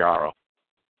Mari Chiaro,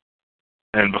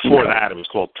 and before that, it was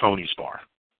called Tony's Bar.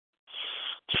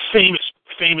 It's a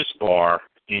famous bar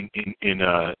in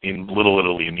Little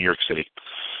Italy in New York City,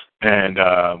 and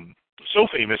so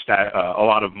famous that a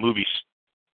lot of movies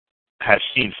have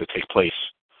scenes that take place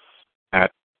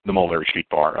at the Mulberry Street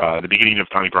Bar. The beginning of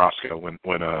Donnie Brasco, when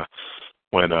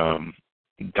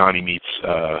Donnie meets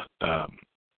Al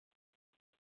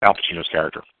Pacino's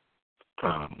character,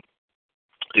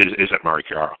 is at Mari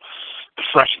Chiaro. The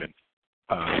Freshman,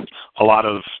 a lot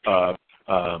of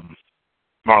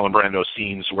Marlon Brando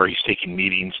scenes where he's taking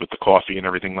meetings with the coffee and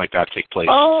everything like that take place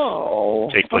at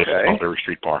the Mulberry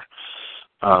Street Bar.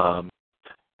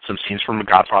 Some scenes from The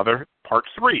Godfather Part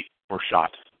 3 were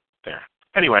shot there.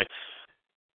 Anyway,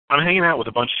 I'm hanging out with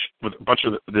a bunch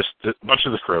of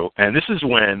the crew, and this is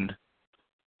when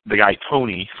the guy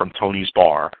Tony from Tony's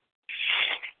Bar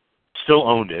still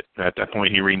owned it. At that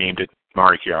point, he renamed it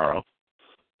Mari Chiaro.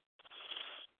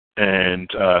 And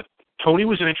Tony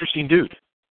was an interesting dude.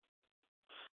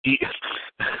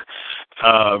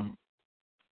 I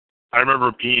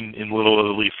remember being in Little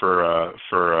Italy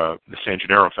for the San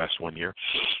Gennaro Fest one year,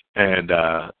 and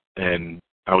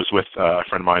I was with a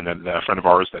friend of mine, a friend of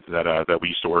ours that we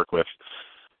used to work with,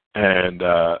 and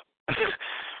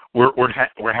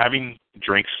we're having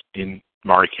drinks in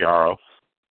Mari Chiaro,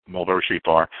 Mulberry Street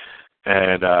Bar,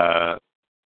 and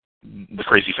the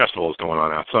crazy festival is going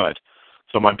on outside.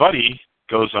 So my buddy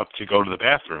goes up to go to the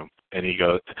bathroom, and he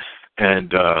goes,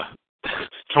 and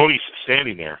Tony's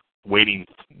standing there waiting,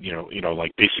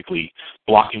 like basically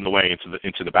blocking the way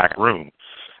into the back room,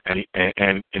 and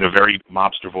in a very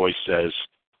mobster voice says,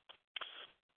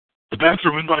 "The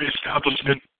bathroom in my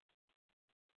establishment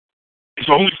is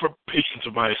only for patrons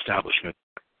of my establishment."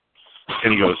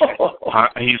 And he goes,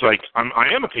 he's like,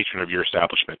 I am a patron of your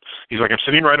establishment. He's like, I'm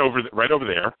sitting right over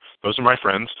there. Those are my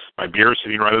friends. My beer is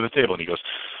sitting right on the table. And he goes,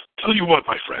 tell you what,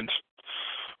 my friend.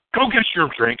 Go get your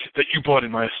drink that you bought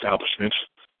in my establishment.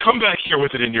 Come back here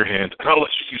with it in your hand, and I'll let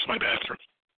you use my bathroom.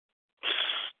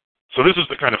 So this is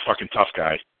the kind of fucking tough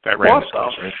guy that ran this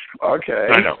place, right? Okay.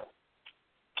 I know.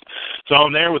 So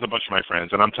I'm there with a bunch of my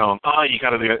friends, and I'm telling them, you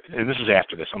got to do it. And this is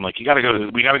after this. I'm like, we got to go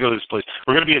to this place.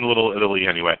 We're going to be in Little Italy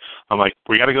anyway. I'm like,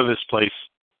 we got to go to this place.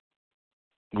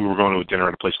 We were going to a dinner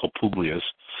at a place called Puglia's.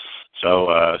 So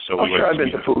we went. I've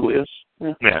been to Puglia's.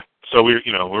 Yeah. So we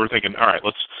were thinking, all right,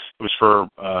 it was for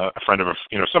a friend of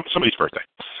somebody's birthday.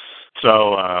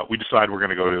 So we decided we're going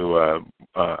to go to.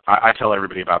 I tell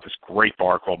everybody about this great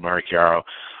bar called Mary Chiaro.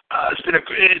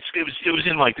 It was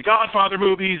in like the Godfather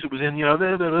movies. It was in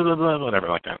whatever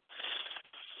like that.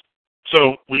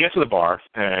 So we get to the bar,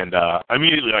 and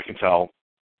immediately I can tell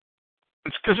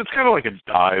it's because it's kind of like a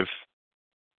dive,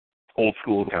 old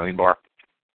school Italian bar.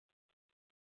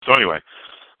 So anyway,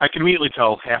 I can immediately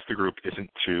tell half the group isn't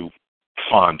too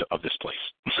fond of this place.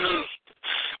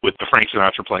 With the Frank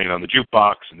Sinatra playing on the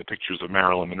jukebox and the pictures of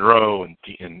Marilyn Monroe and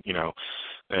Dean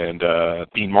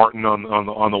Martin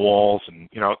on the walls and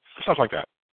stuff like that.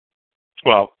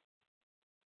 Well,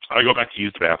 I go back to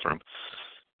use the bathroom,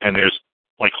 and there's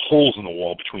like holes in the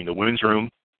wall between the women's room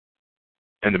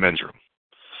and the men's room.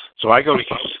 So I go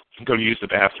to use the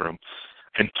bathroom,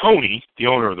 and Tony, the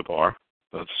owner of the bar,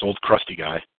 this old crusty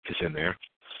guy, is in there,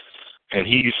 and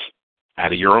he's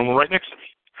at a urinal right next to me.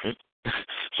 Right?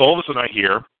 So all of a sudden I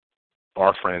hear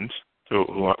our friends,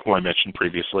 who I mentioned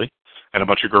previously, and a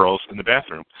bunch of girls in the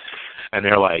bathroom, and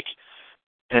they're like,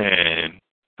 and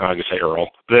I'm gonna say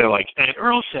Earl. They're like, and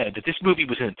Earl said that this movie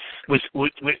was in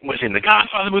the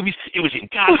Godfather movies. It was in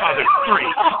Godfather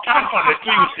 3. Godfather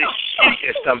 3 was the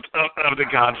shittiest of the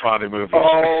Godfather movies.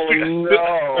 Oh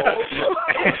no!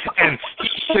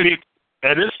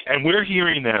 and we're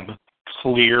hearing them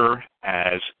clear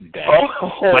as day.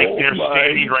 Like they're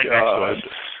standing right next to us,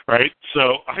 right?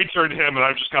 So I turn to him, and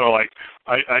I'm just kind of like,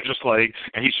 I just like,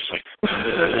 and he's just like,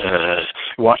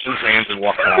 washing his hands and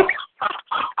walking out.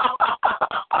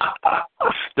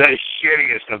 The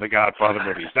shittiest of the Godfather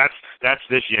movies. That's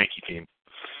this Yankee team.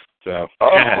 So.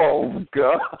 Oh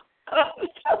God!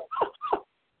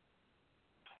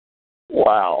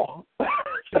 Wow.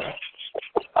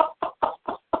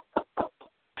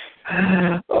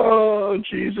 Oh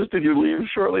Jesus! Did you leave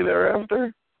shortly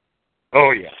thereafter?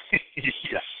 Oh yeah,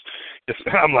 yes.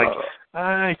 I'm like,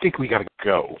 I think we gotta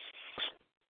go.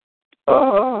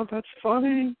 Oh, that's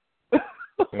funny.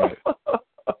 Right.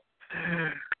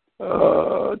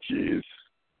 Oh jeez,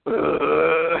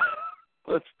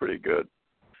 that's pretty good.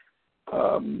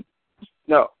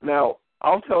 Now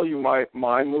I'll tell you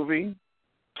my movie.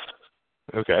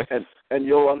 Okay. And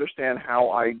you'll understand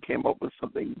how I came up with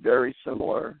something very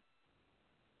similar,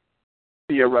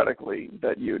 theoretically,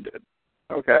 that you did.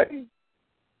 Okay?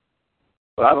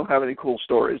 But I don't have any cool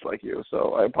stories like you,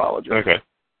 so I apologize.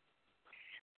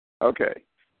 Okay.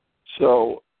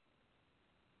 So,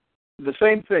 the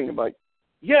same thing, like,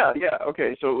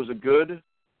 okay, so it was a good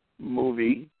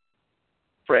movie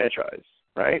franchise,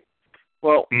 right?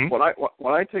 Well, when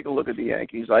I take a look at the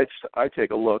Yankees, I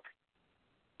take a look,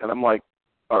 and I'm like,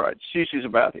 all right, CeCe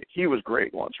Sabathia, he was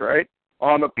great once, right?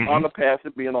 On the path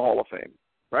to being in the Hall of Fame,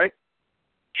 right?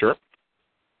 Sure.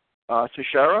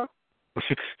 Teixeira?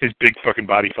 His big fucking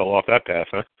body fell off that path,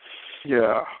 huh?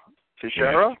 Yeah.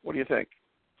 Teixeira, what do you think?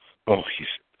 Oh,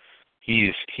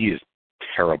 he is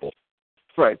terrible.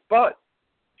 Right, but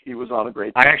he was on a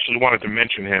great team. I actually wanted to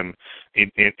mention him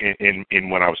in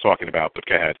what I was talking about, but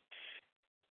go ahead.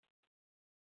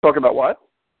 Talk about what?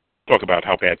 Talk about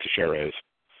how bad Teixeira is.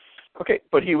 Okay,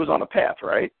 but he was on a path,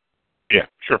 right? Yeah,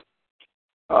 sure.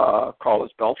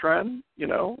 Carlos Beltran,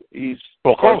 he's...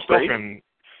 Well, Charles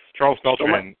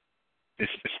Beltran is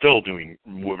still doing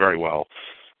very well.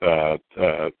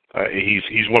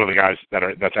 He's one of the guys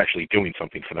that's actually doing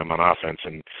something for them on offense,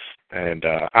 and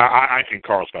I think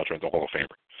Carlos Beltran's a Hall of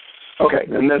Famer. Okay,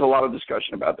 and there's a lot of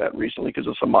discussion about that recently because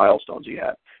of some milestones he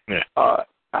had. Yeah.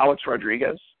 Alex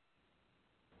Rodriguez.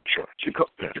 Sure.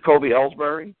 Jacoby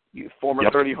Ellsbury, former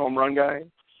 30 home run guy,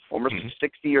 former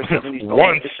 60 or 70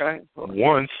 stolen base guy.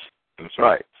 Once. That's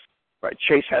right. Right.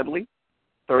 Chase Headley,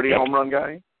 30 home run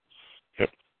guy. Yep.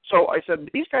 So I said,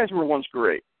 these guys were once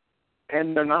great,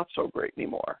 and they're not so great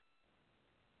anymore.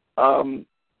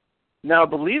 Now,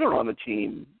 the leader on the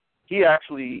team, he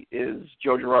actually is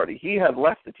Joe Girardi. He had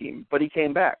left the team, but he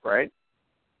came back, right?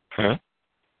 Huh?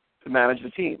 To manage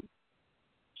the team.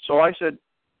 So I said,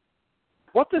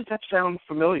 what does that sound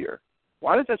familiar?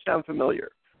 Why does that sound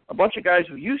familiar? A bunch of guys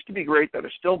who used to be great that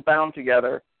are still bound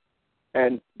together,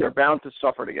 and they're bound to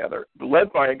suffer together,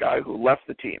 led by a guy who left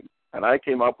the team. And I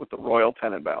came up with the Royal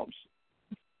Tenenbaums.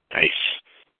 Nice.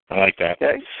 I like that.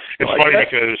 Okay. It's funny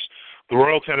because The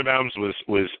Royal Tenenbaums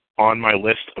was on my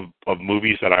list of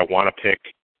movies that I want to pick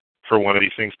for one of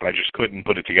these things, but I just couldn't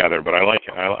put it together. But I like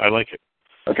it. I like it.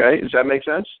 Okay. Does that make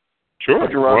sense? Sure.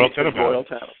 Royal Tenenbaums. Royal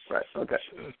Tenenbaums. Right. Okay.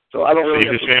 So I don't really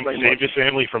saved his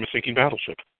family from a sinking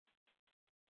battleship.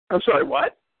 I'm sorry.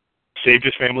 What? Saved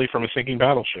his family from a sinking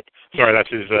battleship. Sorry, that's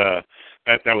his.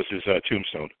 That was his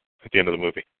tombstone at the end of the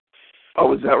movie.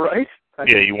 Oh, is that right?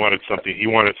 Yeah, he wanted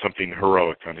something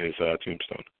heroic on his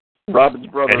tombstone. Robin's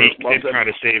brother. And he did kind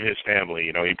of save his family.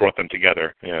 You know, he brought them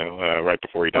together. You know, right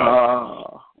before he died.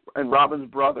 And Robin's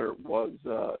brother was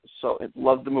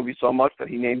loved the movie so much that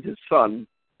he named his son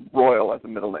Royal as a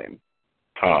middle name.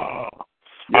 Oh,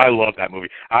 yeah. I love that movie.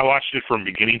 I watched it from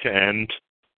beginning to end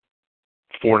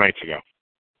 4 nights ago.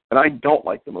 And I don't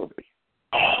like the movie.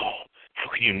 Oh,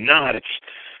 how can you not?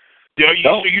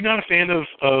 So you're not a fan of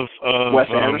Wes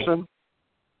Anderson?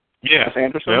 Yeah. Wes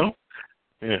Anderson? No?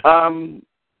 Yeah.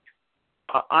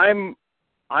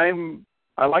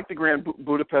 I like the Grand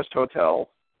Budapest Hotel.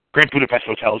 Grand Budapest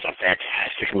Hotel is a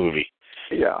fantastic movie.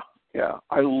 Yeah.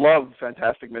 I love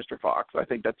Fantastic Mr. Fox. I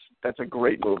think that's a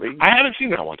great movie. I haven't seen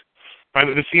that one.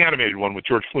 It's the animated one with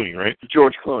George Clooney, right?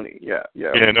 George Clooney, yeah.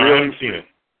 Yeah, no, I haven't seen it.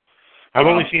 I've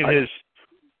only seen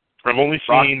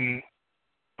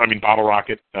Bottle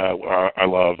Rocket. I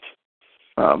love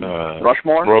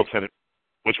Rushmore. Royal Tenenbaums.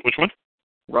 Which one?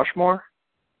 Rushmore.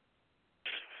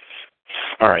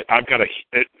 All right, I've got a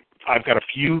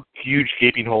few huge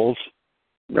gaping holes.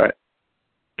 Right.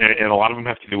 And a lot of them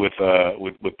have to do with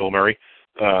Bill Murray.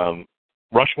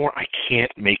 Rushmore, I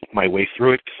can't make my way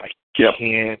through it because I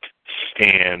can't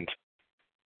stand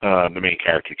the main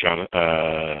character, John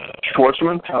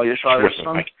Schwartzman, Talia Shire's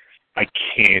son. I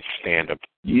can't stand him.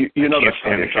 You know that's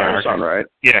Talia Shire's son, right?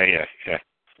 Yeah.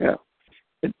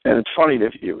 And it's funny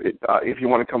if you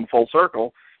want to come full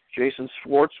circle, Jason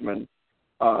Schwartzman.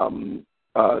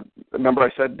 Remember I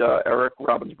said Eric,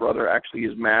 Robin's brother, actually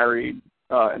is married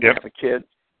and has a kid.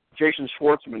 Jason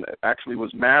Schwartzman actually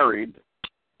was married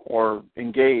or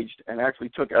engaged and actually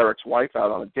took Eric's wife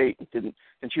out on a date and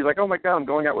she's like, oh my God, I'm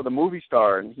going out with a movie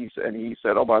star, and he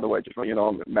said, oh, by the way, just so you know,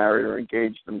 I'm married or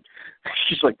engaged, and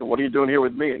she's like, what are you doing here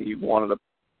with me? And he wanted a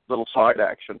little side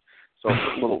action, so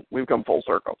we've come full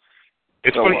circle.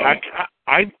 It's funny.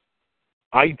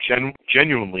 I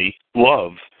genuinely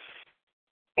love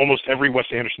almost every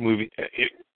Wes Anderson movie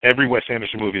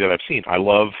that I've seen. I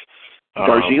love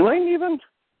Darjeeling even.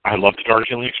 I loved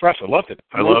Darjeeling Express. I loved it.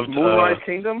 I loved Moonrise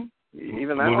Kingdom.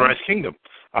 Even that Moonrise one? Kingdom.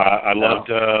 I loved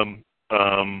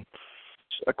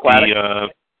Aquatic.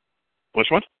 Which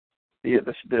one?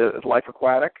 The Life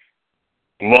Aquatic.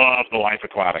 Love The Life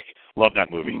Aquatic. Love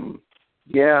that movie.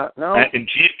 Yeah. No. And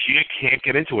Gia can't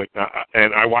get into it.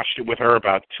 And I watched it with her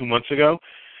about 2 months ago.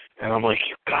 And I'm like,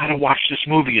 you gotta watch this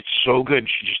movie. It's so good.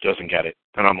 She just doesn't get it.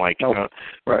 And I'm like,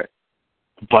 right.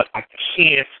 But I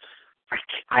can't.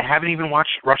 I haven't even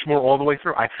watched Rushmore all the way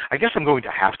through. I guess I'm going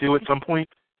to have to at some point.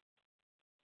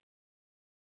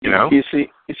 You know? You see,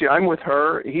 I'm with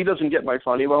her. He doesn't get my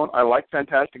funny bone. I like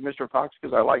Fantastic Mr. Fox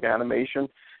because I like animation,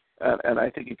 and I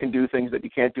think you can do things that you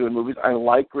can't do in movies. I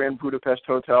like Grand Budapest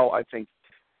Hotel. I think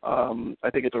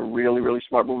it's a really, really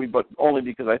smart movie, but only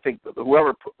because I think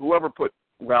whoever put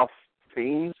Ralph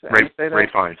Fiennes, Ray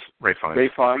Fiennes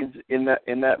in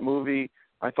that movie.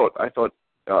 I thought.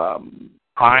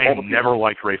 I never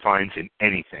liked Ray Fiennes in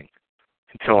anything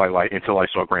until I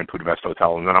saw Grand Budapest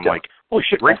Hotel, and then I'm like, holy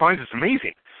shit, Ray Fiennes is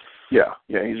amazing. Yeah,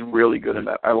 he's really good in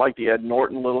that. I like the Ed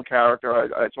Norton little character. I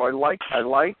like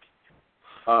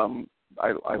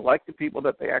the people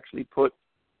that they actually put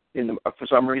in the. For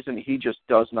some reason, he just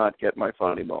does not get my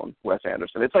funny bone, Wes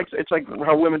Anderson. It's like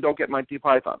how women don't get Monty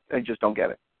Python. They just don't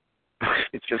get it.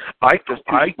 It's just I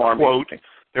quote.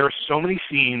 There are so many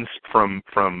scenes from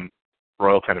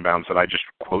Royal Tenenbaums that I just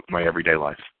quote in my everyday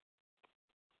life.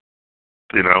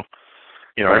 You know,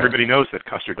 right. Everybody knows that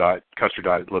Custer died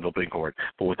at Little Bighorn,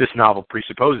 but what this novel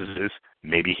presupposes is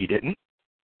maybe he didn't.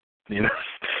 You know,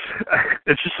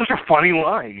 it's just such a funny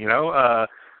line. You know,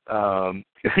 at one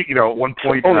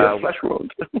point, flesh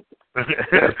wound.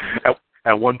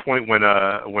 at one point when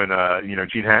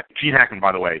Gene Hackman,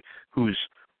 by the way, whose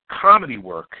comedy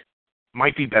work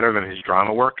might be better than his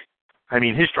drama work. I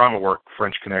mean, his drama work,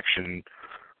 French Connection,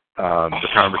 The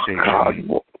Conversation. God.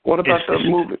 What about that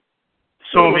movie?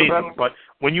 So amazing. But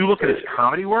when you look at his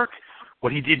comedy work,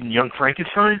 what he did in Young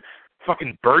Frankenstein,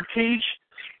 fucking Birdcage,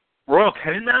 Royal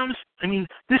Tenenbaums, I mean,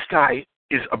 this guy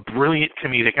is a brilliant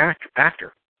comedic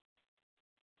actor.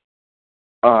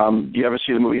 Do you ever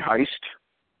see the movie Heist?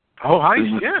 Oh,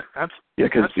 Heist, yeah. Yeah,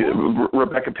 because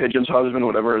Rebecca Pidgeon's husband,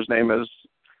 whatever his name is,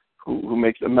 who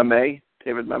makes the Mamet,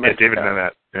 David Mamet. Yeah, David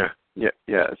Mamet. Yeah.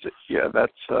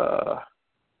 That's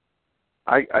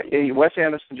Wes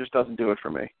Anderson just doesn't do it for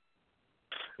me.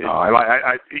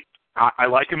 I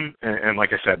like him, and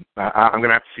like I said, I'm going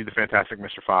to have to see the Fantastic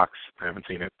Mr. Fox. I haven't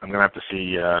seen it. I'm going to have to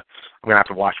see. I'm going to have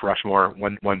to watch Rushmore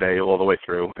one day all the way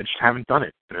through. I just haven't done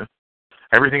it.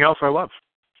 Everything else I love.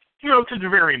 To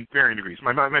varying degrees.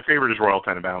 My favorite is Royal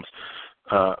Tenenbaums.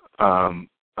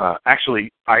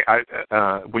 Actually, I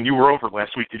when you were over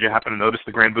last week, did you happen to notice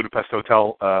the Grand Budapest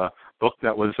Hotel book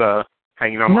that was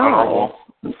hanging on our wall?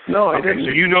 No, I didn't.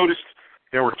 So you noticed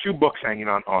there were 2 books hanging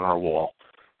on our wall,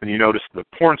 and you noticed the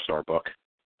porn star book.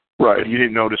 Right. But you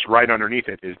didn't notice right underneath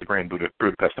it is the Grand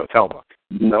Budapest Hotel book.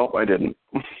 No, I didn't.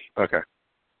 Okay.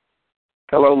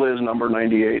 Hello, Liz, number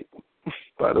 98.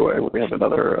 By the way, we have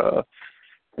another.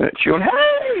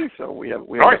 Hey! So we have.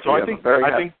 All right. So I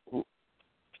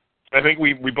think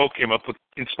we both came up with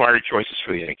inspired choices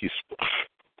for the Yankees.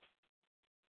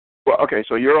 Well, okay.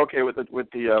 So you're okay with the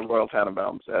Royal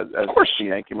Tenenbaums as the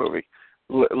Yankee movie.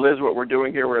 Liz, what we're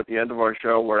doing here, we're at the end of our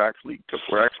show. We're actually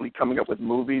coming up with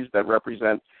movies that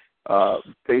represent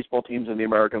baseball teams in the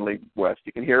American League West.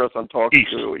 You can hear us on Talk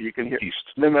Show. You can hear East.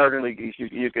 The American League East.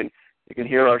 You can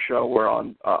hear our show. We're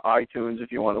on iTunes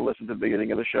if you want to listen to the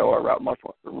beginning of the show. Our route much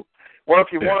more. Well,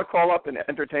 if you want to call up and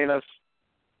entertain us,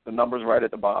 the number's right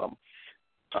at the bottom.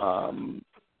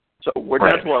 So we're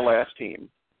down to our last team.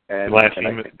 And, the last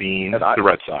team being the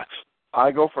Red Sox.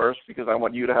 I go first because I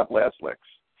want you to have last licks.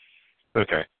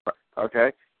 Okay.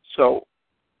 Okay. So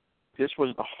this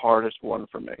was the hardest one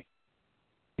for me.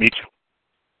 Me too.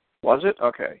 Was it?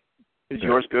 Okay. Is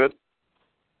yours good?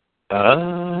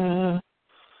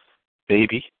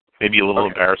 Maybe a little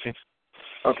embarrassing.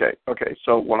 Okay.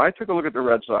 So when I took a look at the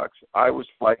Red Sox, I was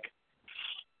like,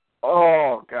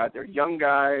 oh, God, they're young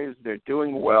guys. They're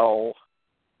doing well.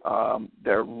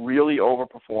 They're really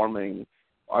overperforming.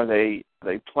 Are they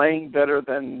playing better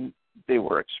than they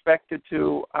were expected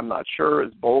to? I'm not sure.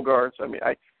 It's Bogarts. I mean,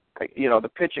 I the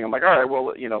pitching, I'm like, all right,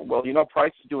 well,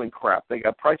 Price is doing crap. They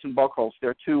got Price and Buchholz.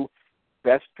 They're 2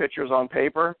 best pitchers on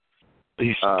paper.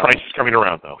 Price is coming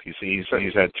around, though. He's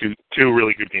had two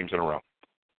really good games in a row.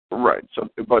 Right. So,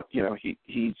 but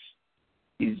he's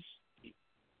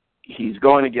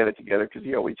going to get it together because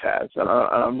he always has. And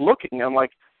I'm looking. I'm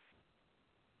like,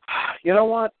 you know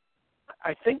what?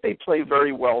 I think they play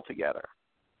very well together.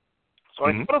 So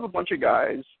I put up a bunch of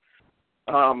guys.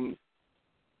 I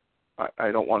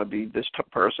don't want to be this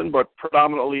person, but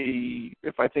predominantly,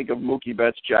 if I think of Mookie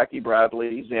Betts, Jackie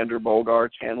Bradley, Xander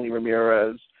Bogaerts, Hanley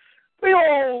Ramirez, they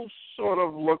all sort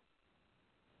of look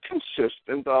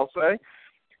consistent, I'll say.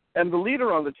 And the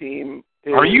leader on the team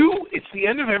is... It's the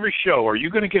end of every show. Are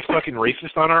you going to get fucking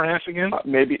racist on our ass again?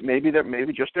 Maybe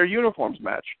just their uniforms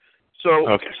match. So,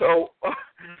 okay.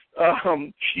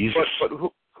 Jesus. But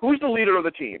who's the leader of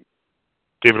the team?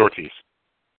 David Ortiz.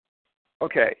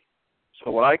 Okay. So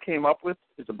what I came up with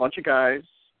is a bunch of guys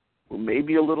who may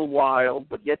be a little wild,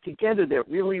 but yet together they're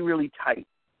really, really tight.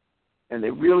 And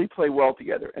they really play well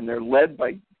together. And they're led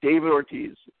by David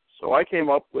Ortiz. So I came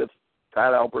up with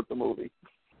Fat Albert the movie.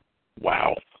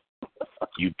 Wow.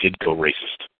 You did go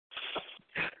racist.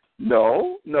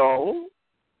 No.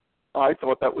 I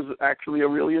thought that was actually a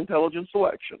really intelligent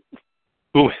selection.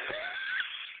 Ooh.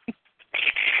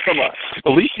 Come on.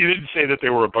 At least you didn't say that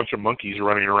there were a bunch of monkeys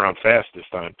running around fast this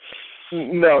time.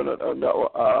 No.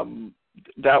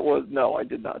 That was I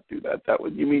did not do that. That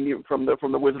was, you mean from the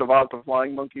Wizard of Oz, the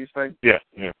flying monkeys thing? Yeah.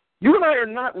 You and I are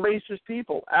not racist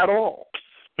people at all.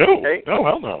 No, okay? No,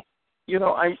 hell no.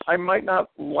 I might not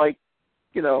like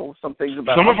some things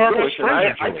about some of our Jewish, best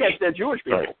friends are I Jewish. guess they're Jewish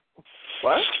people. Sorry.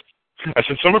 What? I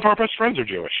said some of our best friends are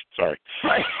Jewish. Sorry.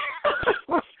 Right.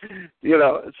 But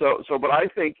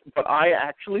I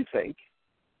actually think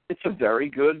it's a very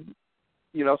good,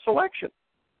 selection.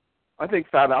 I think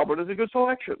Fat Albert is a good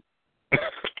selection.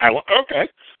 Okay.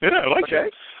 Yeah, I like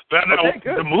it.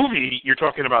 Good. The movie, you're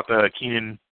talking about the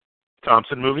Kenan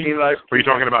Thompson movie? Or are you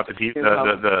talking about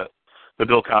the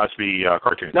Bill Cosby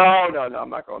cartoon? No, I'm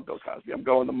not going Bill Cosby. I'm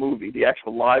going the movie, the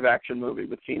actual live-action movie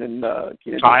with Kenan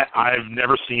I've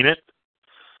never seen it,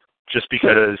 just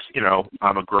because,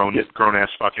 I'm a grown-ass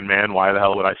fucking man. Why the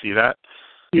hell would I see that?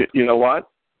 You know what?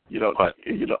 You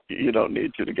don't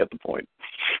need to get the point.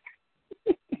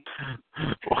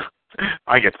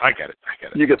 I get it.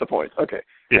 You get the point. Okay.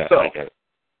 Yeah, I get it.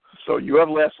 So you have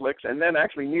last licks, and then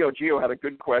actually Neo Geo had a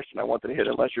good question I wanted to hit,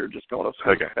 unless you're just going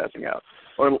to passing out,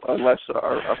 or unless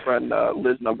our friend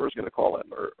Liz Number is going to call in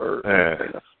or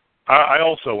I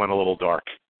also went a little dark,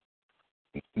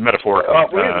 metaphorically,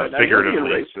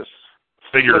 figuratively.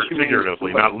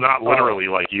 Figuratively, not literally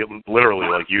like you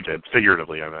did.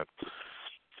 Figuratively, I meant.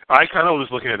 I kind of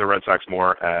was looking at the Red Sox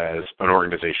more as an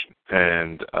organization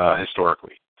and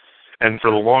historically, and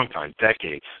for the long time,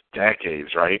 decades,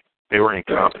 right? They were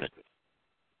incompetent,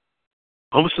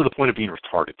 almost to the point of being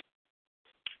retarded.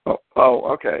 Oh,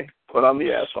 okay. But I'm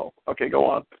the asshole. Okay, go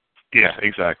on. Yeah,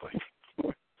 exactly.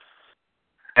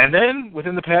 And then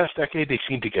within the past decade, they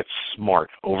seem to get smart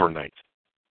overnight.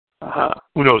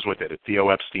 Who knows what did it? Theo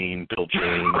Epstein, Bill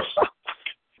James,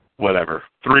 whatever.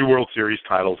 3 World Series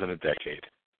titles in a decade.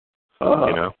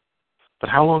 You know? But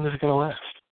how long is it going to last?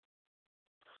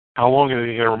 How long are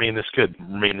they going to remain this good,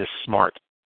 remain this smart?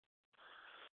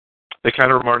 They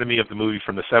kind of reminded me of the movie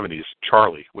from the 70s,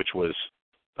 Charlie, which was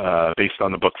based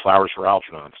on the book Flowers for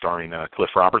Algernon, starring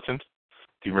Cliff Robertson.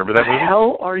 Do you remember that movie? What the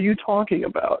hell are you talking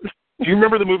about? Do you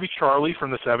remember the movie Charlie from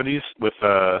the 70s with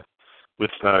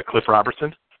Cliff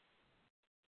Robertson?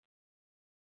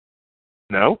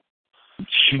 No?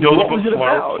 You know What the was it book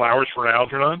about? Flowers for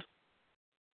Algernon?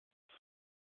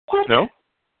 What? No?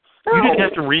 No. You didn't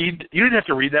have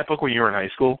to read that book when you were in high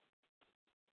school?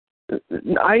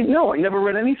 I never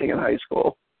read anything in high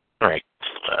school. All right.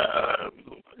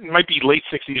 It might be late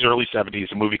 60s, early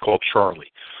 70s, a movie called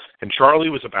Charlie. And Charlie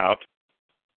was about...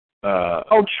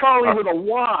 Charlie with a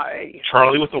Y.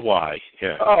 Charlie with a Y,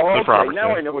 yeah. Oh, Cliff okay. Robertson.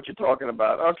 Now I know what you're talking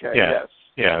about. Okay, yeah. yes.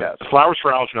 Yeah, yes. The Flowers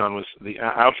for Algernon was the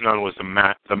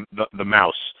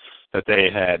mouse that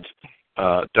they had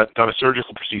done a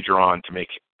surgical procedure on to make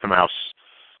the mouse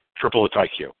triple its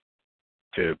IQ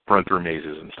to run through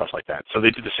mazes and stuff like that. So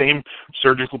they did the same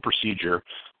surgical procedure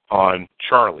on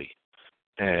Charlie,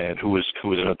 and who was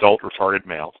an adult retarded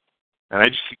male. And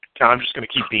I'm just going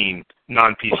to keep being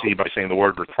non-PC by saying the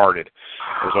word retarded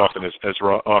as often as I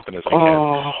can.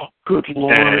 Oh, good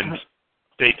Lord! And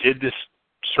they did this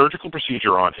surgical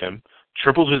procedure on him,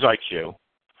 tripled his IQ,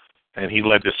 and he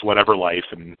led this whatever life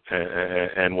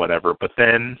and whatever. But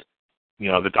then,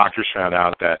 the doctors found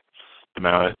out that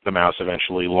the mouse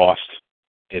eventually lost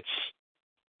its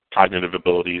cognitive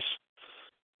abilities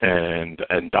and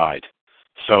died.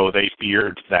 So they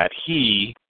feared that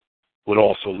he would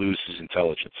also lose his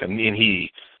intelligence, and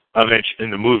he eventually, in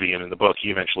the movie and in the book,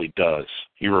 he eventually does.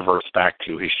 He reverts back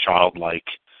to his childlike.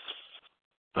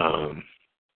 I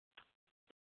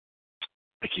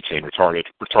keep saying retarded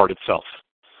self.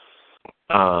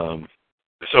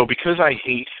 So because I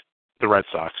hate the Red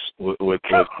Sox with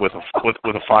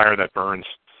a fire that burns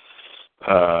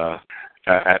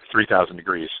at 3,000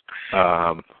 degrees,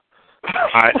 I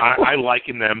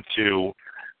liken them to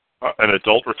an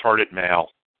adult retarded male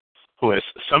who has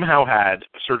somehow had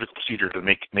a surgical procedure to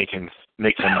make them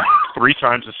 3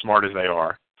 times as smart as they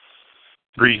are,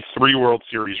 three World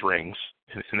Series rings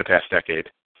in the past decade.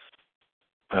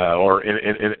 Or in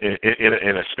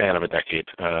a span of a decade.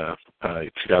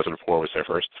 2004 was their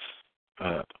first,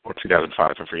 or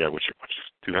 2005. I forget which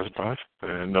 2005.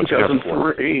 No,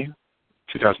 2003.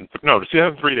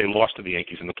 2003 they lost to the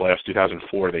Yankees in the playoffs.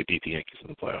 2004 they beat the Yankees in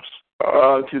the playoffs.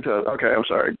 2000. Okay, I'm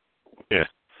sorry. Yeah.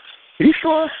 Are you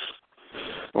sure?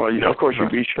 Well, of course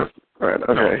you'd be sure. All right.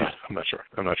 Okay. No, I'm not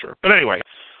sure. But anyway,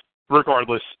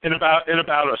 regardless, in about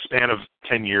a span of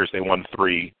 10 years, they won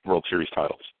 3 World Series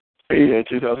titles. Yeah,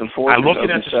 2004. I'm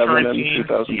looking at this current team.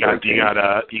 You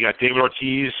got David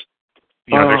Ortiz.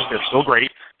 They're still great.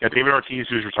 You got David Ortiz,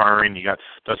 who's retiring. You got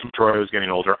Dustin Pedroia, who's getting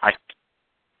older.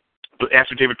 But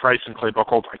after David Price and Clay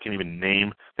Buchholz, I can't even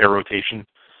name their rotation.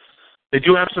 They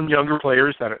do have some younger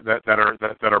players that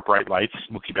are bright lights.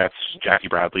 Mookie Betts, Jackie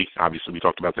Bradley. Obviously, we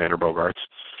talked about Xander Bogaerts.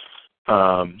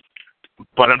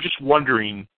 But I'm just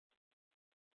wondering,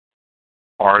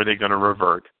 are they going to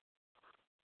revert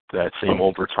that same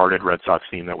old retarded Red Sox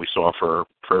team that we saw for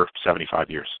 75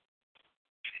 years?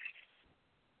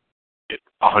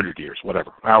 100 years,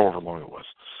 whatever, however long it was.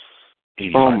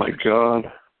 Oh, my years. God.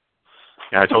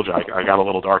 Yeah, I told you, I got a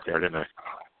little dark there, didn't I?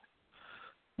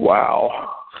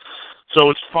 Wow. So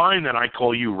it's fine that I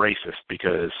call you racist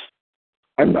because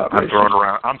I'm not racist.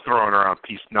 I'm throwing around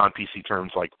non-PC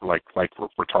terms like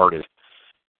retarded.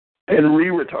 And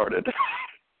re-retarded.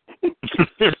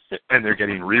 And they're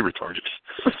getting re-retarded.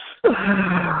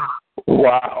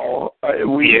 Wow.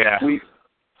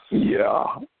 Yeah.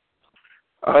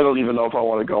 I don't even know if I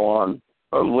want to go on.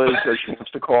 Liz says she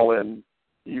wants to call in.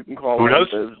 You can call in. Who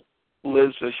does?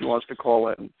 Liz says she wants to call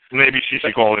in. Maybe she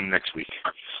should call in next week.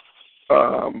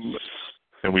 And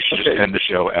we should just end the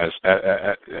show as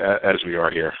we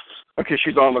are here. Okay,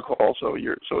 she's on the call, so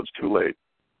it's too late.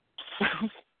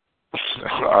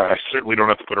 I certainly don't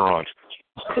have to put her on.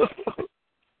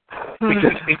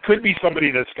 Because it could be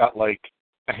somebody that's got like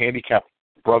a handicapped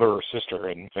brother or sister,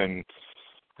 and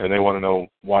and they want to know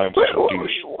why I'm such a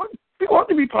douche. We want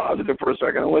to be positive for a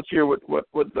second. Let's hear what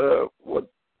the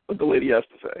lady has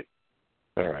to say.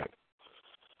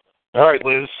 All right,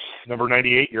 Liz, number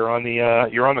 98. You're on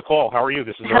the call. How are you?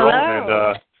 This is Hello.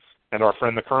 Earl and our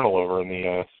friend the Colonel over in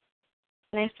the.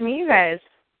 Nice to meet you guys.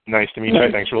 Nice to meet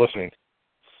you. Thanks for listening.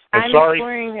 And I'm sorry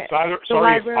if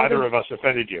either of us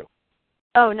offended you.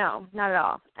 Oh no, not at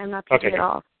all. I'm not picky at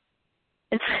all.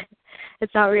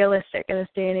 It's not realistic in this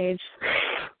day and age.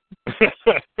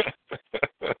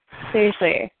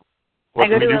 Seriously. What I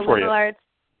go can we to do for you? liberal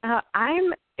arts.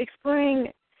 I'm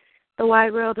exploring the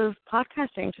wide world of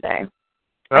podcasting today.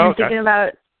 I'm thinking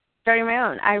about starting my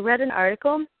own. I read an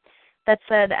article that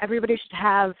said everybody should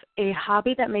have a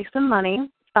hobby that makes them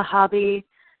money, a hobby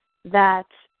that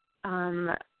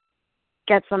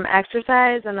gets them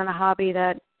exercise, and then a hobby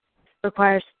that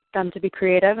requires them to be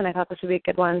creative, and I thought this would be a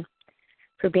good one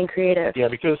for being creative. Yeah,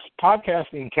 because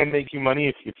podcasting can make you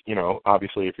money if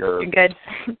obviously if you're good.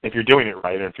 If you're doing it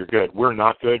right, and if you're good. We're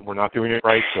not good. We're not doing it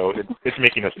right, so it's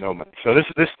making us no money. So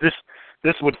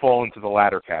this would fall into the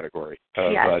latter category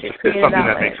of just something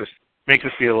that makes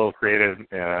us feel a little creative.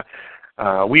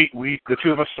 We the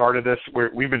two of us started this.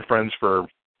 We've been friends for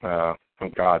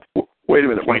Wait a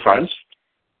minute, 25.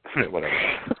 Whatever.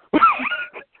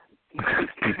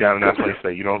 Deep down in that place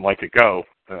that you don't like to go.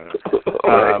 But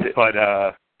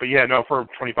yeah, no, for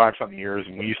 25-something years,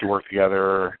 and we used to work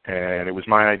together, and it was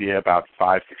my idea about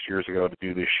 5-6 years ago to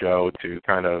do this show to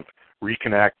kind of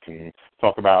reconnect and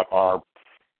talk about our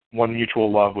one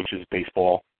mutual love, which is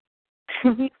baseball.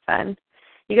 Fun.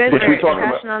 You guys are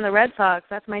crashing on the Red Sox.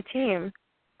 That's my team.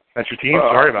 That's your team?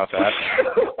 Sorry about that.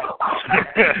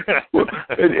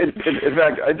 In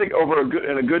fact, I think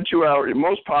in a good 2 hours,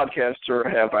 most podcasts are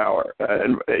a half hour,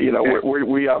 and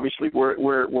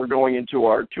we're going into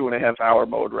our 2.5 hour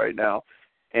mode right now,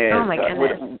 and oh my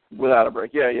goodness. Without a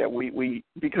break. Yeah, we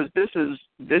because this is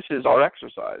our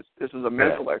exercise. This is a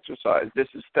mental exercise. This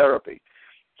is therapy.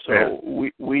 So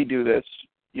we do this,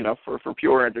 for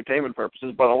pure entertainment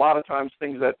purposes. But a lot of times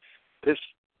things that this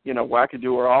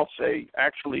wackadoo or I'll say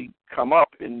actually come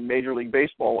up in Major League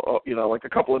Baseball, like a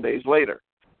couple of days later,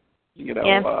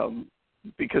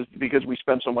 because we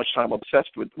spend so much time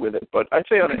obsessed with it. But I'd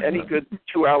say on any good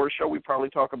 2 hour show, we probably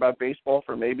talk about baseball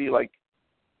for maybe like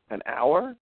an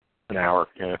hour. An hour,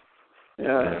 yeah.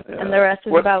 And the rest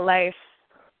is about life.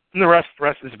 And the rest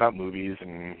is about movies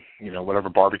and whatever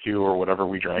barbecue or whatever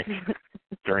we drank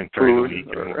during the week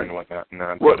and whatnot.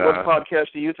 What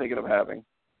podcast are you thinking of having?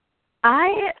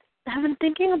 I have been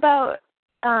thinking about,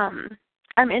 I'm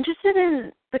interested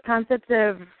in the concept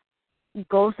of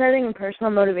goal setting and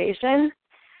personal motivation.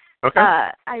 Okay.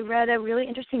 I read a really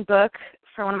interesting book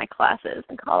for one of my classes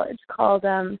in college called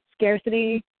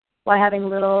Scarcity, Why Having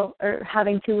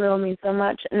Too Little Means So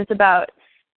Much. And it's about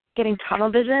getting tunnel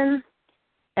vision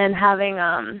and having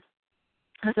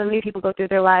so many people go through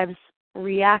their lives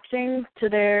reacting to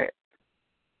their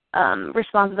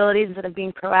responsibilities instead of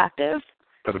being proactive.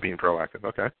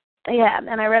 Okay. Yeah,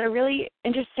 and I read a really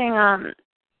interesting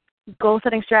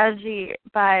goal-setting strategy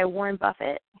by Warren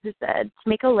Buffett, who said to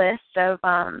make a list of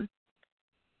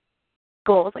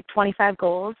goals, like 25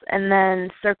 goals, and then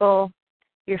circle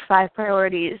your 5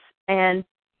 priorities and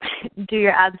do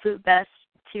your absolute best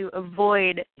to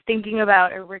avoid thinking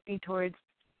about or working towards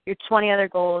your 20 other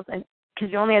goals, and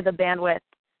because you only have the bandwidth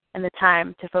and the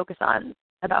time to focus on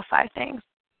about 5 things.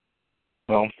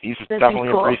 Well, he's definitely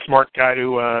a pretty smart guy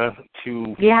to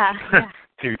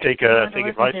take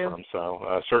advice from.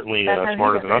 So certainly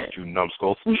smarter than us two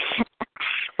numbskulls.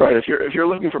 Right. If you're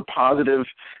looking for positive,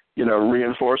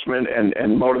 reinforcement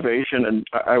and motivation, and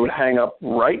I would hang up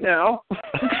right now.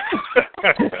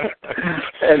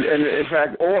 and in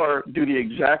fact, or do the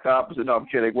exact opposite. No, I'm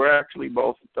kidding. We're actually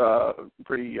both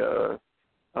pretty.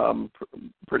 I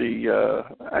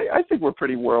think we're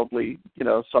pretty worldly,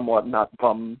 somewhat not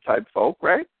bum type folk,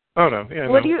 right? Oh no, yeah.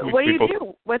 What do you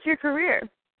do? What's your career?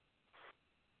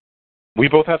 We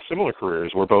both have similar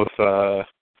careers. We're both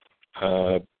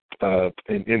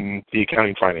in the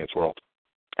accounting finance world.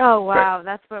 Oh wow, right.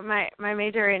 That's what my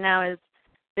major right now is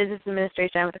business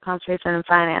administration with a concentration in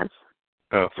finance.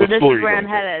 Oh, so this is where I'm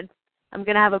headed. I'm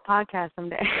gonna have a podcast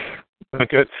someday.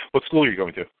 Good. What school are you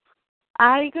going to?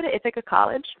 I go to Ithaca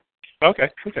College. Okay.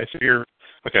 So you're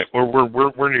okay.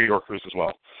 We're New Yorkers as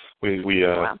well. We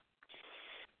live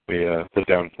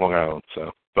down Long Island.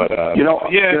 So, but I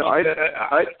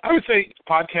would say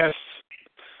podcasts.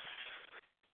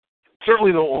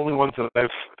 Certainly the only ones that I've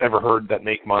ever heard that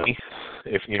make money,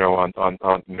 if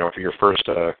for your first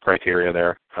criteria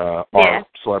there, are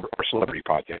celebrity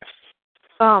podcasts.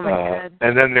 Oh my God!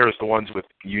 And then there's the ones with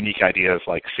unique ideas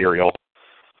like Serial.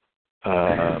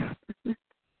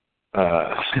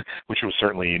 which was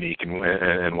certainly unique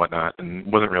and whatnot, and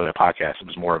wasn't really a podcast. It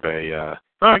was more of a,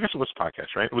 I guess it was a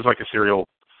podcast, right? It was like a serial.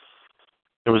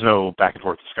 There was no back and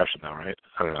forth discussion, though, right?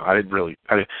 I don't know.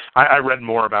 I read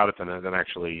more about it than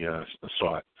actually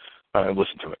saw it. I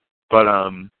listened to it, but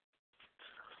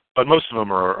most of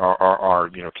them are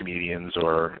comedians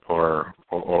or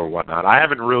whatnot. I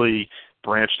haven't really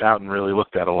branched out and really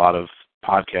looked at a lot of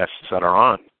podcasts that are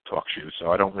on TalkShoe,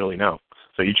 so I don't really know.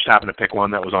 So you just happened to pick one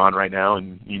that was on right now,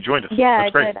 and you joined us. Yeah,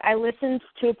 That's great. I did. I listened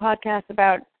to a podcast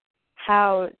about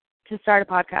how to start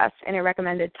a podcast, and it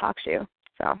recommended TalkShoe.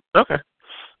 So okay,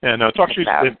 yeah, no, TalkShoe.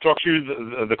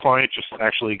 The client just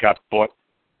actually got bought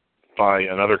by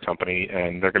another company,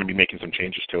 and they're going to be making some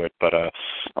changes to it. But I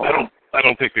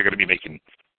don't think they're going to be making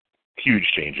huge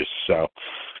changes. So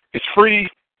it's free.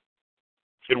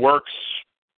 It works.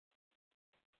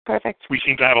 Perfect. We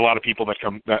seem to have a lot of people that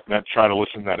try to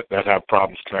listen that have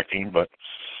problems connecting, but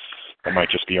that might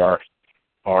just be our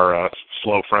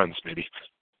slow friends, maybe.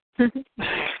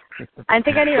 I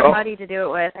think I need a buddy to do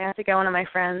it with. I have to get one of my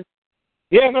friends.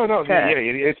 Yeah, no. Yeah,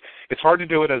 it's hard to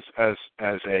do it as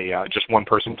a just one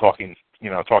person talking to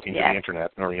the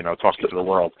internet or talking to the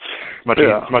world. Much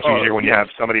easier when you have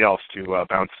somebody else to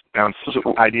bounce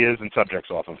ideas and subjects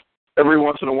off of. Every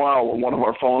once in a while, when one of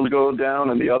our phones goes down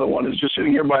and the other one is just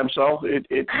sitting here by himself,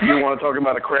 you want to talk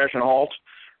about a crash and halt.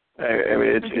 I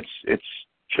mean,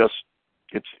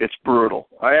 it's brutal.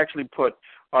 I actually put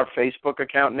our Facebook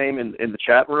account name in the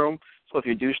chat room, so if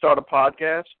you do start a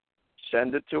podcast,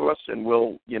 send it to us and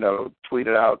we'll tweet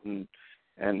it out and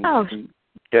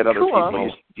get other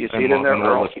people. Do you see it in there,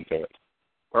 Earl?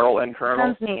 Earl and Colonel.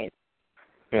 Sounds neat.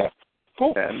 Yeah.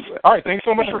 Cool. All right. Thanks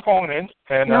so much for calling in,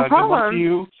 and good luck to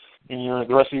you in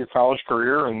the rest of your college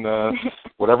career and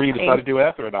whatever you decide to do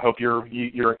after it. I hope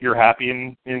you're happy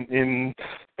in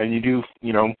and you do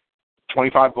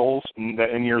 25 goals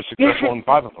and you're successful in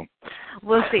 5 of them.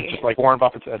 We'll see. Just like Warren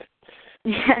Buffett said.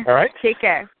 Yeah. All right. Take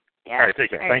care. Yeah. All right.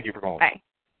 Take care. Thank you for calling.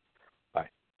 Bye.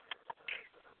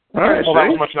 All right, well, that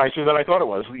was much nicer than I thought it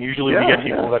was. Usually we get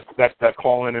people that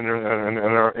call in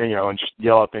and just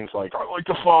yell at things like "I like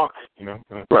to fuck,"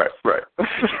 Right.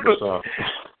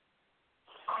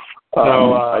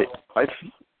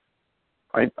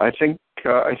 I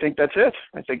think that's it.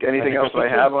 I think anything else I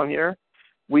have on here.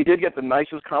 We did get the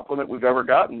nicest compliment we've ever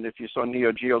gotten. If you saw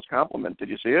Neo Geo's compliment, did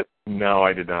you see it? No,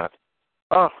 I did not.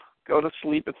 Oh, go to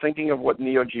sleep thinking of what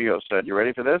Neo Geo said. You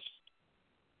ready for this?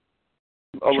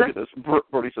 Oh, sure. Look at this.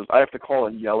 Brody says, I have to call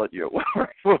and yell at you.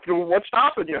 What's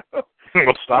stopping you?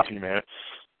 What's stopping you, man?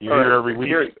 You're here every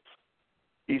week.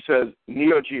 He says,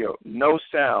 Neo Geo, no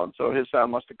sound, so his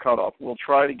sound must have cut off. We'll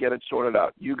try to get it sorted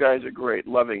out. You guys are great,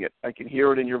 loving it. I can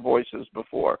hear it in your voices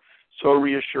before. So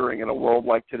reassuring in a world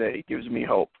like today. It gives me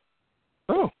hope.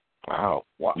 Oh, wow.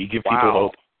 You give people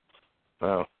hope.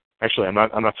 Oh. Actually, I'm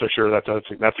not so sure that's a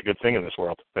good thing in this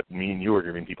world, that me and you are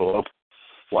giving people hope.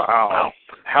 Wow.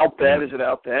 How bad is it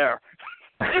out there?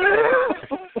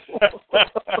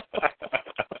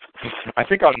 I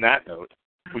think on that note,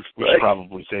 we should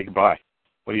probably say goodbye.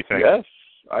 What do you think? Yes,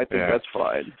 I think that's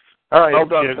fine. All right. Well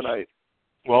done tonight.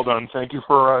 Well done. Thank you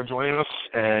for joining us,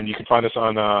 and you can find us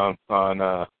on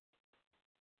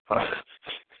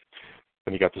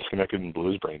and he got disconnected and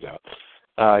blew his brains out.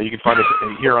 You can find us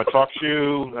here on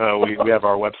TalkShoe. We have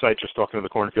our website,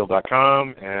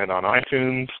 justtalkingtothecornfield.com, and on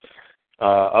iTunes.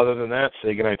 Other than that,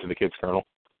 say goodnight to the kids, Colonel.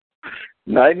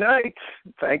 Night.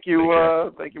 Thank you,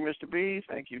 Mr. B.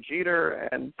 Thank you, Jeter,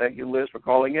 and thank you, Liz, for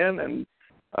calling in. And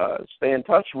stay in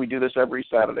touch. We do this every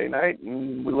Saturday night,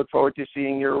 and we look forward to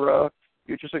seeing your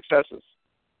future successes.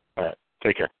 All right.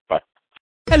 Take care. Bye.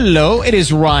 Hello, it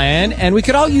is Ryan, and we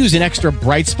could all use an extra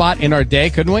bright spot in our day,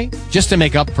 couldn't we? Just to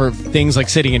make up for things like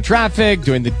sitting in traffic,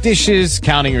 doing the dishes,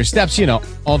 counting your steps,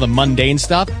 all the mundane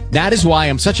stuff. That is why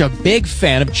I'm such a big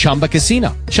fan of Chumba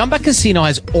Casino. Chumba Casino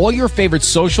has all your favorite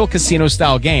social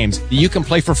casino-style games that you can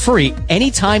play for free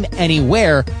anytime,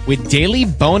 anywhere with daily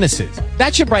bonuses.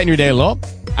 That should brighten your day a little.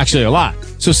 Actually, a lot.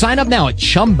 So sign up now at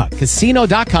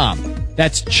ChumbaCasino.com.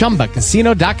 That's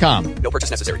ChumbaCasino.com. No purchase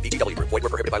necessary. VGW Group. Void where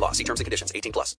prohibited by law. See terms and conditions. 18+.